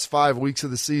 The last 5 weeks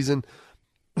of the season,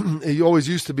 it always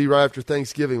used to be right after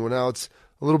Thanksgiving. Well, now it's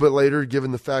a little bit later,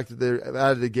 given the fact that they've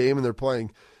added a game and they're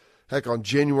playing, heck, on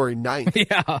January 9th.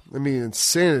 Yeah. I mean,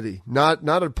 insanity. Not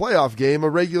a playoff game, a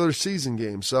regular season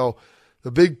game. So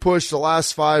the big push, the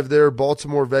last 5 there,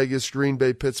 Baltimore, Vegas, Green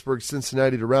Bay, Pittsburgh,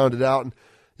 Cincinnati to round it out. And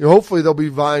hopefully they'll be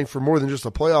vying for more than just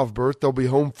a playoff berth. They'll be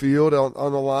home field on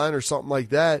the line or something like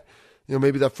that.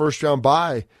 Maybe that first round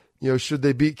bye, should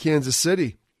they beat Kansas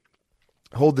City,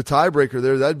 hold the tiebreaker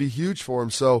there, that'd be huge for them.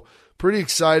 So pretty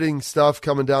exciting stuff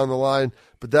coming down the line.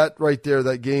 But that right there,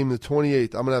 that game, the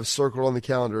 28th, I'm going to have circled on the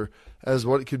calendar as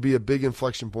what could be a big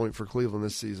inflection point for Cleveland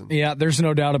this season. Yeah, there's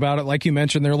no doubt about it. Like you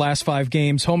mentioned, their last 5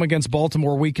 games, home against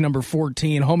Baltimore, week number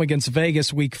 14, home against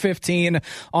Vegas, week 15,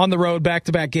 on the road,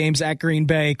 back-to-back games at Green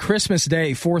Bay, Christmas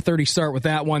Day, 4:30 start with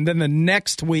that one. Then the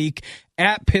next week,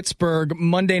 at Pittsburgh,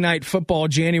 Monday Night Football,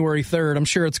 January 3rd. I'm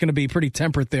sure it's going to be pretty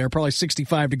temperate there, probably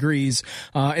 65 degrees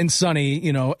and sunny.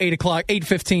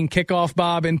 8:15 kickoff,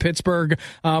 Bob, in Pittsburgh,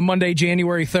 Monday,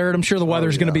 January 3rd. I'm sure the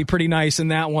weather's going to be pretty nice in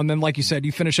that one. Then, like you said,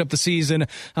 you finish up the season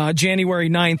January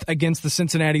 9th against the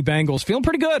Cincinnati Bengals. Feeling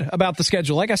pretty good about the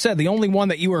schedule. Like I said, the only one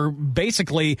that you were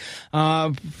basically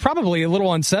probably a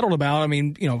little unsettled about,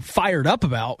 fired up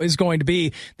about, is going to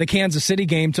be the Kansas City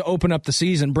game to open up the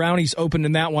season. Brownies opened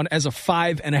in that one as a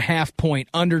 5.5-point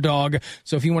underdog.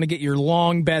 So if you want to get your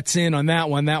long bets in on that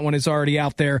one is already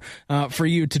out there for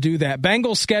you to do that.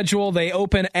 Bengals schedule, they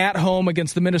open at home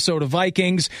against the Minnesota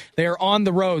Vikings. They are on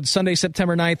the road Sunday,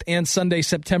 September 9th and Sunday,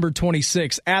 September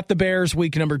 26th. At the Bears,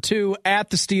 week number 2. At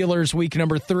the Steelers, week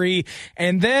number 3.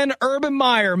 And then Urban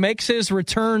Meyer makes his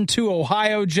return to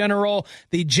Ohio. General,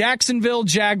 the Jacksonville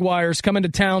Jaguars come into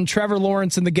town. Trevor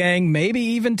Lawrence and the gang, maybe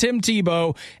even Tim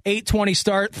Tebow. 8:20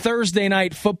 start, Thursday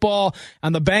Night Football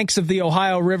on the banks of the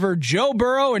Ohio River. Joe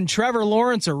Burrow and Trevor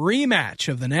Lawrence, a rematch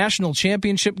of the national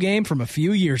championship game from a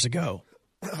few years ago.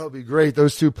 That'll be great.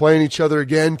 Those two playing each other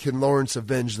again. Can Lawrence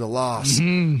avenge the loss?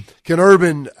 Can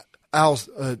Urban,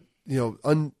 can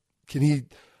he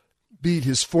beat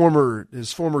his former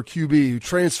QB who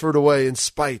transferred away in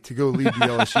spite to go lead the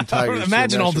LSU Tigers?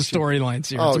 Imagine all the storylines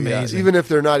here. It's amazing. Yeah. Even if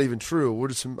they're not even true, we'll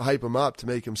just hype them up to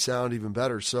make them sound even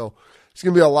better. So it's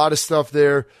going to be a lot of stuff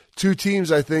there. Two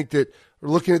teams, I think, that are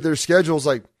looking at their schedules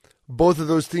like both of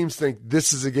those teams think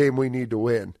this is a game we need to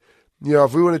win.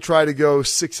 If we want to try to go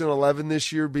 6-11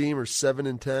 this year, Beam, or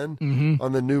 7-10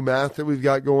 on the new math that we've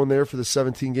got going there for the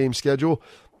 17-game schedule,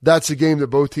 that's a game that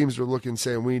both teams are looking and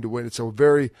saying we need to win. It's a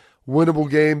very winnable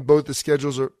game. Both the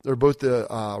schedules both the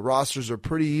rosters are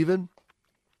pretty even.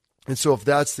 And so if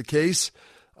that's the case,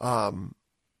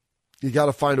 you got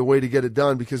to find a way to get it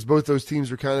done because both those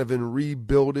teams are kind of in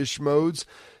rebuild-ish modes.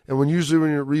 And when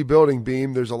you're rebuilding,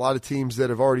 Beam, there's a lot of teams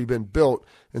that have already been built,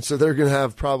 and so they're going to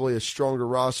have probably a stronger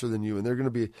roster than you, and you're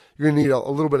going to need a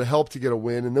little bit of help to get a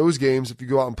win. In those games, if you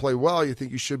go out and play well, you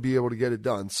think you should be able to get it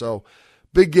done. So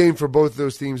big game for both of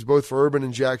those teams, both for Urban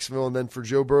and Jacksonville, and then for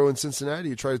Joe Burrow and Cincinnati.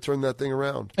 You try to turn that thing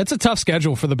around. It's a tough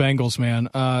schedule for the Bengals, man.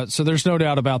 So there's no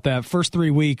doubt about that. First 3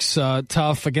 weeks,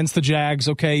 tough against the Jags.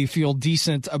 Okay, you feel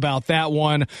decent about that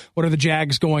one. What are the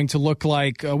Jags going to look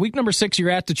like? Week number 6, you're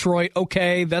at Detroit.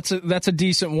 Okay, that's a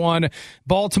decent one.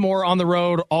 Baltimore on the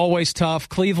road, always tough.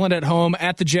 Cleveland at home,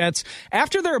 at the Jets.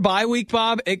 After their bye week,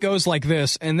 Bob, it goes like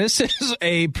this, and this is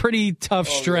a pretty tough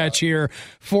stretch here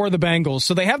for the Bengals.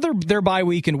 So they have their bye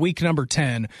week in week number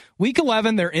 10. Week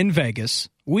 11, they're in Vegas.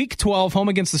 Week 12, home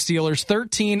against the Steelers.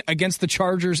 13 against the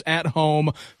Chargers at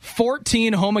home.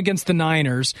 14 home against the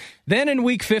Niners. Then in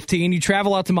week 15, you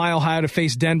travel out to Mile High to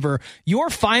face Denver.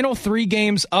 Your final 3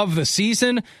 games of the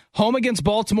season, home against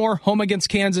Baltimore, home against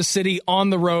Kansas City, on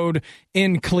the road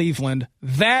in Cleveland.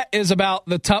 That is about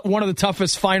one of the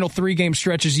toughest final 3-game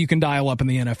stretches you can dial up in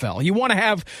the NFL. You want to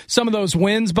have some of those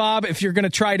wins, Bob, if you're going to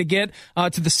try to get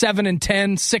to the 7-10,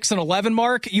 6-11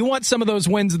 mark. You want some of those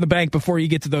wins in the bank before you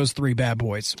get to those 3 bad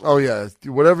boys. Oh yeah,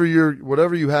 whatever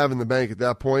you have in the bank at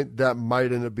that point, that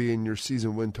might end up being your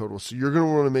season win total. So you're going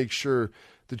to want to make sure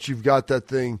that you've got that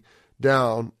thing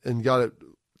down and got it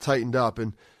tightened up.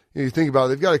 And you think about it,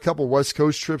 they've got a couple West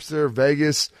Coast trips there,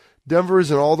 Vegas, Denver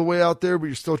isn't all the way out there, but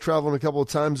you're still traveling a couple of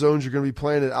time zones. You're going to be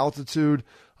playing at altitude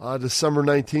December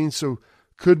 19th, so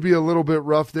could be a little bit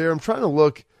rough there. I'm trying to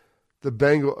look the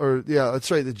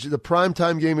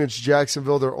primetime game against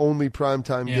Jacksonville, their only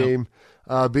primetime game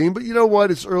being. But you know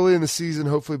what? It's early in the season.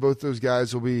 Hopefully both those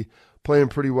guys will be playing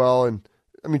pretty well. And,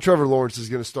 I mean, Trevor Lawrence is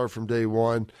going to start from day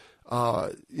one.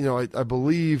 I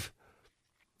believe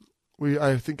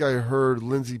I think I heard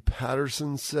Lindsey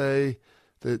Patterson say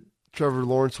that Trevor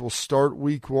Lawrence will start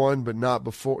week one, but not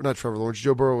before. Not Trevor Lawrence.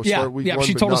 Joe Burrow will start week one,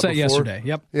 she but told not us that before. yesterday.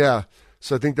 Yep. Yeah.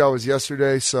 So I think that was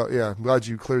yesterday. So, yeah, I'm glad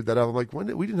you cleared that up. I'm like,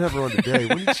 we didn't have her on today.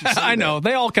 When did she say I know.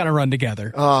 They all kind of run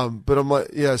together. But I'm like,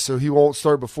 yeah, so he won't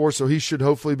start before, so he should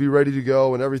hopefully be ready to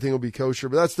go and everything will be kosher.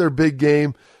 But that's their big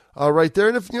game right there.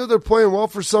 And if they're playing well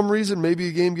for some reason, maybe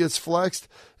a game gets flexed.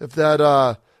 If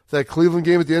that Cleveland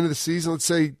game at the end of the season, let's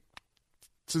say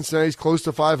Cincinnati's close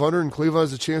to 500 and Cleveland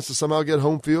has a chance to somehow get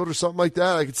home field or something like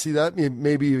that, I could see that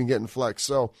maybe even getting flexed.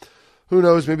 So who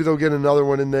knows? Maybe they'll get another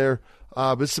one in there.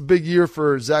 But it's a big year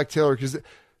for Zach Taylor because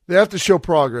they have to show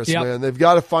progress, man. They've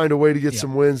got to find a way to get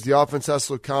some wins. The offense has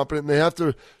to look competent, and they have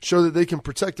to show that they can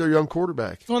protect their young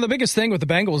quarterback. Well, the biggest thing with the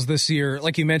Bengals this year,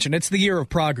 like you mentioned, it's the year of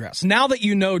progress. Now that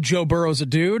you know Joe Burrow's a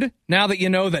dude, now that you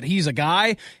know that he's a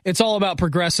guy, it's all about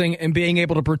progressing and being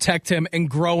able to protect him and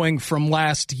growing from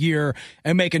last year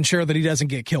and making sure that he doesn't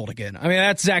get killed again. I mean,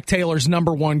 that's Zach Taylor's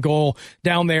number one goal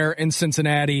down there in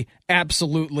Cincinnati.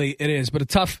 Absolutely it is, but a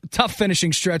tough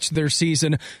finishing stretch to their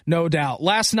season, no doubt.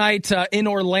 Last night in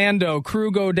Orlando,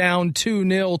 Crew go down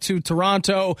 2-0 to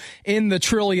Toronto in the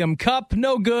Trillium Cup.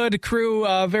 No good. Crew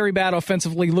very bad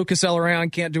offensively. Lucas Elrayan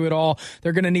can't do it all.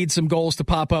 They're going to need some goals to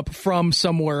pop up from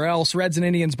somewhere else. Reds and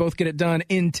Indians both get it done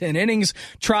in 10 innings.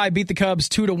 Tri beat the Cubs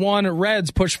 2-1.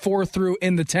 Reds push 4 through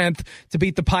in the 10th to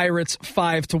beat the Pirates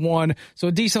 5-1. So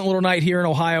a decent little night here in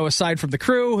Ohio aside from the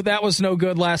Crew. That was no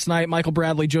good last night. Michael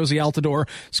Bradley, Josie Altidore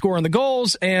scoring the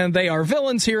goals, and they are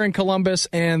villains here in Columbus,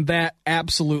 and that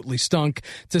absolutely stunk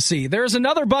to see. There's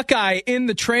another Buckeye in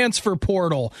the transfer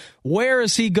portal. Where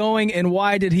is he going, and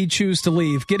why did he choose to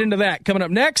leave? Get into that coming up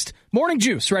next. Morning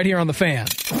Juice right here on The Fan.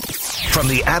 From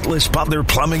the Atlas Butler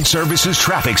Plumbing Services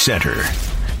Traffic Center.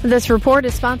 This report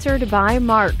is sponsored by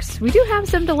Marks. We do have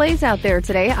some delays out there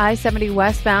today. I-70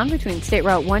 westbound between State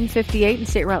Route 158 and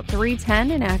State Route 310.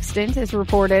 An accident is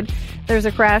reported. There's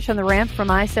a crash on the ramp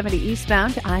from I-70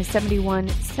 eastbound to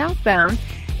I-71 southbound.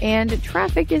 And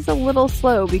traffic is a little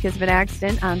slow because of an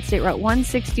accident on State Route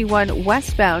 161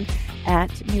 westbound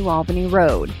at New Albany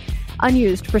Road.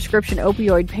 Unused prescription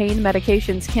opioid pain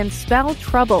medications can spell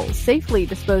trouble. Safely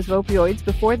dispose of opioids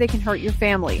before they can hurt your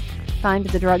family. Find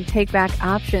the drug take-back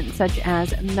options such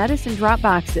as medicine drop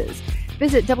boxes.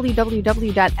 Visit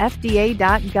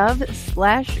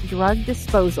www.fda.gov/drug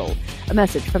disposal. A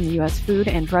message from the U.S. Food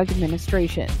and Drug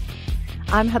Administration.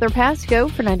 I'm Heather Pasco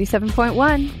for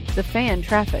 97.1, The Fan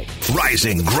Traffic.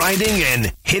 Rising, grinding,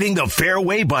 and hitting the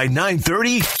fairway by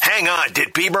 9:30? Hang on,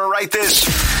 did Bieber write this?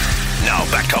 Now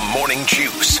back to Morning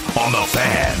Juice on The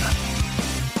Fan.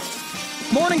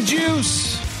 Morning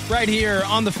Juice right here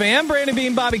on The Fan. Brandon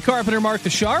Beam, Bobby Carpenter, Mark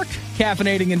the Shark,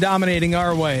 caffeinating and dominating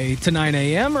our way to 9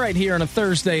 a.m. right here on a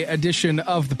Thursday edition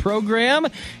of the program.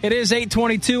 It is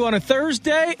 8:22 on a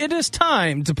Thursday. It is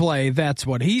time to play That's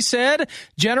What He Said.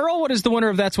 General, what is the winner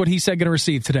of That's What He Said going to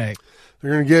receive today?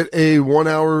 They're going to get a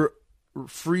 1-hour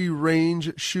free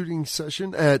range shooting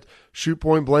session at Shoot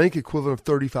Point Blank, equivalent of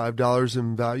 $35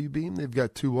 in value. Beam. They've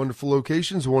got 2 wonderful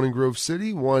locations, one in Grove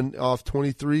City, one off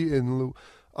 23 in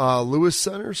Lewis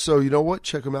Center. So you know what?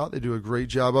 Check them out. They do a great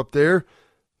job up there.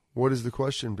 What is the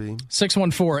question, Beam?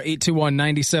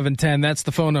 614-821-9710. That's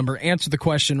the phone number. Answer the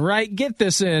question right. Get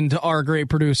this in to our great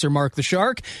producer, Mark the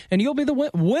Shark, and you'll be the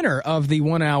winner of the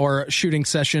 1-hour shooting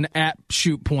session at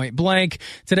Shoot Point Blank.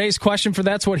 Today's question for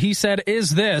That's What He Said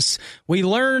is this. We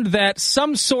learned that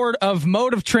some sort of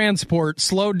mode of transport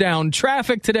slowed down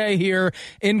traffic today here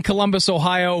in Columbus,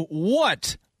 Ohio.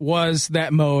 What was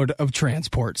that mode of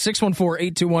transport?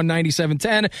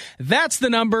 614-821-9710. That's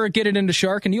the number. Get it into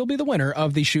Shark, and you'll be the winner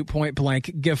of the Shoot Point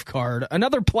Blank gift card.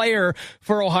 Another player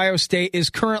for Ohio State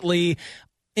is currently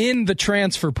in the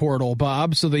transfer portal,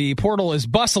 Bob. So the portal is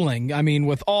bustling, I mean,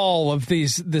 with all of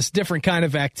this different kind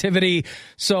of activity.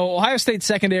 So Ohio State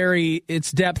secondary,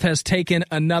 its depth has taken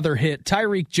another hit.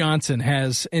 Tyreek Johnson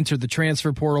has entered the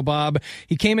transfer portal, Bob.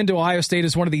 He came into Ohio State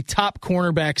as one of the top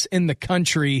cornerbacks in the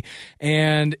country,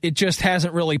 and it just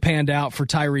hasn't really panned out for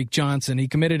Tyreek Johnson. He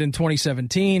committed in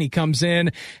 2017. He comes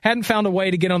in, hadn't found a way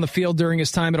to get on the field during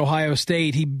his time at Ohio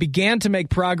State. He began to make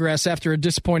progress after a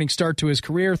disappointing start to his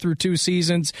career through 2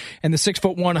 seasons. receptions, and the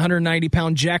 6'1",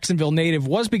 190-pound Jacksonville native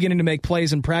was beginning to make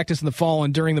plays in practice in the fall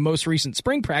and during the most recent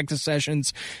spring practice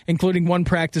sessions, including one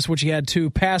practice which he had 2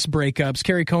 pass breakups.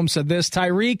 Kerry Combs said this: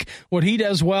 Tyreek, what he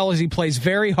does well is he plays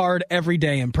very hard every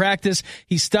day in practice.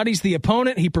 He studies the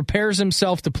opponent, he prepares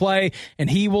himself to play, and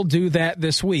he will do that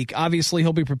this week. Obviously,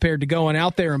 he'll be prepared to go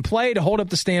out there and play to hold up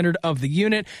the standard of the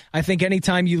unit. I think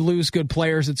anytime you lose good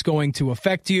players, it's going to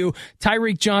affect you.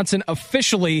 Tyreek Johnson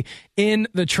officially in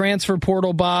the transfer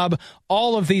portal, Bob.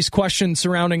 All of these questions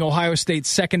surrounding Ohio State's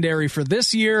secondary for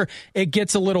this year, it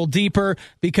gets a little deeper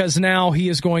because now he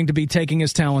is going to be taking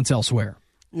his talents elsewhere.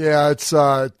 Yeah, it's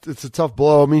a tough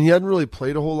blow. I mean, he hadn't really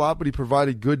played a whole lot, but he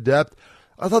provided good depth.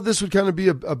 I thought this would kind of be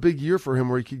a big year for him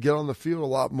where he could get on the field a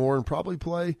lot more and probably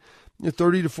play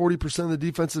 30 to 40% of the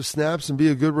defensive snaps and be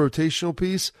a good rotational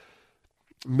piece.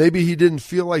 Maybe he didn't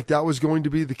feel like that was going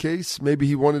to be the case. Maybe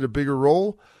he wanted a bigger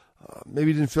role.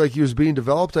 Maybe he didn't feel like he was being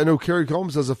developed. I know Kerry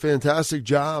Combs does a fantastic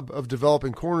job of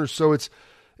developing corners, so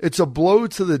it's a blow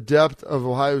to the depth of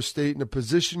Ohio State in a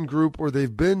position group where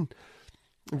they've gotten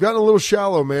a little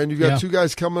shallow, man. You've got 2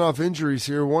 guys coming off injuries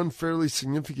here, one fairly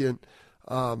significant,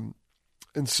 and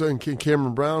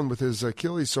Cameron Brown with his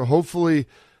Achilles. So hopefully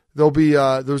they'll be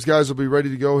those guys will be ready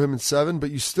to go, him and 7, but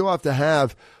you still have to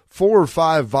have 4 or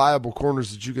 5 viable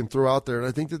corners that you can throw out there. And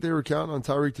I think that they were counting on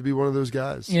Tyreek to be one of those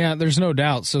guys. Yeah, there's no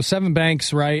doubt. So Sevyn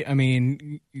Banks, right? I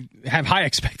mean, you have high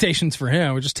expectations for him.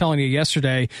 I was just telling you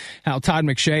yesterday how Todd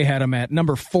McShay had him at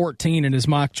number 14 in his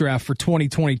mock draft for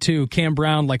 2022. Cam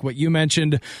Brown, like what you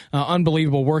mentioned,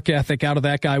 unbelievable work ethic out of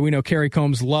that guy. We know Kerry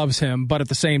Combs loves him, but at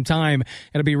the same time,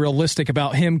 it'll be realistic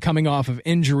about him coming off of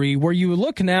injury. Where you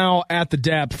look now at the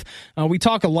depth, we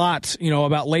talk a lot,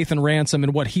 about Lathan Ransom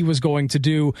and what he was going to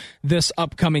do this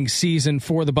upcoming season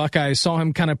for the Buckeyes. Saw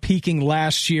him kind of peaking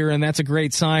last year, and that's a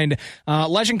great sign.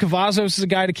 Legend Cavazos is a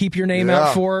guy to keep your name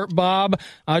out for, Bob.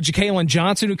 Ja'Kalen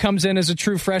Johnson, who comes in as a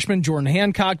true freshman. Jordan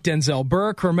Hancock, Denzel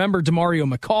Burke. Remember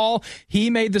DeMario McCall.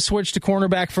 He made the switch to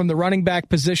cornerback from the running back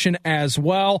position as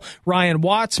well. Ryan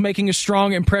Watts making a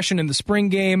strong impression in the spring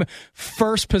game.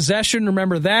 First possession,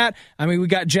 remember that? I mean, we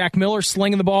got Jack Miller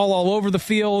slinging the ball all over the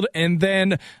field, and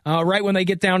then right when they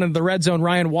get down into the red zone,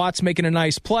 Ryan Watts making a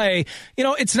nice play.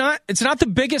 It's not the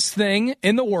biggest thing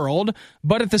in the world,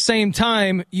 but at the same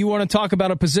time, you want to talk about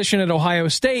a position at Ohio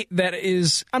State that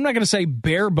is, I'm not going to say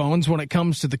bare bones when it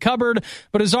comes to the cupboard,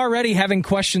 but is already having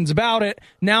questions about it.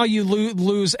 Now you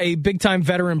lose a big-time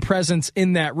veteran presence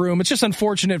in that room. It's just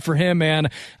unfortunate for him, man,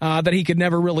 that he could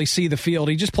never really see the field.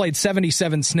 He just played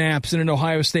 77 snaps in an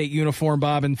Ohio State uniform,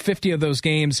 Bob, and 50 of those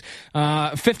snaps,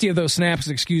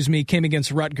 came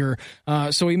against Rutger.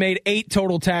 So he made 8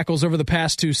 total tackles over the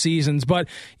past 2 seasons. But,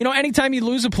 anytime you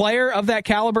lose a player of that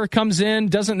caliber, comes in,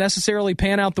 doesn't necessarily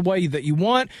pan out the way that you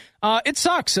want, it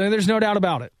sucks. And there's no doubt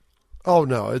about it. Oh,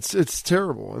 no, it's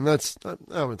terrible. And that's,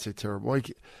 I wouldn't say terrible.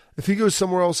 Like, if he goes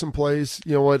somewhere else and plays,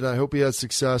 you know what, I hope he has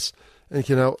success and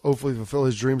can hopefully fulfill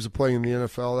his dreams of playing in the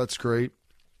NFL. That's great.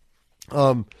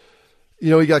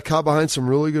 He got caught behind some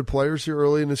really good players here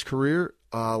early in his career.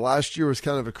 Last year was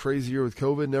kind of a crazy year with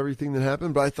COVID and everything that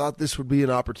happened, but I thought this would be an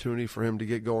opportunity for him to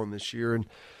get going this year. And,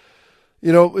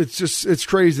 it's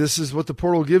crazy. This is what the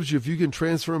portal gives you. If you can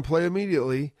transfer and play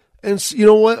immediately. And you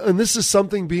know what? And this is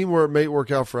something, Beam, where it may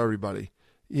work out for everybody.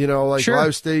 Sure.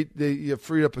 Ohio State, they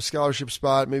freed up a scholarship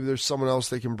spot. Maybe there's someone else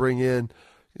they can bring in.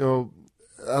 They're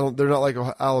not like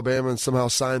Alabama and somehow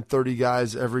sign 30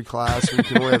 guys every class. And you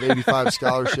can only have 85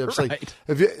 scholarships. Right.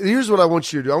 Here's what I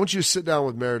want you to do. I want you to sit down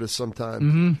with Meredith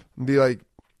sometime and be like,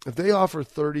 if they offer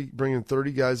bring in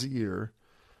 30 guys a year,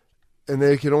 and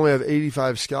they can only have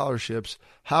 85 scholarships,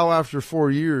 how after 4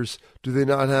 years do they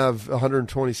not have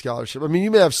 120 scholarships? I mean,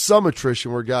 you may have some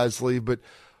attrition where guys leave, but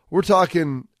we're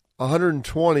talking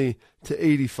 120 to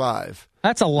 85.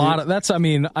 That's a lot of.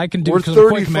 I can do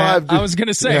quick math. I was going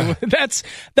to say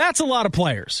that's a lot of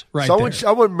players, right? So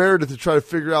I want Meredith to try to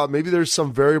figure out maybe there's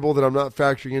some variable that I'm not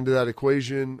factoring into that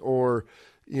equation, or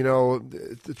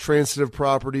the transitive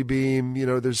property beam.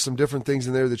 There's some different things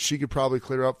in there that she could probably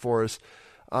clear up for us.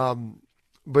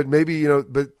 But maybe,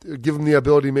 but give him the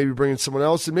ability to maybe bring in someone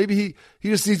else. And maybe he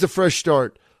just needs a fresh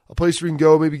start, a place where he can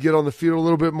go, maybe get on the field a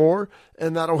little bit more,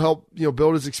 and that'll help,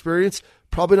 build his experience.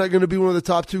 Probably not going to be one of the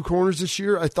top 2 corners this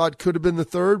year. I thought could have been the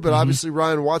 3rd, but obviously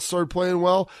Ryan Watts started playing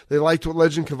well. They liked what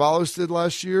Legend Cavalos did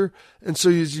last year. And so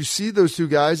as you see those 2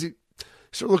 guys, you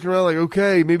start looking around like,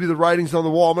 okay, maybe the writing's on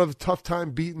the wall. I'm going to have a tough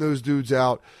time beating those dudes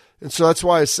out. And so that's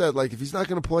why I said, if he's not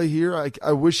going to play here,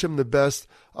 I wish him the best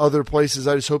other places.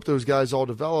 I just hope those guys all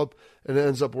develop. and it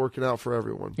ends up working out for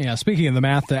everyone. Yeah, speaking of the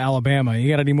math to Alabama, you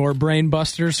got any more brain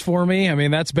busters for me? I mean,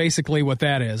 that's basically what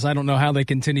that is. I don't know how they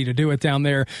continue to do it down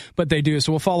there, but they do.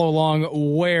 So we'll follow along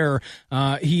where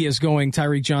he is going,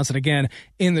 Tyreek Johnson, again,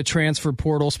 in the transfer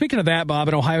portal. Speaking of that, Bob,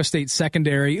 in Ohio State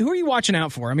secondary, who are you watching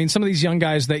out for? I mean, some of these young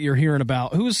guys that you're hearing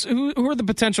about, who are the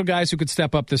potential guys who could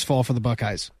step up this fall for the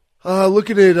Buckeyes?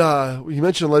 Looking at, you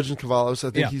mentioned Legend Cavalos. I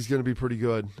think he's going to be pretty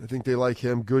good. I think they like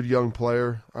him. Good young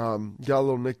player. Got a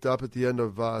little nicked up at the end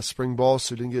of spring ball,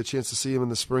 so didn't get a chance to see him in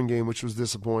the spring game, which was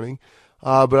disappointing.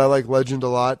 But I like Legend a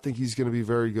lot. Think he's going to be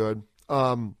very good.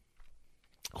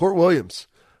 Court Williams,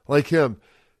 like him.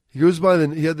 He goes by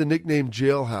he had the nickname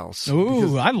Jailhouse.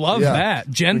 Ooh, I love that.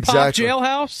 Gen Pop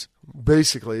Jailhouse?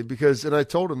 Basically, and I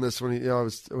told him this when I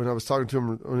was talking to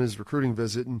him on his recruiting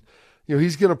visit, and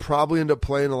he's going to probably end up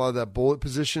playing a lot of that bullet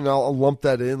position. I'll lump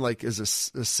that in like as a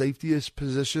safety-ish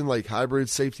position, like hybrid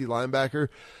safety linebacker.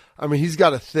 I mean, he's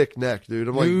got a thick neck, dude.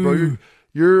 I'm like, bro,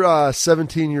 you're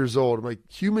 17 years old. I'm like,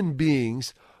 human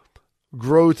beings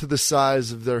grow to the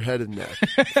size of their head and neck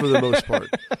for the most part.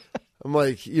 I'm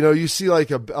like, you see like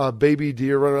a baby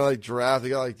deer running around like giraffe. They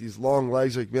got like these long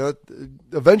legs. Like, man,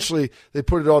 eventually they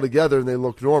put it all together and they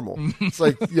look normal. It's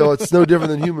like, it's no different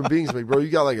than human beings. Like, bro, you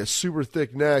got like a super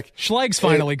thick neck. Schleg's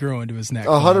finally grew into his neck.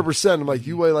 100%. I'm like,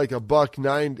 you weigh like a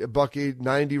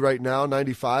 $190 right now,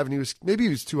 95, and he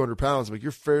was 200 pounds. I'm like,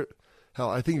 you're fair.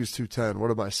 Hell, I think he was 210. What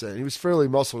am I saying? He was fairly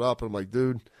muscled up. And I'm like,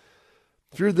 dude,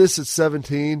 if you're this at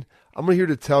 17. I'm here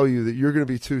to tell you that you're going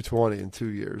to be 220 in 2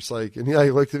 years. Like, and he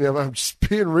looked at me. I'm just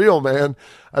being real, man.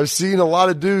 I've seen a lot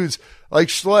of dudes like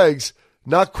Schleg's,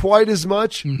 not quite as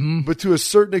much, but to a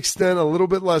certain extent, a little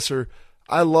bit lesser.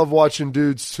 I love watching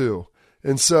dudes too.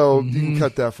 And so you can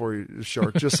cut that for you,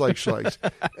 Shark, just like Schleg's.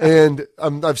 And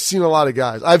I've seen a lot of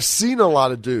guys. I've seen a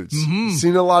lot of dudes.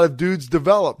 Seen a lot of dudes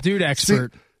develop. Dude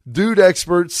expert.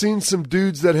 Seen some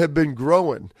dudes that have been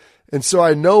growing. And so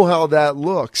I know how that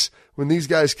looks when these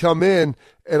guys come in,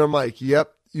 and I'm like,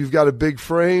 yep, you've got a big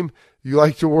frame. You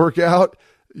like to work out.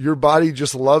 Your body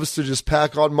just loves to just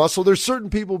pack on muscle. There's certain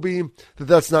people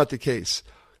that's not the case.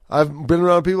 I've been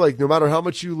around people like no matter how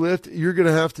much you lift, you're going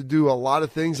to have to do a lot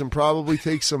of things and probably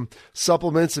take some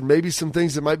supplements and maybe some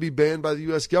things that might be banned by the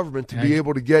U.S. government to be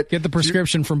able to get the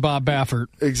prescription from Bob Baffert.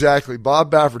 Exactly.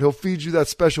 Bob Baffert. He'll feed you that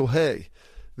special hay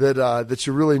that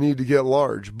you really need to get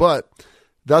large. But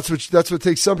that's what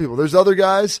takes some people. There's other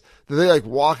guys that they like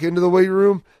walk into the weight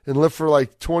room and lift for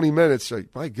like 20 minutes.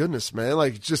 Like, my goodness, man,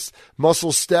 like just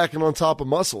muscles stacking on top of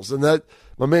muscles. And that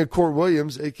my man Court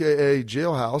Williams, aka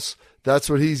Jailhouse, that's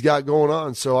what he's got going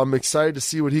on. So I'm excited to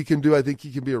see what he can do. I think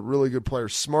he can be a really good player,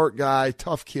 smart guy,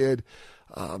 tough kid.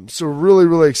 So really,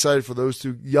 really excited for those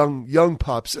two young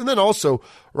pups. And then also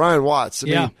Ryan Watts. I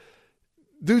mean,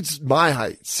 dude's my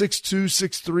height, 6'2",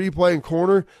 6'3", playing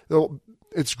corner.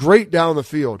 It's great down the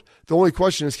field. The only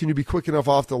question is, can you be quick enough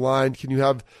off the line? Can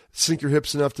you sink your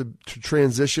hips enough to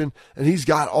transition? And he's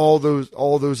got all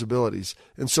those abilities.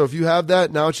 And so if you have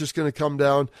that, now it's just going to come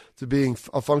down to being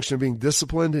a function of being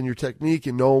disciplined in your technique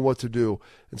and knowing what to do.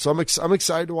 And so I'm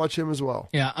excited to watch him as well.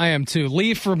 Yeah, I am too.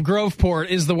 Lee from Groveport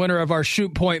is the winner of our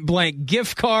Shoot Point Blank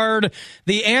gift card.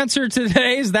 The answer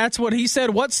today is that's what he said.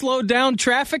 What slowed down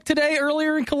traffic today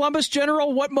earlier in Columbus,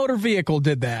 General? What motor vehicle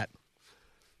did that?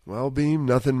 Well, Beam,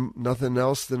 nothing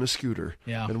else than a scooter.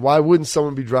 Yeah. And why wouldn't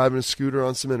someone be driving a scooter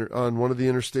on one of the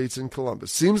interstates in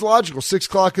Columbus? Seems logical. 6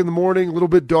 o'clock in the morning, a little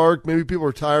bit dark. Maybe people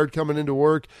are tired coming into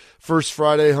work. First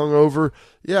Friday, hungover.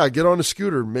 Yeah, get on a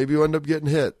scooter. Maybe you'll end up getting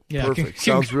hit. Yeah, perfect.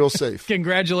 Sounds real safe.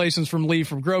 Congratulations from Lee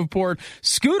from Groveport.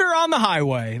 Scooter on the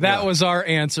highway. That was our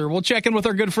answer. We'll check in with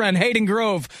our good friend Hayden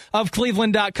Grove of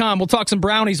Cleveland.com. We'll talk some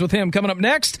brownies with him coming up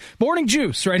next. Morning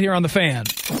Juice right here on The Fan.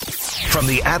 From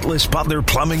the Atlas Butler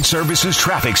Plumbing Services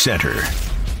Traffic Center.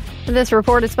 This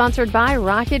report is sponsored by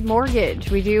Rocket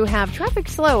Mortgage. We do have traffic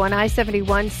slow on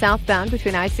I-71 southbound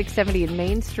between I-670 and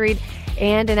Main Street,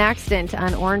 and an accident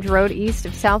on Orange Road east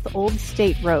of South Old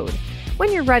State Road.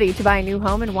 When you're ready to buy a new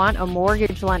home and want a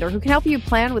mortgage lender who can help you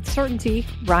plan with certainty,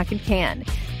 Rocket can.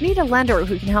 Need a lender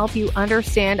who can help you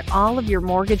understand all of your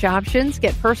mortgage options,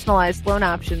 get personalized loan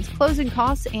options, closing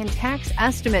costs, and tax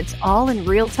estimates all in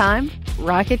real time?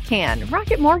 Rocket can.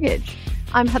 Rocket Mortgage.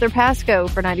 I'm Heather Pasco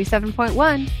for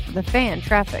 97.1, The Fan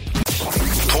Traffic.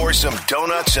 Pour some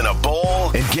donuts in a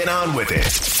bowl and get on with it.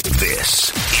 This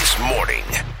is Morning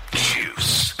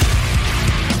Juice.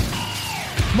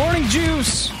 Morning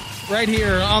Juice. Right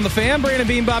here on The Fan. Brandon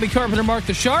Beam, Bobby Carpenter, Mark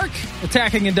the Shark,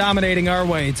 attacking and dominating our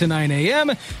way to 9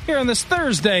 a.m. here on this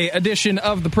Thursday edition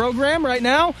of the program. Right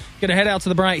now, going to head out to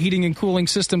the Bryant Heating and Cooling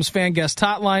Systems fan guest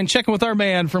hotline, checking with our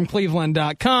man from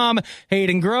Cleveland.com,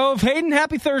 Hayden Grove. Hayden,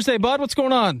 happy Thursday, bud. What's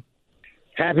going on?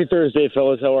 Happy Thursday,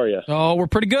 fellas. How are you? Oh, we're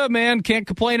pretty good, man. Can't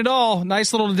complain at all.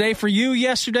 Nice little day for you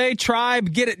yesterday.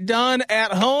 Tribe, get it done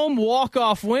at home.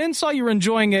 Walk-off win. Saw you were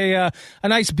enjoying a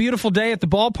nice, beautiful day at the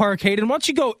ballpark, Hayden. Why don't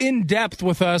you go in-depth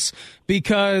with us,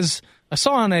 because I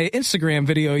saw on an Instagram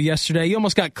video yesterday you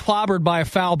almost got clobbered by a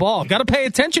foul ball. Got to pay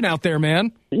attention out there,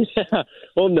 man. Yeah.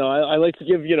 Well, no, I like to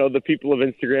give, the people of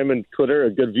Instagram and Twitter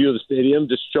a good view of the stadium,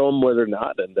 just show them where they're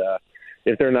not. And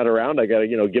if they're not around, I got to,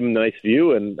 give them a nice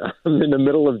view. And I'm in the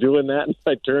middle of doing that. And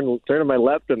I turn to my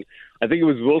left, and I think it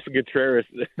was Wilson Contreras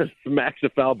smacks a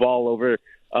foul ball over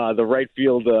the right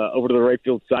field, over to the right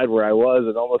field side where I was,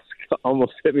 and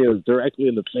almost hit me directly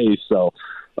in the face. So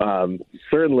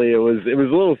certainly it was a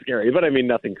little scary, but I mean,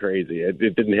 nothing crazy. It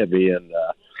didn't hit me. And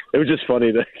it was just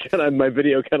funny that kind of my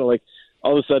video kind of like,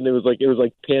 all of a sudden it was like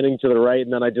panning to the right,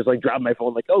 and then I just like dropped my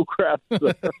phone like, oh crap. It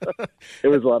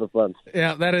was a lot of fun.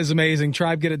 Yeah, that is amazing.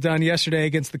 Tribe get it done yesterday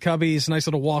against the Cubbies. Nice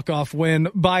little walk-off win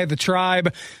by the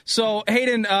Tribe. So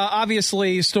Hayden,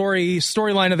 obviously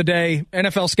storyline of the day,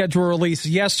 NFL schedule release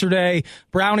yesterday.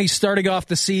 Brownies starting off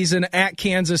the season at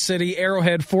Kansas City,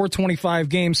 Arrowhead, 4:25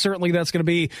 game. Certainly that's going to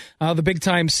be the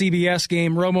big-time CBS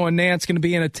game. Romo and Nance going to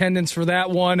be in attendance for that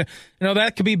one.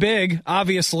 That could be big,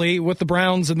 obviously, with the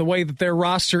Browns and the way that their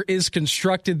roster is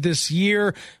constructed this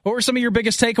year. What were some of your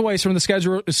biggest takeaways from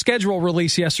the schedule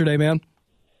release yesterday, man?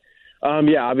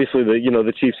 Yeah, obviously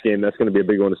the Chiefs game, that's going to be a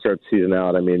big one to start the season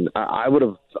out. I mean, I would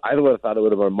have thought it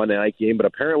would have been a Monday night game, but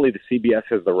apparently the CBS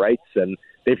has the rights, and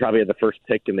they probably had the first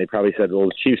pick, and they probably said, well,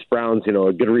 Chiefs Browns, a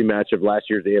good rematch of last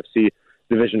year's AFC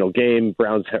divisional game.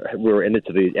 Browns were in it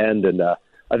to the end, and I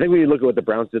think when you look at what the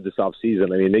Browns did this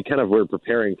offseason, I mean, they kind of were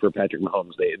preparing for Patrick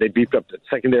Mahomes. They beefed up the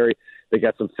secondary. They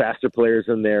got some faster players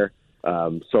in there.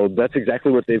 So that's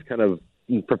exactly what they've kind of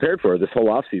prepared for this whole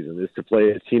offseason, is to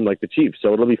play a team like the Chiefs.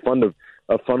 So it'll be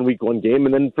a fun week one game.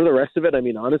 And then for the rest of it, I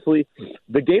mean, honestly,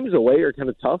 the games away are kind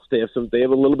of tough. They have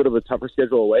a little bit of a tougher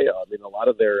schedule away. I mean, a lot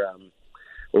of their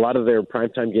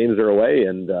primetime games are away,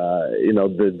 and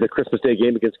the Christmas Day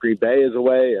game against Green Bay is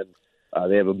away, and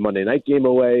they have a Monday night game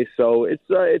away, so I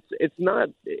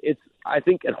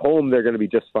think at home they're going to be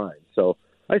just fine. So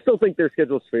I still think their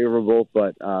schedule is favorable,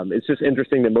 but it's just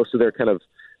interesting that most of their kind of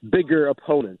bigger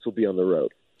opponents will be on the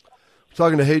road. We're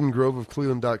talking to Hayden Grove of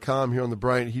Cleveland.com here on the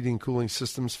Bryant Heating and Cooling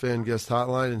Systems Fan Guest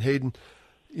Hotline. And Hayden,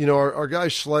 our guy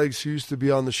Schlegs, who used to be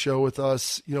on the show with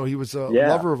us, he was a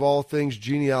lover of all things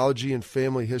genealogy and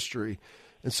family history.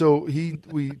 And so we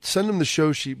sent him the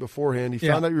show sheet beforehand. He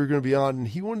found out you were going to be on, and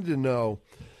he wanted to know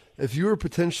if you were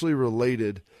potentially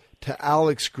related to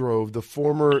Alex Grove, the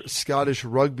former Scottish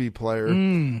rugby player.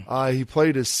 He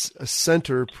played as a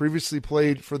center, previously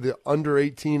played for the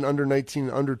under-18,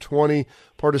 under-19, under-20,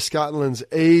 part of Scotland's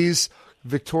A's,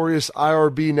 victorious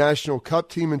IRB National Cup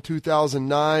team in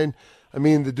 2009. I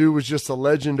mean, the dude was just a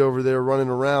legend over there running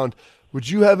around. Would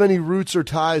you have any roots or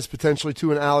ties potentially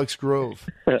to an Alex Grove?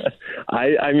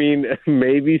 I mean,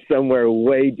 maybe somewhere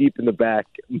way deep in the back,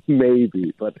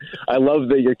 maybe. But I love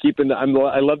that you're keeping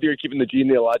the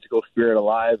genealogical spirit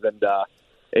alive. And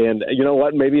you know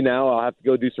what? Maybe now I'll have to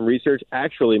go do some research.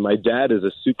 Actually, my dad is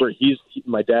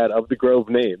my dad of the Grove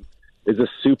name is a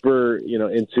super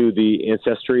into the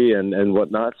ancestry and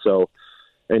whatnot. So.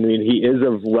 I mean, he is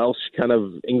of Welsh kind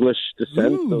of English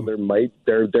descent, so there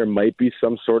might be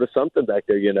some sort of something back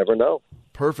there. You never know.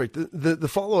 Perfect. The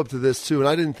follow-up to this, too, and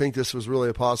I didn't think this was really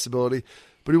a possibility,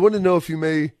 but he wanted to know if you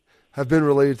may have been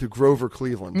related to Grover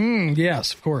Cleveland.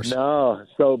 Yes, of course. No.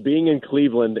 So being in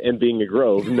Cleveland and being a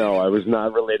Grove, no, I was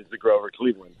not related to Grover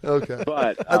Cleveland. Okay.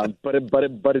 But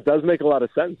it does make a lot of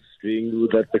sense, being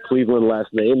that the Cleveland last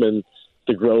name and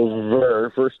the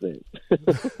Grover first name.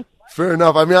 Fair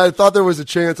enough. I mean, I thought there was a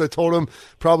chance. I told him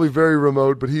probably very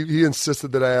remote, but he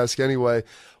insisted that I ask anyway.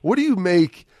 What do you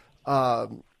make,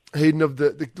 Hayden, of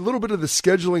the little bit of the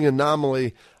scheduling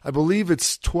anomaly? I believe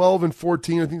it's 12 and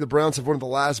 14. I think the Browns have one of the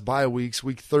last bye weeks,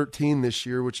 week 13 this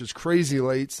year, which is crazy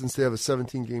late since they have a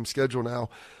 17-game schedule now.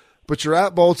 But you're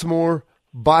at Baltimore,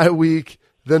 bye week,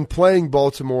 then playing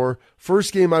Baltimore.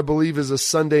 First game, I believe, is a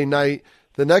Sunday night.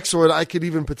 The next one I could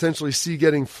even potentially see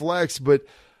getting flexed, but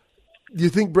do you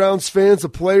think Browns fans, the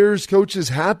players, coaches,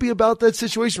 happy about that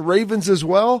situation? Ravens as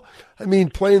well? I mean,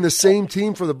 playing the same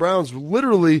team for the Browns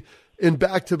literally in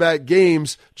back-to-back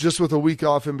games just with a week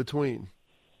off in between.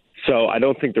 So I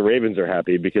don't think the Ravens are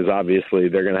happy because obviously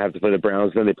they're going to have to play the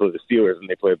Browns, then they play the Steelers, and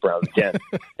they play the Browns again.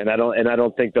 and I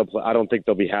don't think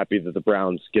they'll be happy that the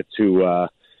Browns get to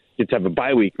have a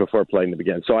bye week before playing them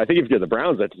again. So I think if you're the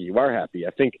Browns, I think you are happy.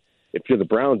 I think if you're the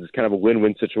Browns, it's kind of a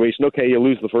win-win situation. Okay, you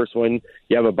lose the first one,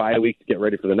 you have a bye week to get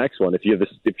ready for the next one. If you're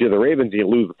the Ravens and you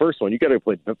lose the first one, you got to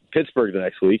play Pittsburgh the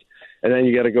next week, and then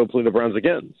you got to go play the Browns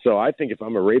again. So I think if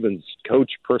I'm a Ravens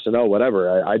coach, personnel,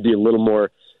 whatever, I'd be a little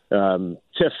more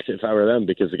tiffed if I were them,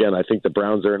 because again, I think the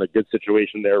Browns are in a good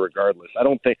situation there regardless. I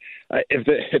don't think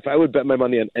if I would bet my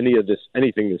money on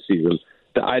anything this season,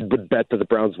 I would bet that the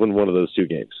Browns win one of those two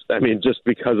games. I mean, just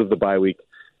because of the bye week.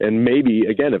 And maybe,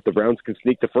 again, if the Browns can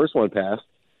sneak the first one past,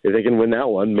 if they can win that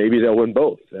one, maybe they'll win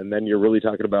both. And then you're really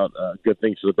talking about good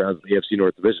things for the Browns in the AFC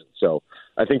North Division. So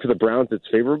I think for the Browns, it's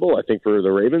favorable. I think for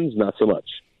the Ravens, not so much.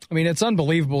 I mean, it's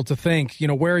unbelievable to think,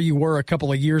 where you were a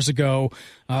couple of years ago,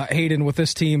 Hayden, with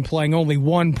this team playing only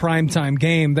one primetime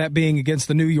game, that being against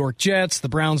the New York Jets. The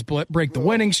Browns break the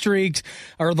winning streak,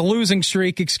 or the losing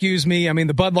streak, excuse me. I mean,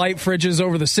 the Bud Light fridges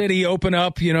over the city open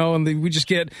up, and we just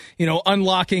get,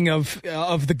 unlocking of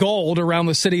the gold around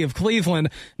the city of Cleveland.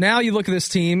 Now you look at this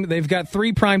team, they've got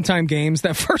 3 primetime games.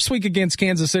 That first week against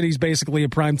Kansas City is basically a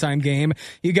primetime game.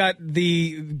 You got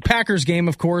the Packers game,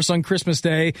 of course, on Christmas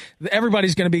Day.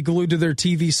 Everybody's going to be glued to their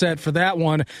TV set for that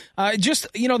one.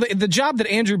 The job that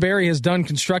Andrew Berry has done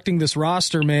constructing this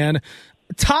roster, man,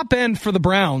 top end for the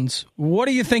Browns, what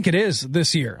do you think it is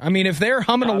this year? I mean, if they're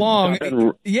humming along,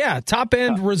 top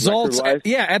end results, at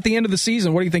the end of the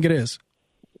season, what do you think it is?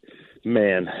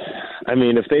 Man, I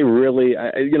mean, if they really,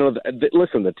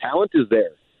 listen, the talent is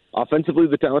there. Offensively,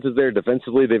 the talent is there.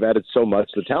 Defensively, they've added so much.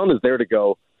 The talent is there to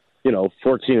go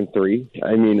 14-3.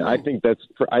 I mean, I think that's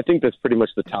pretty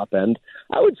much the top end.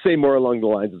 I would say more along the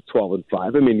lines of 12-5.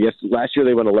 I mean, yes, last year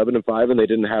they went 11-5 and they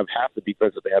didn't have half the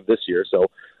defense that they have this year. So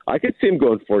I could see them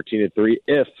going 14-3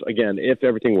 if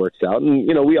everything works out. And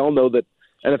we all know that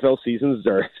NFL seasons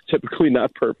are typically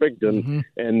not perfect, and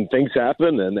things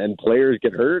happen, and players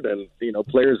get hurt, and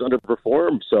players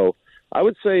underperform. So I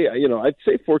would say, I'd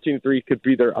say 14-3 could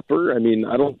be their upper. I mean,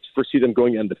 I don't foresee them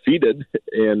going undefeated,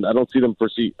 and I don't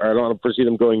foresee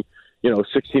them going,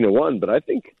 16-1. But I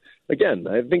think they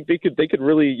could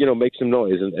really, make some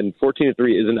noise, and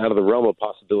 14-3 isn't out of the realm of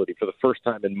possibility for the first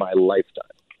time in my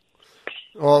lifetime.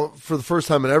 Well, for the first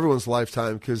time in everyone's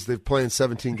lifetime, because they've played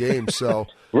 17 games, so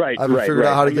right, I haven't figured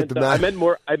out how to get the math. I meant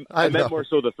more. I meant more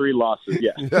so the 3 losses.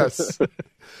 Yeah. Yes,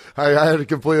 I had to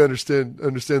completely understand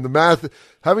the math.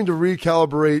 Having to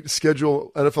recalibrate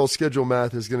NFL schedule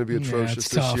math is going to be atrocious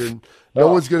this year. No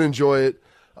one's going to enjoy it.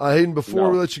 Hayden,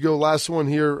 before we let you go, last one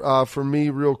here for me,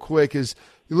 real quick, is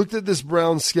you looked at this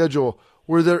Browns schedule.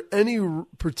 Were there any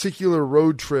particular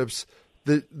road trips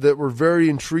that were very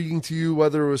intriguing to you,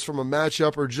 whether it was from a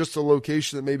matchup or just a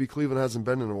location that maybe Cleveland hasn't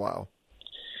been in a while?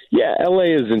 Yeah,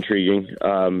 LA is intriguing,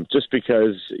 just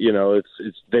because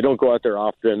it's they don't go out there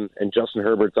often, and Justin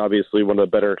Herbert's obviously one of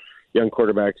the better young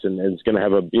quarterbacks, and is going to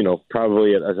have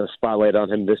probably a spotlight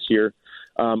on him this year.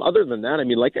 Other than that, I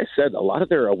mean, like I said, a lot of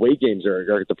their away games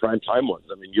are the prime time ones.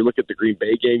 I mean, you look at the Green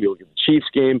Bay game, you look at the Chiefs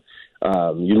game,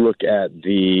 you look at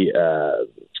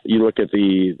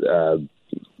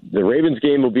the Ravens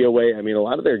game will be away. I mean, a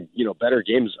lot of their better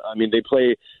games. I mean, they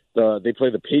play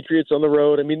the Patriots on the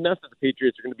road. I mean, not that the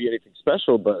Patriots are going to be anything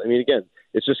special, but I mean, again,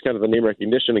 it's just kind of the name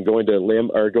recognition and going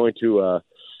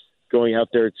out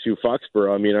there to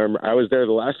Foxborough. I mean, I was there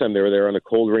the last time they were there on a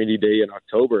cold, rainy day in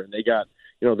October, and they got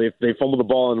they fumbled the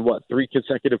ball in 3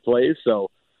 consecutive plays. So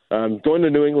going to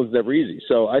New England's never easy.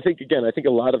 So I think a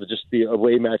lot of just the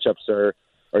away matchups are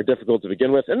difficult to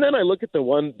begin with. And then I look at the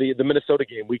Minnesota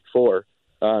game, Week 4.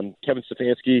 Kevin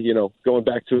Stefanski, going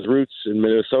back to his roots in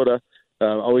Minnesota,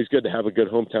 always good to have a good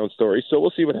hometown story. So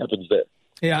we'll see what happens there.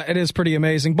 Yeah, it is pretty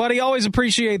amazing. Buddy, always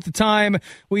appreciate the time.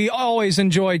 We always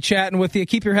enjoy chatting with you.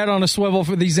 Keep your head on a swivel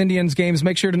for these Indians games.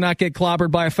 Make sure to not get clobbered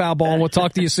by a foul ball, and we'll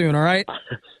talk to you soon, all right?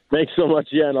 Thanks so much.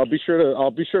 Yeah, and I'll be sure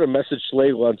to message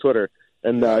Schlegel on Twitter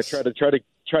and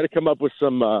try to come up with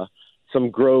some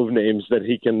Grove names that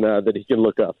he can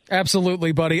look up.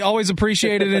 Absolutely, buddy. Always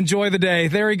appreciate it. Enjoy the day.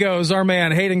 There he goes, our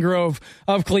man, Hayden Grove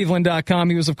of Cleveland.com.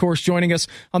 He was, of course, joining us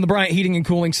on the Bryant Heating and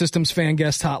Cooling Systems Fan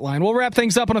Guest Hotline. We'll wrap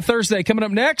things up on a Thursday. Coming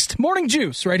up next, Morning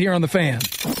Juice right here on The Fan.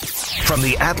 From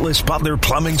the Atlas Butler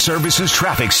Plumbing Services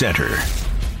Traffic Center.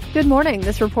 Good morning.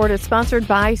 This report is sponsored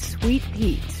by Sweet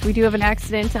Pete. We do have an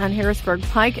accident on Harrisburg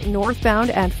Pike northbound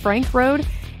at Frank Road,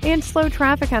 and slow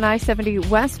traffic on I-70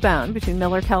 westbound between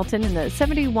Miller-Kelton and the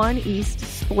 71 East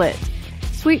split.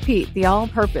 Sweet Pete, the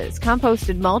all-purpose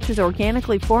composted mulch, is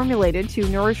organically formulated to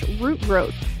nourish root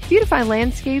growth, beautify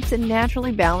landscapes, and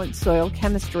naturally balance soil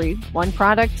chemistry. One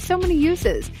product, so many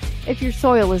uses. If your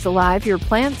soil is alive, your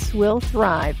plants will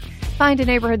thrive. Find a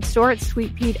neighborhood store at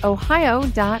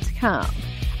sweetpeteohio.com.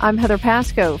 I'm Heather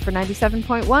Pasco for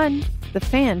 97.1, The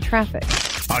Fan Traffic.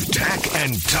 Attack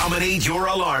and dominate your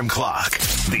alarm clock.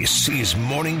 This is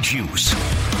Morning Juice.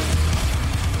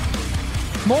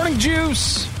 Morning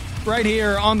Juice, right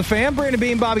here on the Fan. Brandon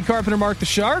Beam, Bobby Carpenter, Mark the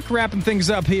Shark, wrapping things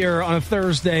up here on a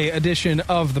Thursday edition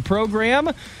of the program.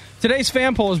 Today's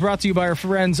fan poll is brought to you by our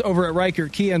friends over at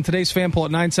Ricart Kia, and today's fan poll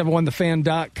at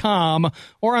 971thefan.com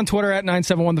or on Twitter at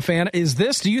 971thefan is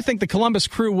this: do you think the Columbus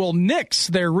Crew will nix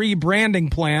their rebranding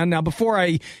plan? Now, before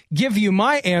I give you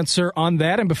my answer on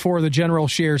that and before the General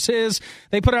shares his,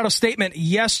 they put out a statement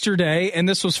yesterday, and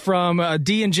this was from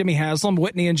D and Jimmy Haslam,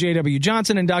 Whitney and J.W.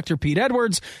 Johnson, and Dr. Pete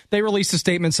Edwards. They released a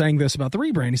statement saying this about the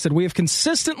rebrand. He said, "We have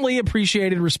consistently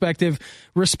appreciated, respected,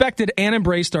 and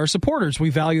embraced our supporters. We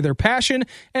value their passion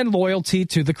and loyalty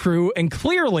to the Crew, and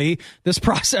clearly this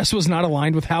process was not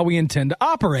aligned with how we intend to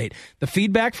operate. The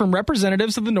feedback from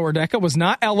representatives of the Nordecke was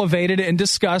not elevated and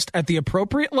discussed at the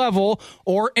appropriate level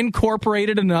or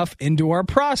incorporated enough into our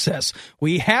process.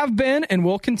 We have been and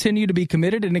will continue to be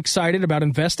committed and excited about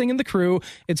investing in the Crew,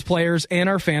 its players, and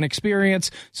our fan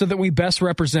experience so that we best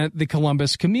represent the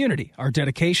Columbus community. Our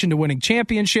dedication to winning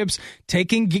championships,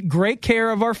 taking great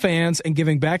care of our fans, and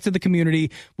giving back to the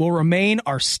community will remain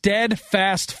our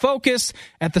steadfast focus.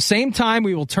 At the same time,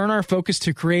 we will turn our focus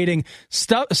to creating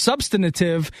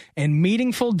substantive and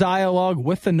meaningful dialogue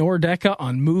with the Nordecke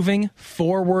on moving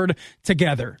forward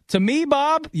together." To me,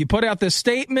 Bob, you put out this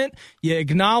statement, you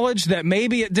acknowledge that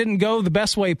maybe it didn't go the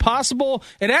best way possible.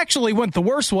 It actually went the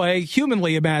worst way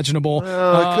humanly imaginable.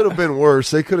 It could have been worse.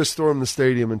 They could have stormed the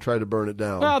stadium and tried to burn it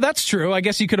down. Well, that's true. I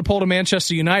guess you could have pulled a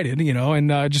Manchester United,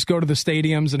 and just go to the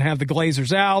stadiums and have the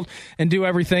Glazers out and do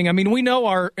everything. I mean, we know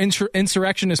our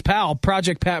insurrectionist pal,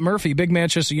 Project Pat Murphy, big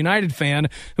Manchester United fan,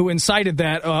 who incited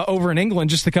that over in England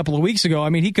just a couple of weeks ago. I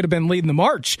mean, he could have been leading the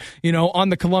march, on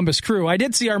the Columbus Crew. I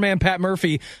did see our man Pat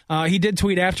Murphy. He did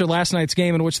tweet after last night's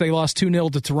game in which they lost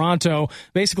 2-0 to Toronto,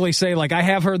 basically say, I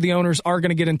have heard the owners are going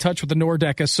to get in touch with the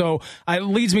Nordecke. So it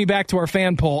leads me back to our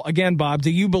fan poll. Again, Bob,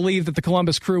 do you believe that the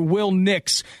Columbus Crew will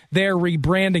nix their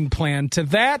rebranding plan? To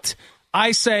that,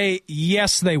 I say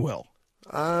yes, they will.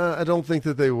 I don't think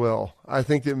that they will. I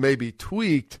think it may be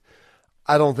tweaked.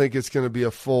 I don't think it's going to be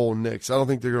a full nix. I don't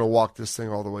think they're going to walk this thing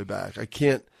all the way back. I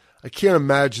can't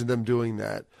imagine them doing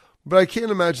that. But I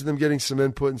can't imagine them getting some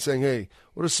input and saying, hey,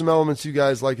 what are some elements you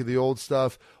guys like of the old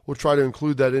stuff? We'll try to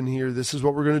include that in here. This is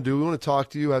what we're going to do. We want to talk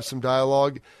to you, have some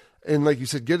dialogue. And like you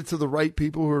said, get it to the right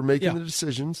people who are making the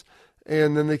decisions.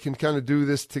 And then they can kind of do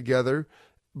this together.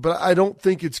 But I don't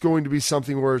think it's going to be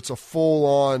something where it's a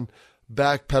full-on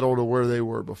backpedal to where they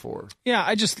were before. Yeah,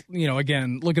 I just,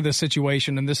 again, look at this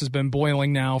situation, and this has been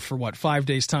boiling now for, 5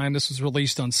 days' time. This was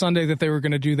released on Sunday that they were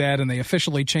going to do that, and they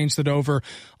officially changed it over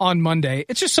on Monday.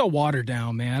 It's just so watered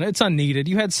down, man. It's unneeded.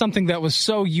 You had something that was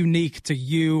so unique to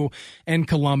you and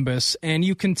Columbus, and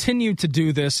you continue to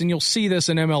do this, and you'll see this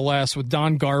in MLS with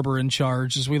Don Garber in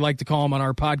charge, as we like to call him on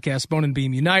our podcast, Bone and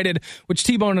Beam United, which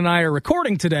T-Bone and I are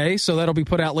recording today, so that'll be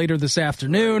put out later this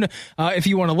afternoon. If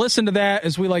you want to listen to that,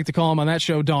 as we like to call him on that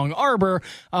show, Dong Arbor,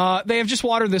 they have just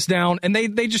watered this down, and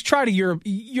they just try to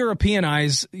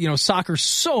Europeanize soccer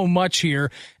so much here.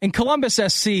 And Columbus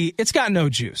SC, it's got no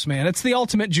juice, man. It's the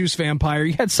ultimate juice vampire.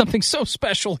 You had something so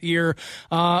special here,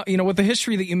 with the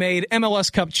history that you made,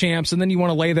 MLS Cup champs, and then you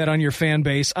want to lay that on your fan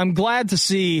base. I'm glad to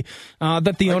see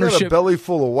that the ownership. I got a belly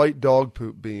full of white dog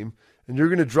poop, Beam. And you're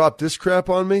going to drop this crap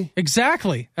on me?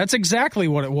 Exactly. That's exactly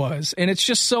what it was. And it's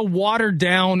just so watered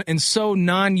down and so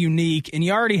non-unique, and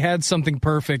you already had something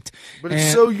perfect. But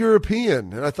it's so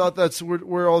European, and I thought that's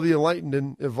where all the enlightened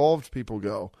and evolved people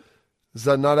go. Is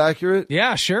that not accurate?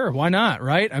 Yeah, sure. Why not,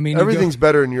 right? I mean, everything's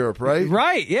better in Europe, right?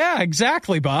 Right. Yeah,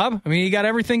 exactly, Bob. I mean, you got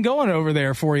everything going over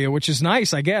there for you, which is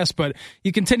nice, I guess. But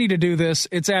you continue to do this.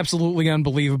 It's absolutely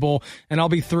unbelievable. And I'll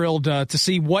be thrilled to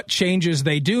see what changes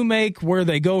they do make, where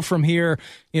they go from here.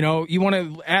 You want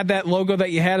to add that logo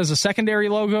that you had as a secondary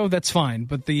logo, that's fine.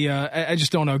 But I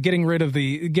just don't know. Getting rid of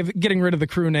the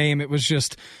Crew name, it was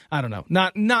just, I don't know,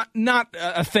 not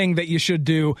a thing that you should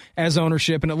do as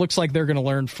ownership. And it looks like they're going to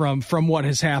learn from what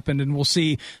has happened, and we'll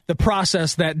see the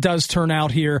process that does turn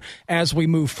out here as we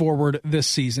move forward this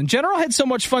season. General, had so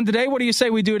much fun today. What do you say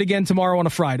we do it again tomorrow on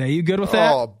a Friday? You good with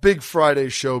that? Oh, big Friday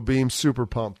show, Beam. Super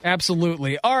pumped.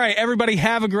 Absolutely. All right, everybody,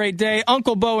 have a great day.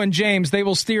 Uncle Bo and James, they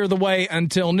will steer the way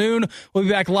until noon. We'll be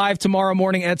back live tomorrow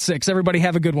morning at 6. Everybody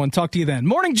have a good one. Talk to you then.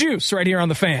 Morning Juice right here on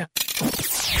The Fan.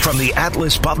 From the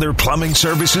Atlas Butler Plumbing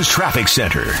Services Traffic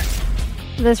Center.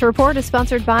 This report is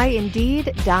sponsored by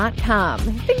Indeed.com.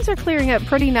 Things are clearing up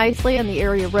pretty nicely on the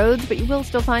area roads, but you will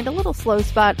still find a little slow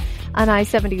spot on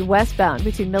I-70 westbound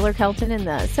between Miller Kelton and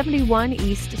the 71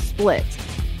 East split.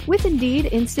 With Indeed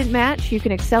Instant Match, you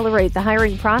can accelerate the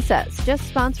hiring process. Just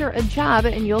sponsor a job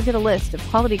and you'll get a list of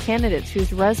quality candidates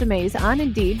whose resumes on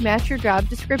Indeed match your job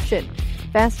description.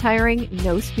 Fast hiring,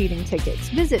 no speeding tickets.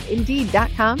 Visit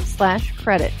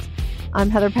Indeed.com/credit. I'm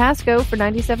Heather Pasco for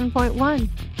 97.1,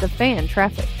 The Fan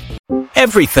Traffic.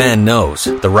 Every fan knows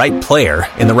the right player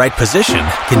in the right position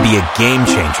can be a game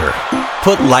changer.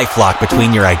 Put LifeLock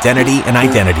between your identity and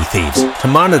identity thieves to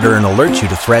monitor and alert you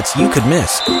to threats you could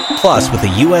miss. Plus, with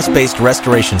a U.S.-based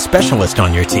restoration specialist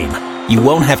on your team, you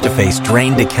won't have to face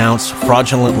drained accounts,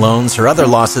 fraudulent loans, or other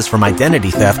losses from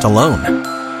identity theft alone.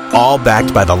 All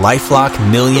backed by the LifeLock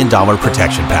 $1 Million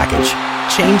Protection Package.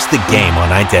 Change the game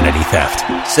on identity theft.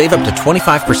 Save up to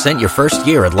 25% your first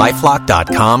year at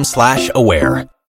LifeLock.com/aware.